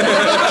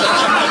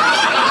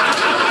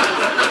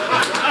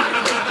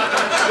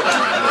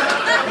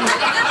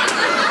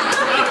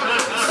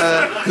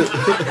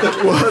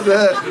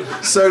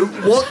 So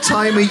what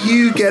time are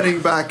you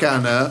getting back,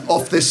 Anna,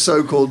 off this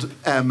so-called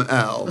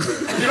ML?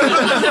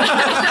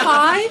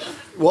 5.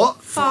 What?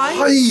 5.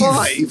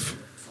 5?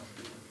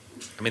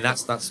 I mean,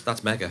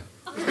 that's mega.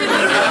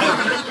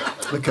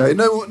 Okay,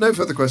 no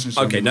further questions.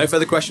 Okay, no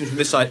further questions from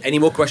this side. Any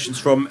more questions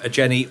from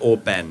Jenny or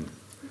Ben?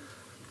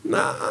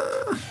 Nah.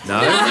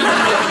 No?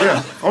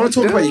 Yeah. I want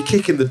to talk about you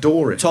kicking the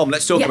door in. Tom,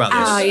 let's talk about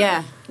this.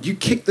 yeah. You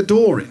kicked the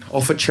door in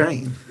off a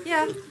chain.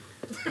 Yeah.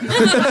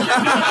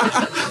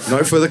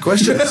 No further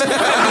questions.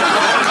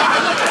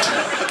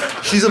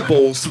 She's a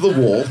balls to the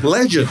wall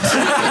legend.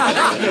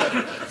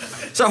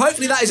 So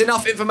hopefully that is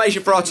enough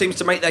information for our teams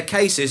to make their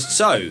cases.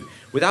 So,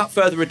 without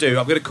further ado,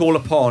 I'm going to call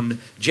upon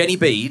Jenny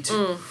Bede,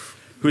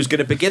 who's going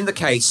to begin the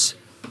case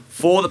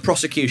for the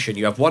prosecution.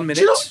 You have 1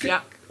 minute.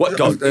 Yeah. What?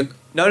 Go.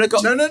 No, go.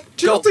 No.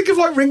 Do you not think of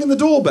like ringing the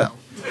doorbell?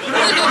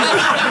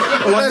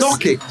 Or like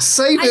knocking?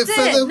 Save I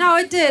did. No,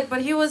 I did,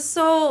 but he was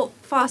so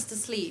fast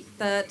asleep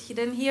that he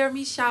didn't hear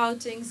me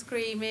shouting,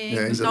 screaming,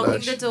 Yeah, he's a knocking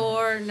ledge. the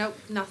door. Nope,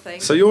 nothing.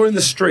 So you're in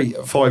the street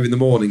at 5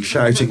 a.m.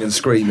 shouting and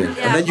screaming,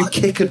 and then you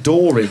kick a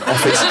door in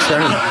off its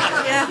chain.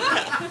 Yeah.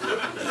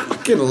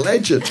 Fucking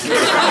legend.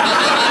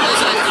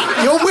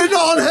 We're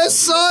not on her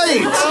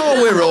side. Oh,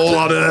 we're all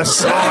on her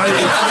side.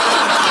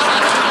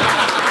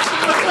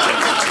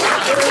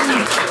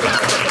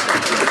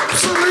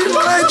 Absolute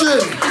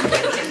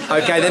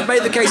legend. Okay, they've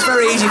made the case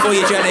very easy for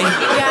you, Jenny.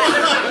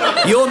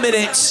 Yeah. Your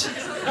minute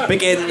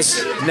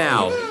begins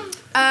now.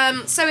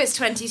 So it's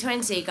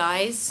 2020,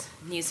 guys.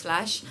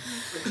 Newsflash.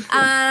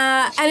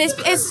 And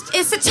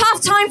it's a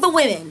tough time for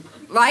women,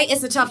 right?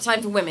 It's a tough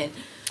time for women.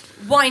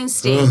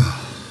 Weinstein,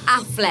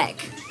 Affleck,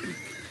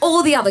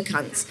 all the other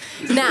cunts.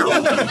 Now,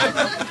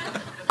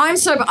 I'm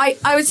sorry, but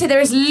I would say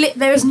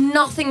there is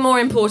nothing more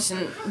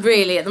important,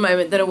 really, at the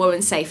moment than a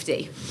woman's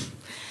safety.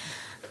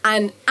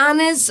 And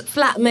Anna's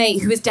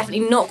flatmate, who is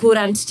definitely not called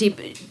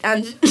Entity,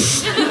 and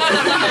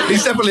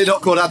He's definitely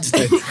not called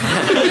Entity.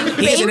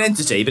 He is an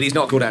entity, but he's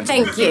not called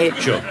entity. Thank you.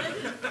 Sure.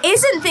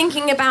 isn't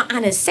thinking about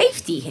Anna's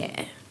safety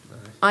here.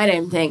 I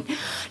don't think.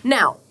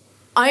 Now,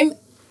 I'm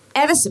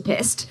ever so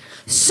pissed.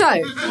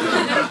 So,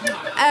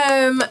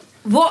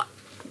 what?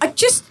 I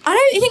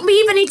don't think we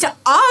even need to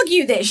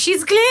argue this.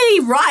 She's clearly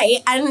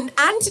right, and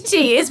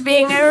Auntie is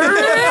being a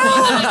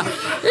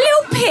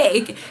little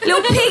pig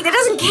that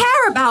doesn't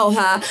care about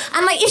her.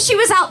 And like, if she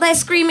was out there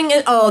screaming,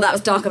 oh, that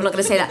was dark. I'm not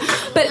going to say that.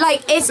 But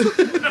like,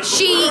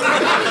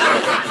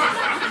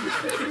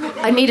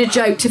 I need a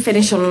joke to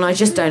finish on, and I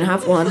just don't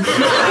have one.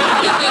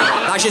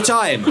 That's your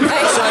time.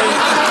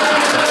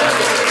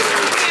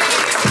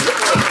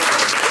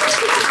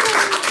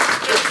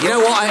 You know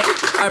what?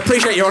 I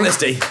appreciate your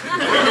honesty.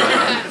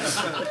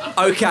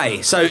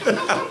 Okay, so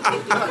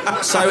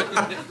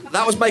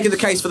that was making the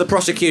case for the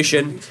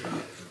prosecution.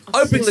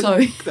 Opening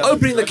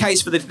the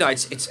case for the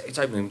it's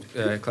opening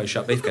closed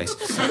shut briefcase.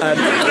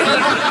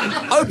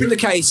 Opening the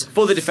case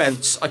for the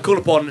defence. I call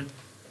upon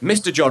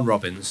Mr. John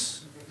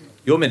Robbins.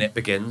 Your minute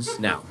begins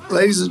now.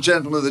 Ladies and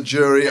gentlemen of the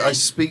jury, I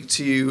speak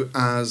to you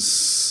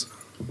as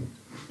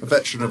a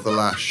veteran of the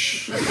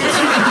lash.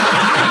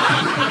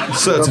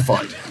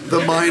 Certified. The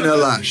minor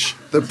lash,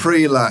 the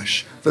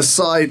pre-lash, the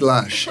side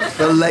lash,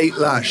 the late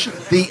lash,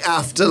 the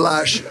after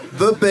lash,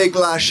 the big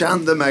lash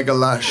and the mega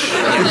lash.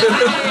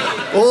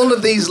 All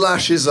of these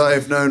lashes I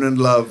have known and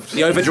loved.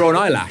 The overdrawn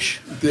eyelash.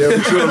 The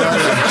overdrawn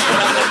eyelash.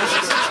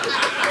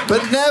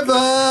 But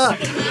never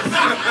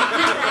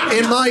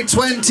in my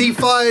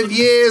 25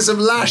 years of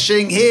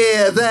lashing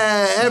here,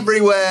 there,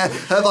 everywhere,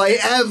 have I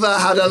ever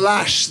had a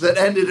lash that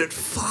ended at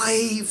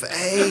 5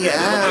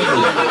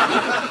 a.m.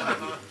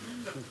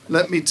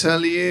 Let me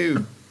tell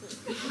you,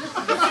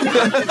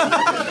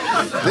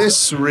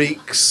 this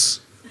reeks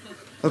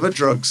of a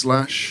drugs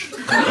lash.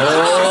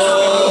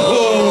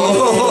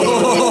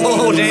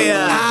 Oh dear.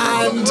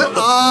 And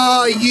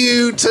are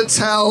you to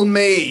tell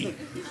me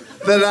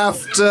that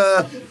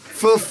after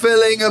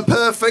fulfilling a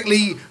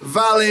perfectly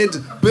valid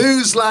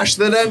booze lash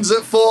that ends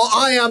at 4,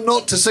 I am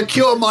not to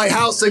secure my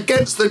house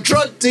against the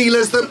drug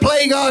dealers that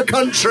plague our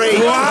country?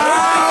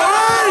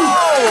 Wow!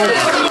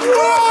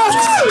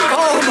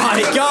 Oh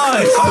my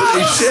God!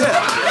 Holy shit!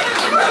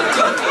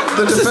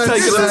 The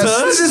defence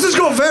says... This has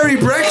got very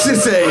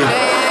Brexity,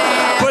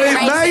 but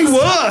it may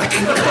work.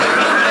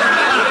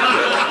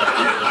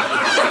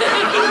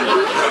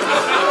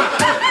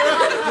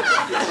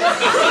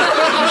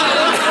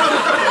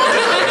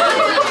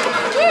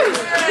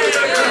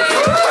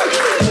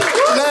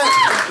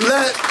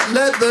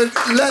 Let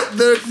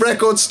the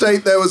record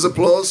state there was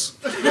applause.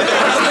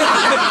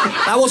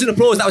 That wasn't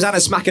applause, that was Anna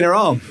smacking her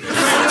arm.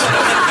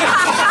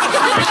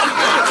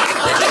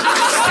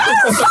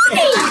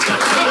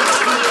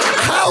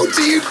 How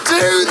do you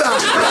do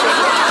that?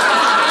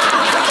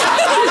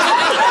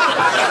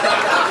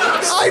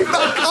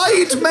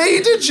 I'd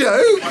made a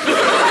joke,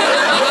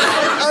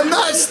 and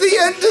that's the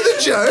end of the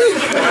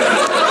joke,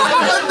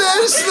 and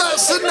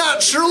that's a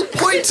natural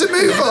point to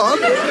move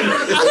on,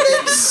 and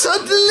then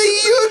suddenly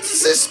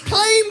there's this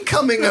plane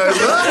coming over,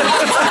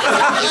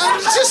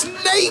 and just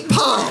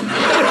napalm.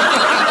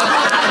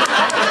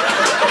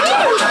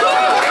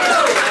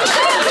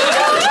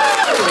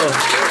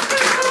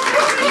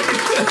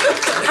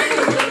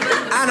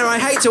 Anna, I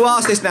hate to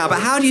ask this now, but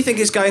how do you think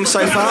it's going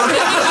so far?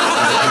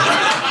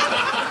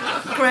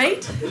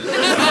 Great.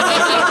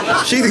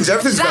 She thinks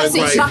everything's That's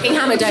going it, great. chucking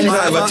hammer down. She's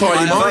out of a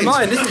tiny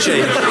mind. Isn't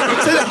she?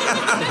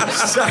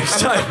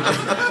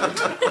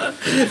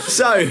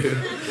 So,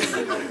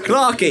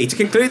 Clarky, to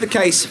conclude the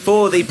case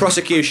for the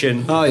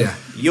prosecution. Oh yeah.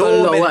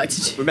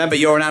 Remember,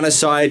 you're on Anna's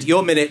side.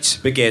 Your minute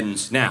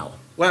begins now.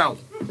 Well,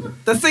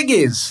 the thing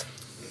is,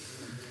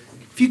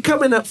 if you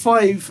come in at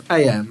 5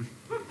 a.m,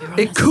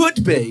 it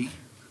could be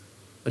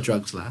a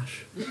drugs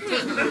lash,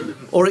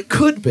 or it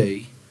could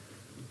be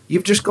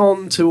you've just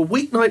gone to a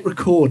weeknight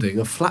recording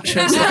of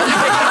Flatshedd's.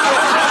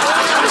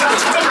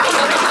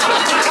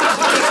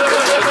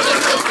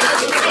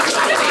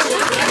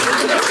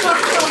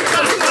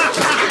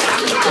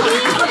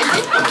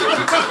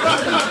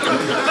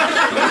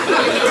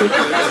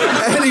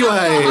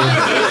 Anyway,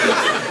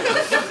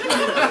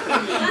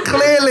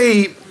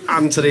 clearly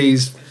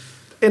Anthony's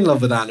in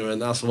love with Anna,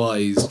 and that's why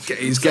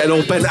he's getting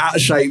all bent out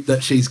of shape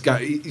that she's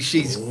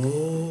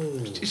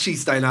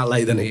staying out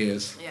later than he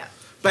is. Yeah.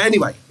 But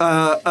anyway,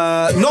 knock,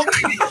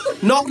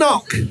 knock,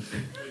 knock.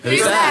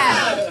 Who's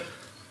there?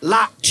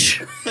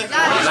 Latch.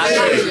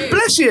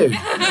 Bless you.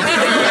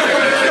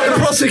 The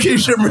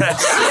prosecution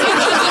rests.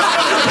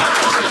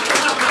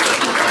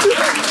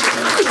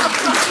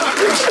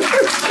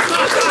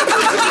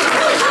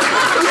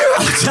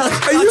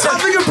 Are you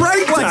having a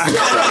breakdown?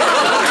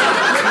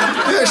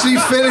 You actually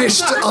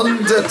finished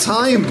under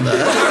time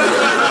there.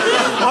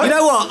 You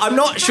know what? I'm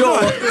not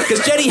sure,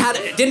 because Jenny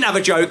didn't have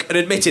a joke and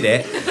admitted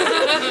it.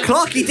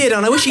 Clarky did,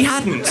 and I wish he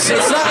hadn't.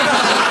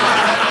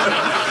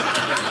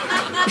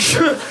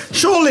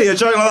 Surely a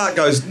joke like that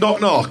goes,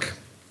 knock, knock.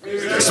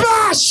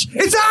 Smash!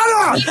 It's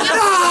Anna!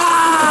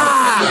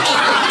 Ah!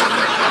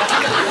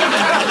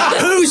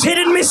 Who's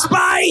hidden Miss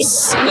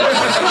Spice?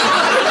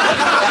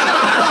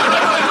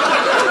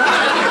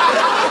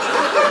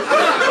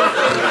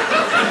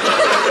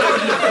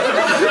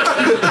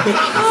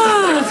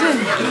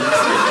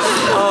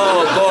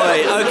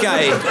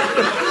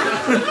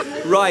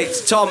 Right,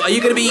 Tom, are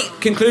you going to be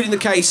concluding the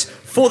case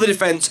for the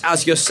defence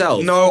as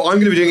yourself? No, I'm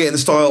going to be doing it in the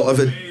style of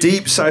a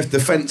Deep South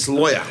defence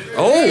lawyer.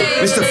 Oh!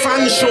 Mr.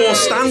 Fanshawe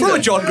Standen. From a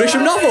John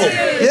Grisham novel.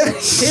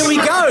 Yes. Here we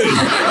go.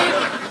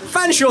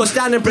 Fanshawe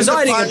Standen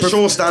presiding and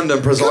Fanshawe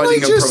Standen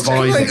presiding and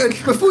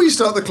providing. Before you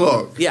start the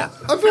clock, yeah,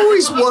 I've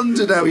always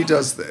wondered how he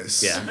does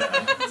this. Yeah.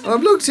 And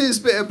I've looked at his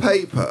bit of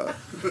paper.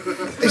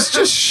 It's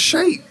just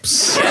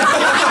shapes.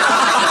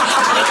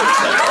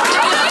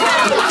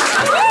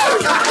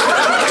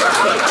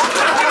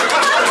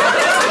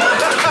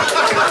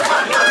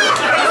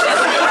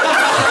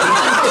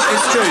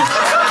 It's true.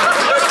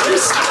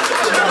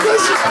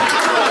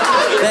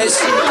 There's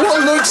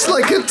what looks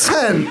like a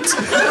tent,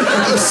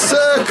 a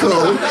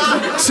circle,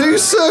 two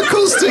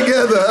circles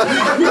together,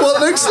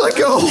 what looks like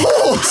a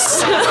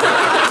horse.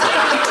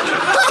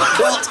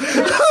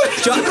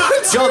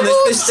 John,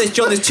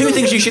 there's two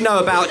things you should know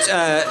about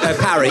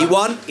Parry.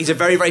 One, he's a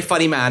very, very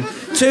funny man.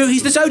 Two,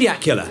 he's the Zodiac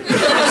Killer. So,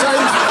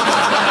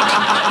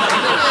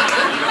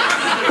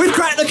 we've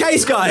cracked the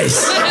case, guys.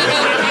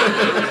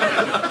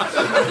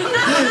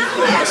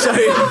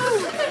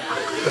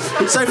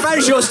 So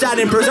Fanshawe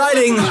Standen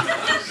presiding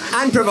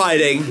and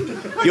providing.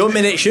 Your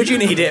minute, should you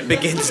need it,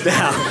 begins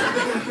now.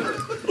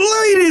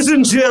 Ladies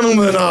and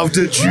gentlemen of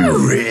the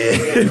jury,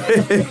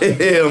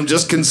 I'm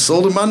just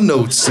consulting my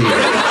notes here.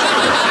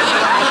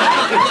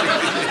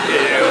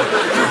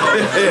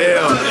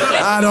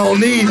 I don't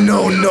need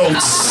no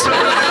notes.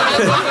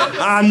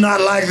 I'm not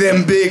like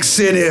them big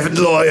city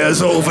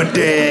lawyers over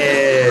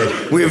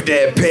there with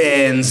their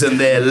pens and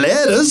their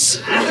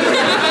letters.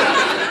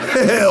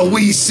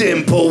 We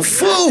simple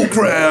folk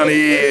round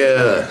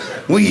here.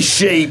 We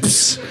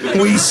shapes,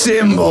 we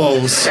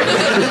symbols,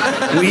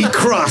 we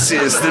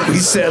crosses that we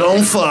set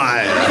on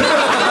fire.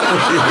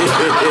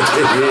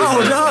 Oh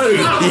no!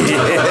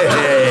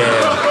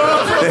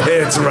 Yeah,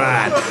 that's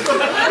right.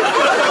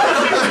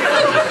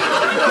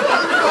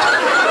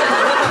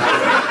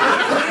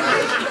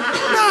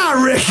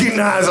 I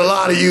recognize a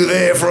lot of you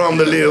there from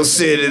the little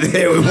city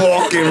there. We're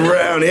walking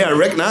around here. I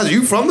recognize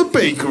you from the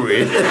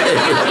bakery.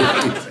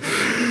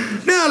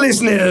 Now,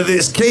 listening to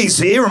this case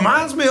here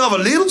reminds me of a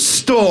little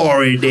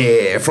story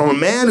there from a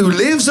man who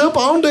lives up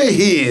on the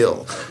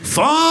hill,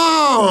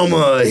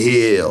 Farmer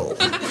Hill.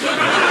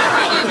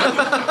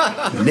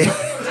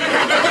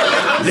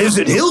 Lives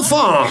at Hill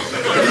Farm.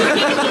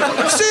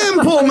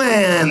 Simple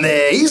man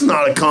there. He's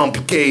not a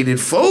complicated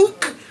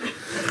folk.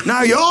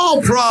 Now,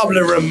 y'all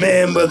probably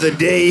remember the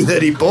day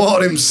that he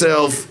bought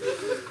himself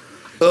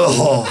a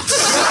horse.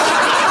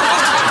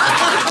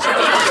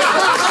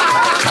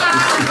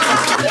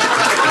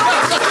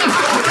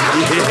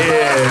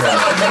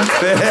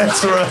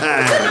 That's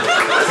right.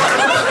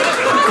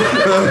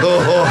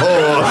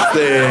 Oh,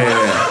 there.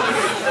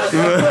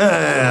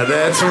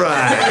 That's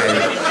right.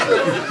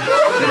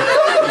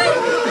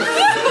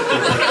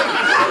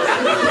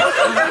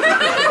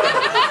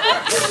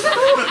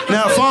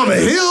 Now, Farmer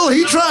Hill,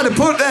 he tried to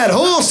put that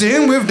horse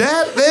in with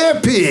that there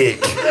pig.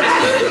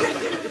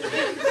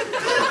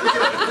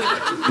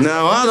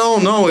 Now, I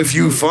don't know if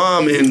you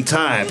farming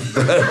type,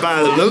 but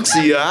by the looks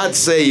of you, I'd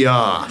say you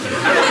are.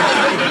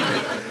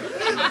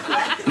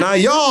 Now,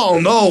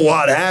 y'all know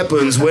what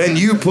happens when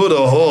you put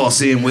a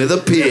horse in with a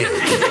pig.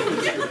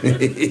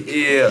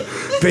 Yeah,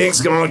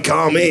 pig's gonna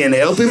come in,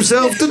 help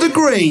himself to the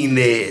grain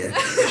there,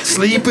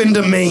 sleep in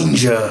the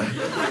manger.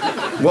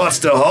 What's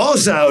the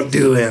horse out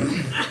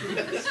doing?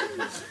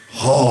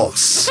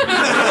 Horse.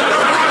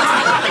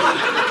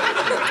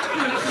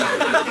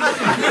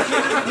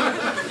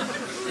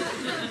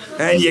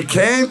 And you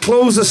can't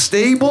close a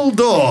stable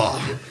door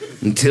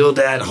until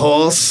that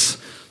horse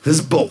has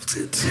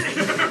bolted.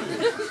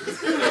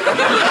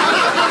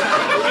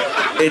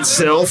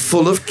 Itself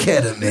full of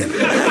ketamine.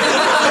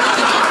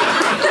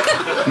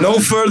 No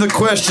further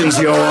questions,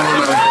 Your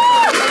Honor.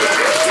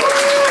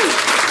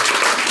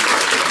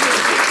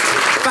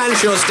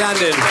 Fanshawe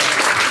Standen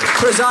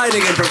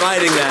presiding and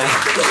providing there.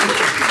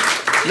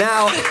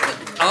 Now,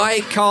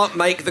 I can't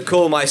make the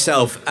call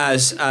myself,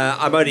 as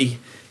I'm only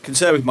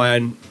concerned with my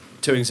own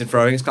toings and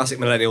froings, classic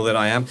millennial that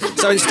I am.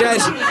 So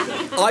instead,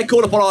 I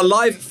call upon our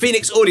live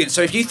Phoenix audience.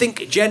 So if you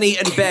think Jenny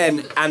and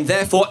Ben, and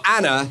therefore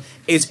Anna,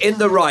 is in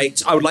the right,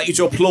 I would like you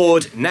to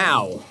applaud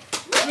now.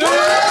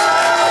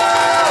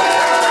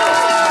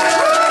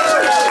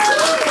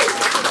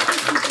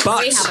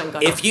 But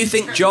if you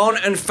think John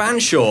and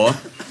Fanshawe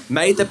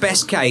made the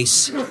best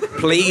case,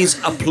 please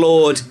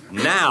applaud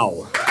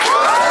now.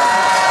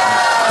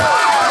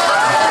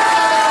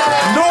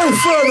 No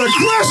further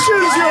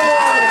questions, Your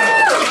Honor!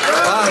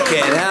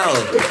 Fucking hell.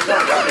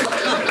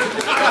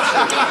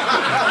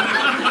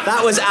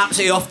 That was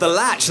absolutely off the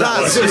latch.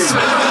 That was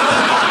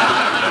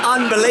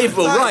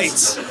unbelievable. Right.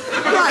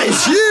 That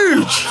is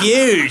huge.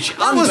 Huge.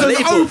 That was an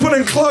open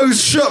and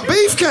closed shut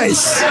beef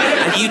case.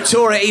 And you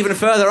tore it even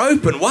further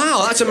open.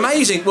 Wow, that's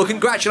amazing. Well,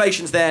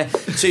 congratulations there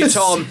to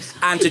Tom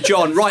and to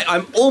John. Right,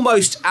 I'm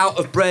almost out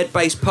of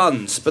bread-based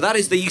puns, but that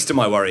is the least of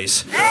my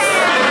worries.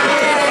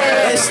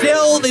 There's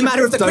still the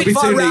matter of the quick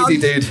fire round. Don't be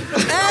too needy, dude.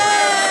 Hey!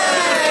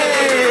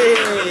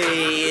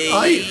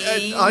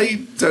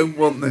 I don't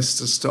want this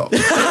to stop. They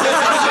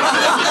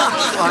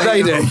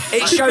do.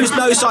 It shows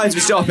no signs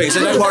of stopping, so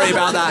don't worry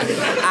about that.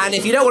 And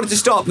if you don't want it to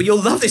stop, well,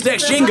 you'll love this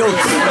next jingle.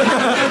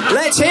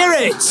 Let's hear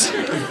it.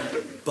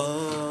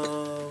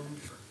 Bum,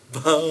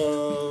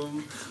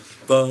 bum,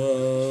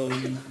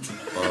 bum,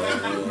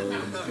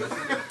 bum,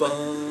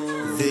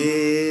 bum.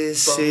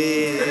 This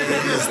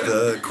is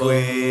the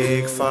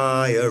quick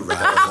fire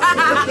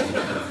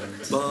round.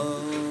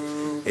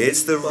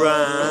 It's the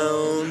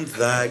round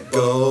that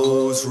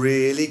goes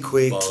really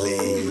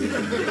quickly,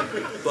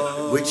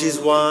 which is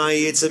why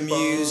it's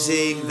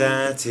amusing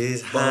that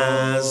it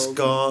has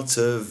got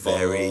a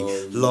very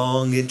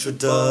long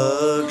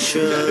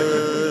introduction.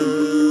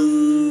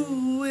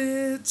 Ooh,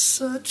 it's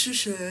such a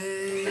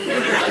shame.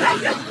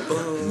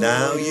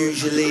 Now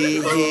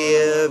usually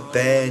here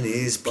Ben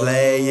is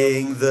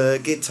playing the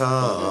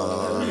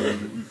guitar.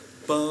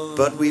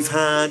 But we've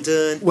had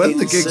an when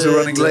the gigs are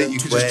running late, you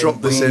can just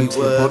drop this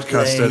into the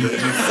podcast edit.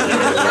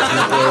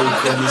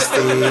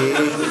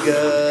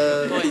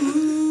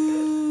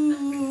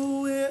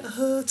 Ooh, it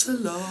hurt a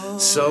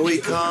lot. So we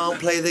can't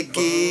play the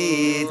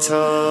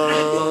guitar.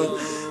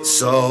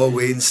 So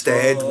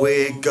instead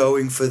we're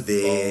going for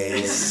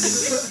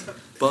this.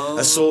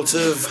 A sort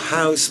of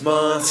House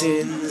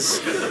Martins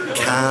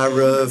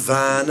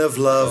caravan of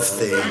love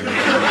thing.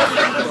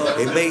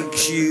 It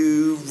makes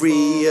you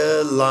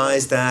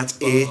realise that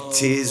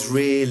it is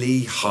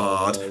really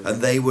hard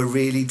and they were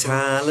really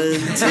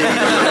talented.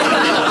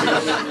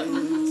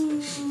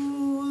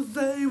 Ooh,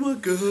 they were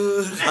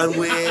good and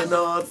we're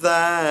not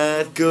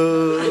that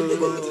good,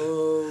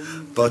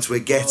 but we're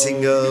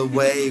getting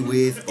away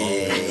with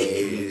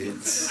it.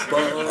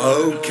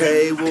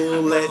 Okay,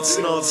 well, let's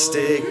not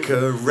stick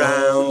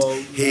around.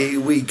 Here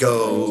we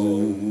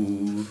go.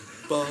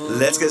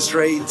 Let's get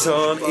straight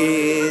on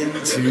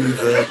into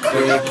the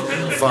quick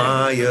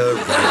fire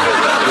round.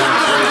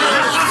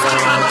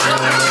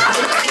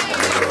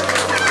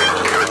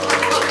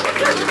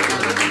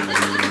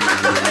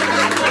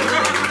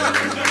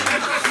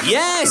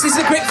 Yes, it's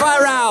a quick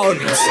fire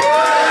round.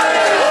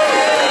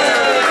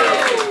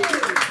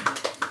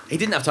 He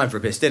didn't have time for a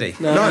piss, did he?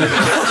 No.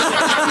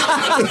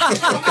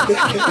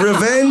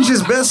 Revenge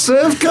is best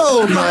served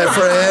cold, my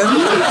friend.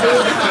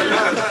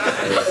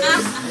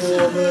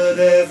 Woman,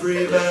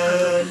 every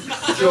man,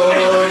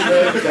 join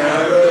the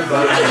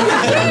caravan.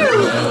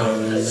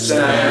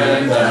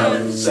 Stand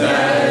up,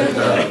 stand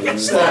up,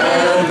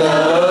 stand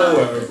up,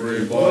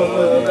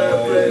 everyone,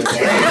 every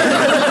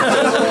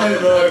man. Join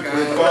the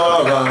quick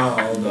fire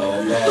round.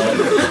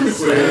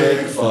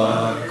 Quick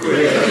fire,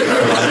 quick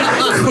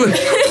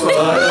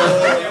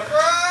fire.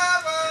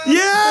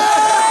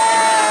 Yes!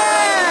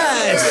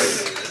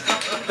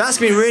 That's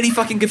been really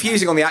fucking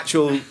confusing on the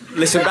actual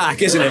listen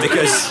back, isn't it?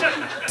 Because...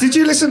 Did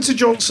you listen to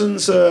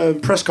Johnson's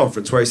press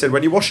conference where he said,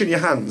 when you're washing your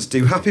hands,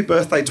 do happy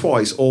birthday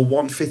twice or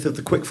 1/5 of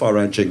the quickfire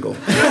round jingle?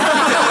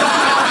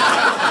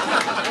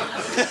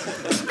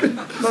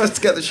 Nice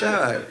to get the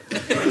shout out.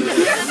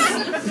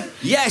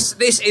 Yes,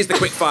 this is the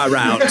quickfire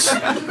round.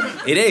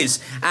 It is.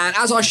 And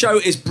as our show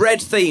is bread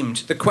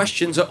themed, the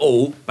questions are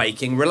all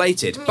baking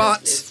related.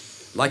 But,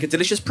 like a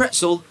delicious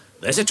pretzel,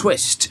 there's a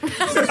twist.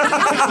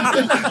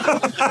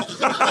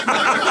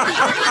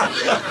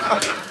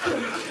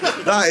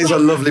 That is a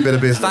lovely bit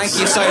of business. Thank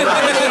you so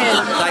much.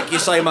 Thank you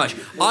so much.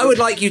 I would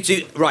like you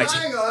to... Right,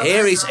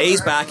 here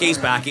he's back.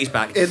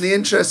 In the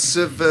interests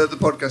of the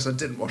podcast, I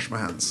didn't wash my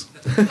hands.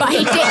 But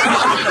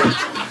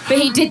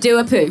he did do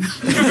a poo.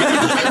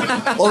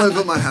 All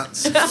over my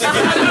hands.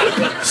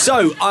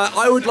 So,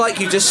 I would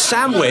like you to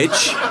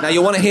sandwich... Now,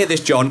 you'll want to hear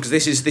this, John, because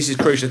this is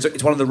crucial.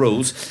 It's one of the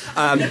rules.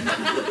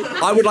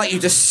 I would like you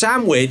to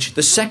sandwich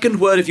the second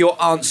word of your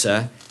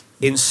answer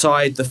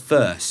inside the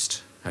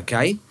first,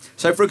 OK?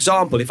 So, for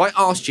example, if I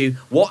asked you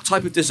what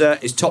type of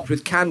dessert is topped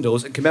with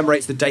candles and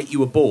commemorates the date you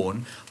were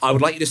born, I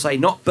would like you to say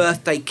not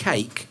birthday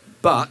cake,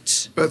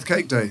 but... Birth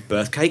cake day.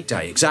 Birth cake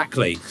day,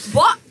 exactly.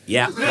 What?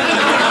 Yeah.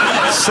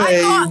 Say...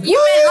 You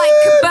meant like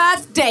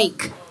birthday.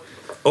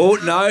 Oh,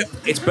 no,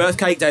 it's birth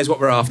cake day is what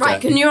we're after.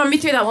 Right, can you run me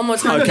through that one more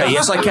time? OK,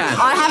 yes, I can.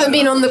 I haven't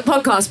been on the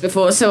podcast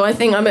before, so I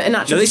think I'm at a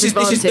natural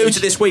disadvantage. This is new to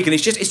this week, and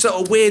it's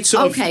sort of weird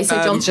sort of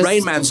John's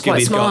Rain Man skin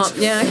he's got.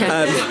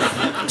 Yeah,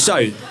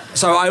 okay.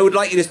 So I would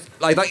like you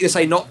to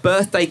say not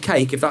birthday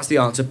cake if that's the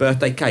answer,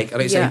 birthday cake. I'd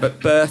like you to say but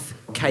birth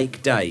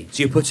cake day.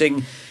 So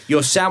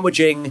you're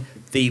sandwiching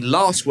the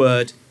last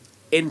word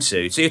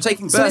into. So you're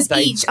taking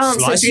birthday, each answer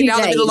slicing it down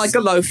the middle like a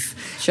loaf,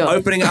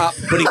 opening it up,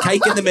 putting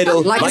cake in the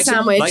middle, like a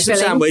sandwich, like some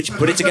sandwich,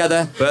 put it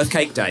together, birth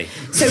cake day.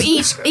 So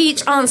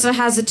each answer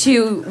has a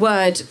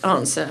 2-word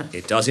answer.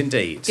 It does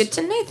indeed. Good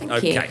to know,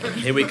 thank you. Okay,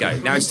 here we go.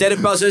 Now instead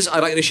of buzzers,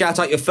 I'd like you to shout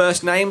out your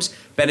first names.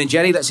 Ben and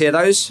Jenny, let's hear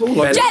those.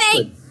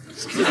 Jenny!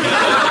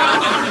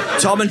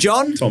 Tom and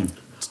John?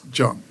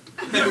 John.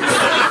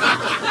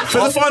 For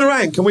the final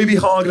round, can we be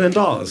Hagen and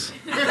Dars?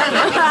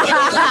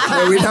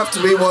 No, we'd have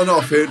to be one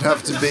off. It would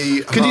have to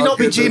be... Could you not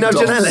be Gino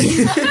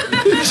Giannelli?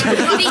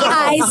 The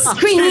ice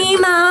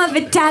cream of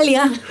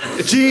Italia.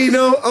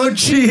 Gino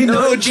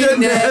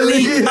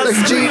Ginelli.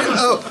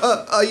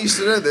 I used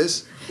to know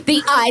this.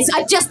 The ice,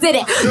 I just did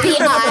it. The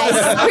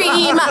ice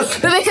cream,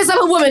 but because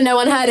I'm a woman, no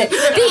one heard it.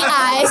 The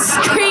ice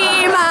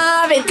cream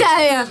of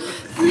Italia.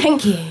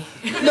 Thank you.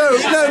 No,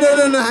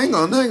 hang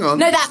on.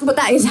 No,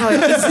 that is how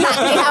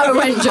exactly how it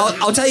went, John.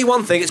 I'll tell you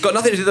one thing, it's got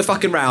nothing to do with the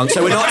fucking round,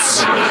 so we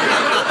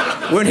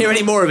won't hear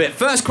any more of it.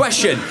 First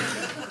question.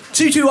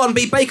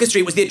 221B Baker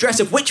Street was the address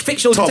of which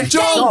fictional detective?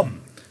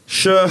 Tom.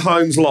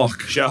 Sherholmes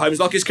Lock. Sherholmes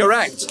Lock is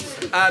correct.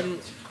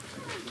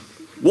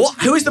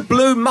 Who is the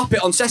blue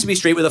Muppet on Sesame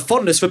Street with a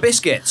fondness for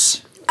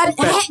biscuits?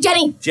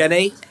 Jenny.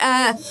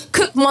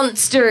 Cook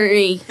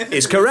Monstery.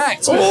 Is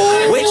correct.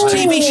 Ooh. Which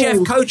TV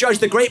chef co-judged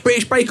the Great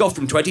British Bake Off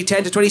from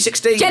 2010 to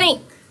 2016?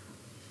 Jenny.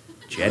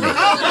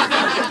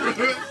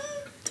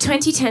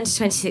 2010 to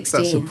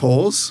 2016. That's a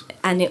pause.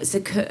 And it was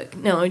a cook.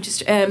 No, I'm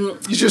just... You're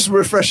just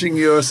refreshing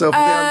yourself with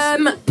the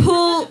answer.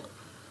 Paul...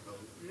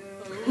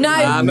 No.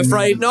 I'm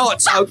afraid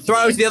not. I'll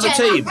throw it to the other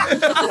team.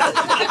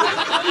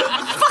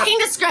 Fucking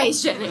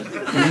disgrace, Jenny.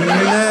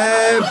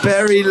 Mayor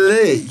Berry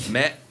Lee.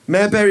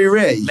 Mayor Berry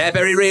Ree. Mayor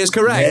Berry Ree is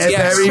correct. Mayor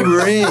yes. Berry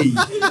Ree.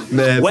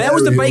 Where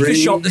was the baker's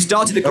shop that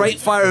started the Great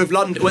Fire of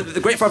London? Well, the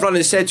Great Fire of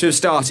London is said to have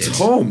started.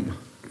 Tom.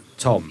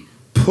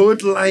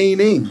 Pud Lane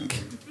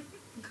Inc.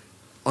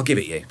 I'll give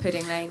it you.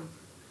 Pudding Lane.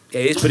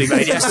 Yeah, it is Pudding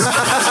Lane, yes.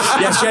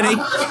 Yes, Jenny.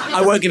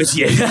 I won't give it to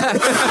you.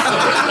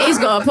 He's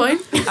got a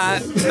point.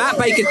 Matt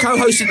Baker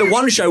co-hosted the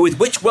One Show with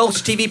which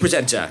Welsh TV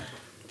presenter?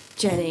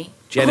 Jenny.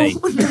 Jenny.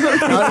 Oh.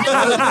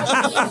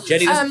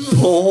 Jenny.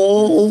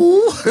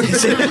 Paul.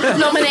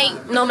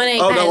 Nominate.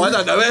 Oh Ben. no, I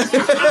don't know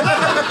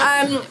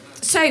it.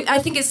 So I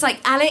think it's like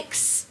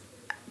Alex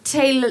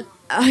Taylor.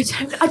 I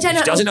don't know.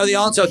 She doesn't know the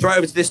answer. I'll throw it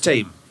over to this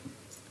team.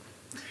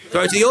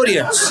 Throw it to the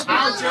audience.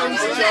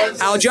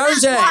 Al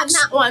Jones X.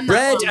 That one.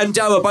 Bread and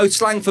dough are both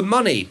slang for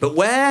money, but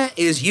where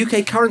is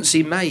UK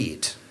currency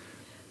made?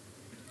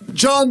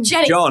 John.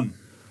 Jenny. John.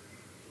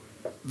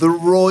 The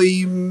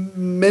Roy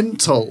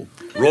Mintle.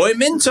 Roy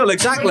Mintle,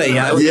 exactly.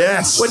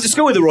 Yes. Went to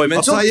school with the Roy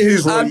Mintle. I'll tell you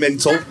who's Roy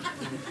Mintle.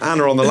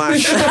 Anna on the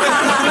lash.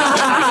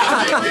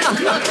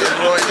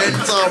 Roy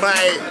Mintle,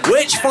 mate.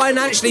 Which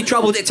financially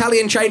troubled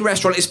Italian chain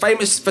restaurant is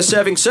famous for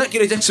serving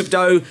circular discs of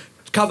dough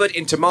covered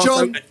in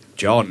tomato?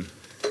 John.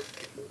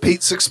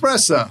 Pizza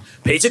Expressa.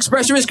 Pizza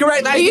Expressa is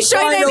correct. That Are you is the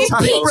showing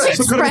final. me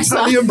Pizza Expressa?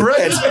 Italian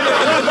bread.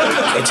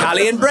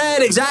 Italian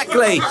bread,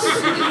 exactly.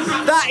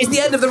 That is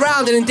the end of the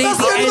round and indeed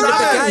the end of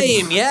the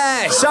game.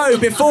 Yeah. So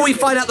before we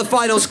find out the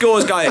final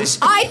scores, guys,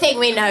 I think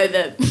we know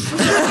them.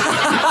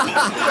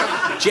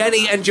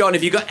 Jenny and John,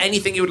 have you got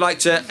anything you'd like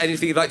to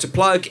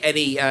plug?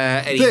 Any?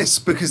 This,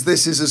 because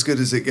this is as good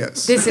as it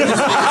gets. This is.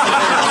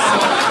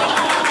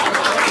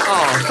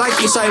 Oh, thank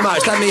you so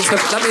much. That means the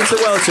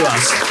world to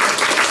us.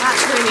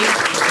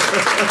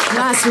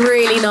 That's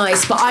really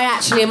nice. But I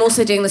actually am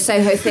also doing the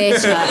Soho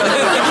Theatre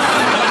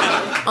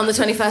on the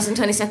 21st and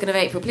 22nd of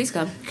April. Please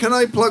come. Can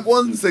I plug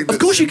one thing? Of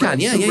course you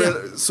can.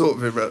 Yeah. Sort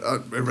of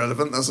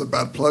irrelevant. That's a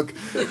bad plug.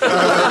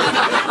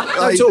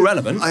 It's all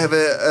relevant. I have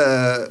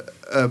a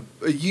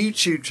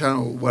YouTube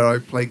channel where I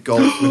play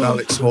golf with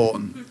Alex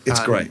Horn. It's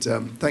great.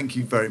 Thank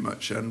you very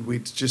much. And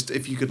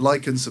if you could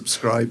like and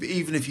subscribe,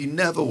 even if you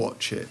never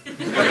watch it,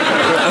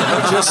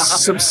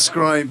 just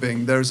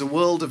subscribing. There's a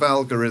world of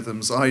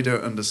algorithms I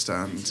don't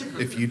understand.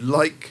 If you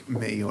like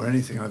me or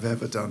anything I've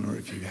ever done, or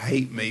if you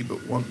hate me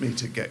but want me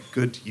to get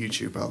good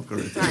YouTube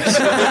algorithms,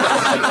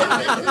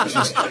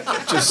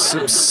 just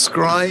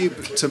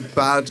subscribe to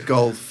Bad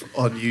Golf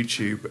on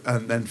YouTube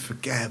and then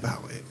forget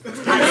about it.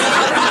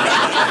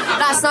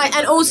 That's nice.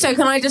 And also,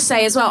 can I just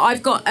say as well,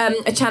 I've got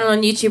a channel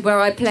on YouTube where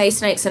I play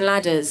Snakes and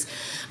Ladders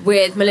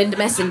with Melinda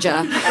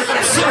Messenger.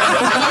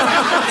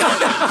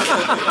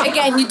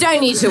 Again, you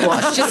don't need to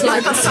watch, just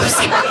like and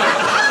subscribe.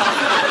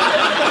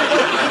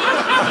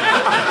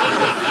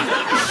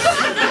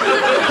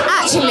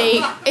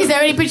 Actually, is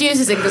there any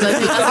producers in? Because I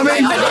think that's a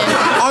great idea.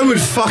 I would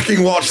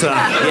fucking watch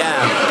that.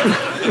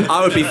 Yeah.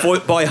 I would be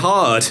fought by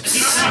hard.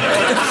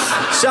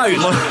 So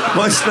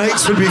my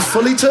snakes would be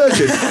fully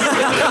turgid.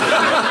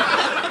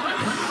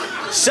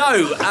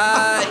 So,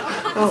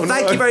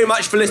 thank you very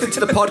much for listening to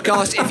the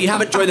podcast. If you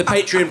haven't joined the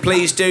Patreon,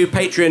 please do.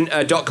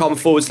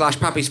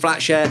 Patreon.com/Pappy's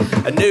Flatshare.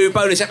 A new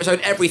bonus episode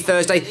every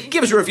Thursday.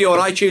 Give us a review on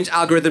iTunes,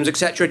 algorithms,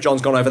 etc.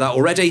 John's gone over that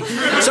already.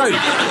 So,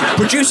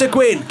 Producer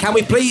Gwyn, can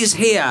we please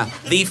hear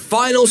the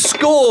final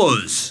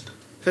scores?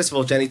 First of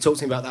all, Jenny, talk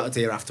to me about that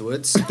idea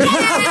afterwards.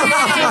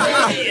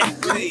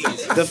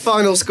 The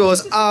final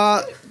scores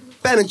are...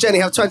 Ben and Jenny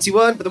have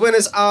 21, but the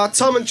winners are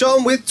Tom and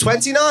John with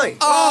 29.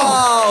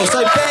 Oh, so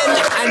Ben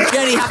and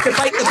Jenny have to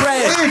bake the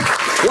bread,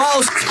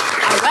 whilst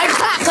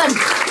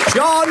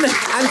John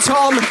and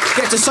Tom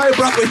get to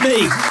sober up with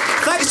me.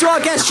 Thanks to our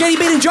guests, Jenny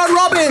Bean and John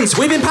Robbins.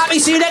 We've been Pappy.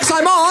 See you next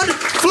time on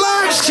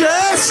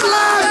Flatshare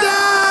Slamdown!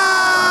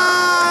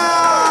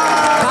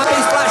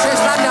 Pappy's Flatshare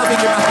Slamdown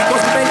featuring Matthew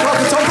Crosby, Ben Clark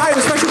and Tom Parry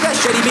with special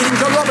guests Jenny Bean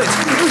and John Robbins.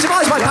 It was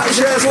devised by Pappy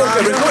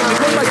Walker,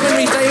 recorded by Quinn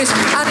Reece Davis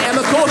and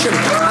Emma Caution,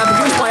 and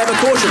produced by Emma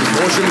Caution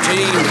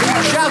team.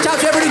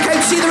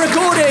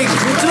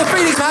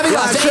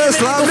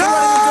 Just love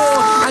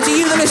And to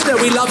you, the listener,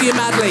 we love you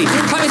madly.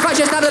 Prime Minister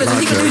Manchester Netherlands, the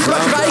secret news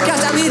production by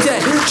Acast and the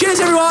internet. Cheers,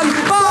 everyone.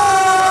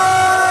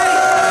 Bye!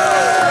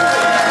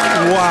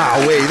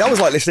 Wowee, that was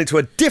like listening to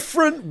a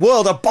different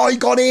world, a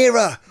bygone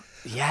era.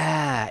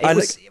 Yeah, it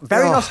was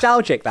very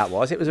nostalgic, that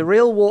was. It was a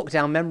real walk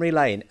down memory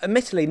lane.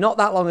 Admittedly, not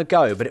that long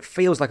ago, but it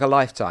feels like a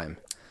lifetime.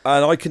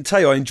 And I can tell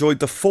you, I enjoyed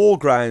the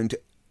foreground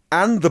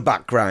and the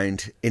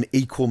background in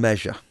equal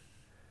measure.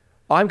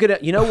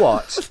 You know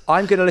what?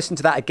 I'm gonna listen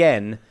to that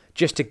again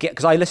just to get,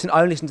 because I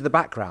only listened to the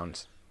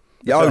background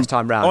the first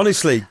time round.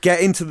 Honestly,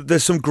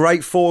 there's some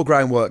great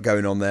foreground work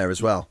going on there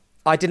as well.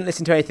 I didn't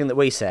listen to anything that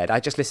we said. I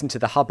just listened to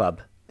the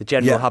hubbub. The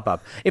general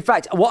hubbub. In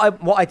fact,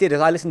 what I did is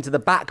I listened to the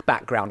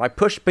background. I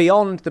pushed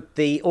beyond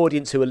the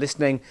audience who were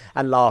listening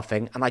and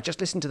laughing, and I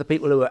just listened to the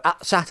people who were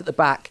sat at the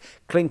back,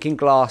 clinking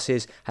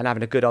glasses and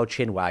having a good old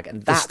chinwag.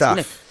 And that's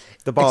the stuff.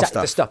 The bar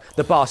stuff.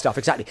 The bar stuff,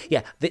 exactly.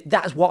 Yeah,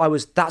 that's what I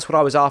was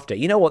after.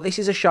 You know what? This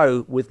is a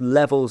show with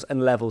levels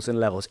and levels and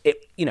levels.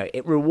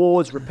 It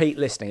rewards repeat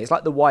listening. It's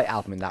like the White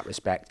Album in that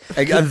respect.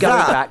 Keep going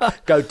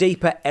back, go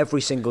deeper every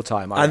single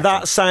time. I reckon.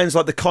 That sounds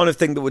like the kind of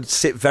thing that would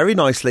sit very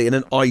nicely in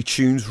an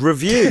iTunes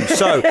review.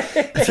 So,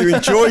 if you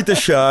enjoyed the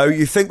show,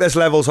 you think there's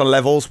levels on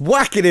levels,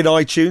 whack it in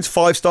iTunes.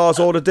 5 stars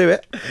ought to do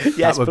it.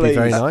 Yes, that would please. be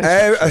very nice.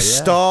 A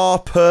star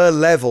per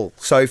level.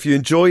 So, if you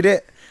enjoyed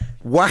it,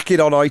 whack it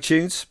on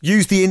iTunes.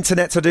 Use the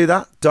internet to do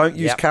that. Don't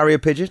use carrier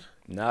pigeon.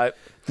 No.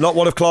 Not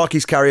one of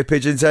Clarky's carrier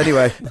pigeons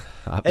anyway.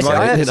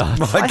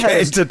 Might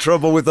get into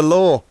trouble with the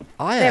law.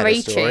 I heard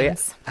a story.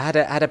 Had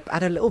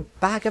a little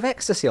bag of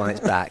ecstasy on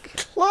its back.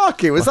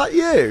 Clarky, was that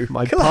you?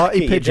 My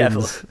party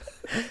pigeons.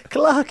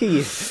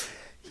 Clarky.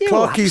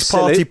 Clarky's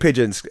Party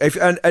Pigeons.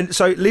 And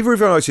so leave a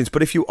review on iTunes,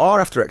 but if you are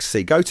after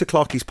ecstasy, go to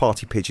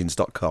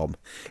clarkyspartypigeons.com.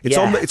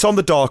 It's on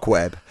the dark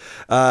web.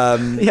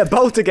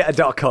 Bold to get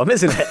a .com,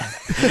 isn't it?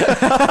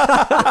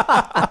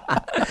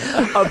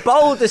 A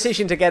bold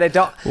decision to get a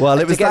dot. Well,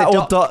 it was that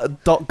old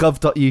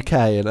 .gov.uk,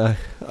 and I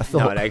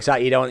thought... No,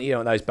 exactly. You don't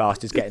want those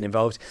bastards getting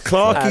involved.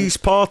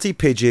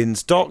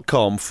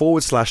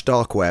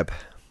 clarkyspartypigeons.com/dark web.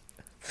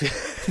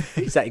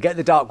 Exactly. Get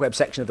the dark web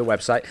section of the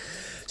website.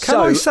 Can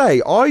I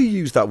say, I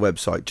use that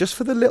website just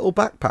for the little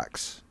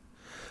backpacks.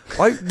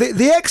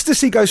 The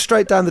ecstasy goes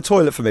straight down the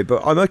toilet for me,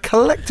 but I'm a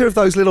collector of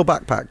those little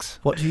backpacks.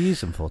 What do you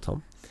use them for,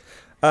 Tom?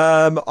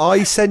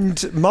 I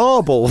send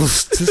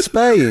marbles to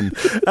Spain.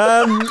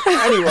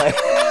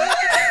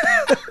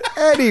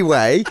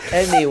 Anyway.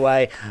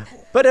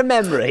 But a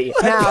memory.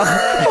 Now,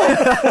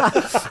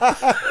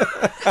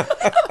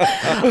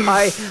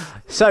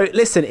 so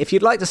listen, if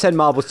you'd like to send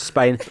marbles to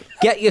Spain,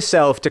 get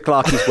yourself to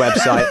Clarky's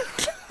website.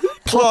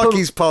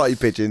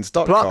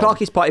 clarkyspartypigeons.com.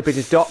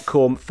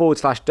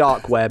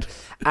 clarkyspartypigeons.com/dark web.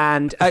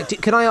 And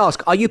can I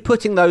ask, are you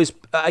just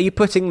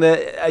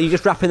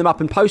wrapping them up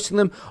and posting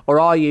them,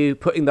 or are you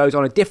putting those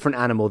on a different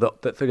animal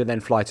that could then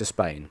fly to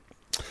Spain?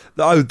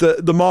 Oh,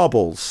 the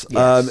marbles.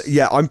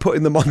 Yes. I'm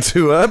putting them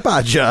onto a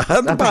badger.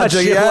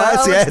 Badger,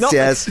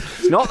 yes.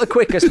 It's not the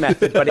quickest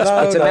method, but it's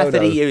a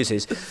method he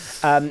uses.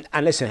 And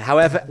listen,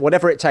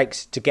 whatever it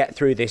takes to get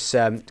through this,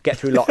 get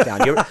through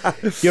lockdown.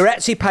 Your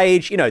Etsy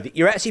page,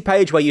 your Etsy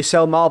page where you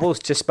sell marbles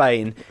to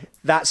Spain,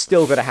 that's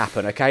still going to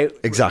happen, okay?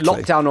 Exactly.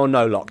 Lockdown or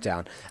no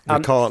lockdown.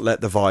 We can't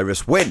let the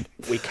virus win.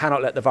 We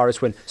cannot let the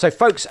virus win. So,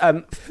 folks,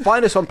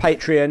 find us on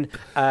Patreon.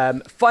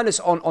 Find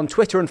us on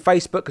Twitter and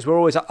Facebook, because we're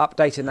always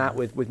updating that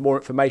with more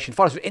information.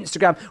 Find us on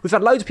Instagram. We've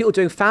had loads of people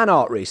doing fan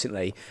art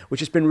recently, which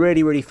has been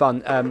really, really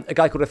fun. A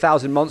guy called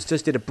 1,000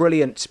 Monsters did a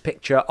brilliant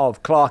picture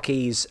of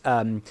Clarky's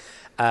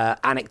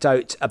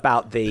anecdote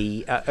about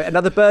the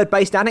another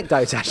bird-based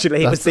anecdote.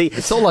 Actually,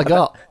 it's all I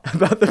got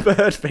about the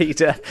bird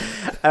feeder.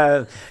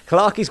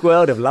 Clarky's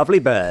World of Lovely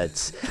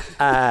Birds.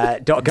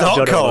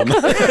 .com.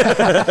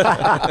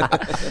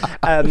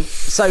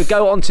 So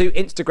go on to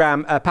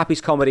Instagram,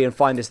 Pappy's Comedy, and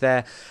find us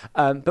there.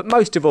 But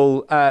most of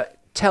all,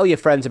 tell your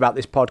friends about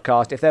this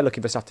podcast if they're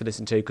looking for stuff to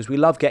listen to, because we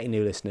love getting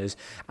new listeners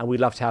and we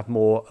love to have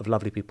more of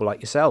lovely people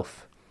like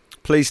yourself.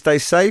 Please stay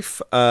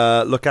safe,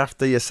 look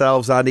after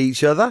yourselves and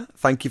each other.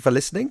 Thank you for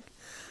listening,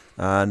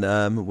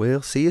 and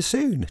we'll see you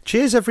soon.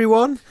 Cheers,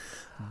 everyone.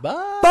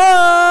 Bye.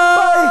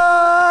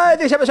 Bye.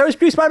 This episode is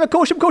produced by the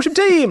Caution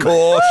team.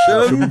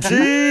 Caution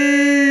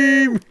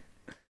team.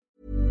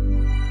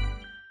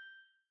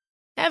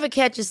 Ever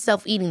catch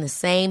yourself eating the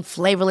same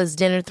flavorless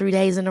dinner 3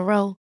 days in a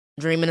row?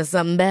 Dreaming of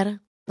something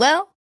better?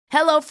 Well,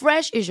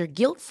 HelloFresh is your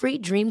guilt-free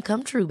dream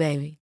come true,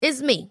 baby.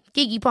 It's me,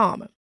 Keke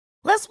Palmer.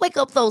 Let's wake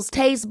up those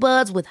taste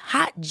buds with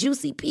hot,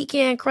 juicy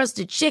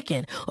pecan-crusted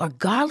chicken or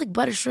garlic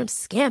butter shrimp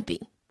scampi.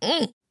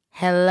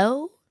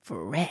 Hello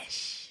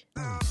Fresh.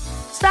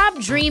 Stop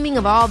dreaming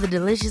of all the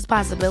delicious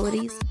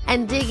possibilities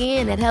and dig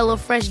in at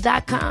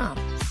HelloFresh.com.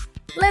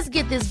 Let's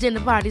get this dinner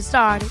party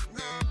started.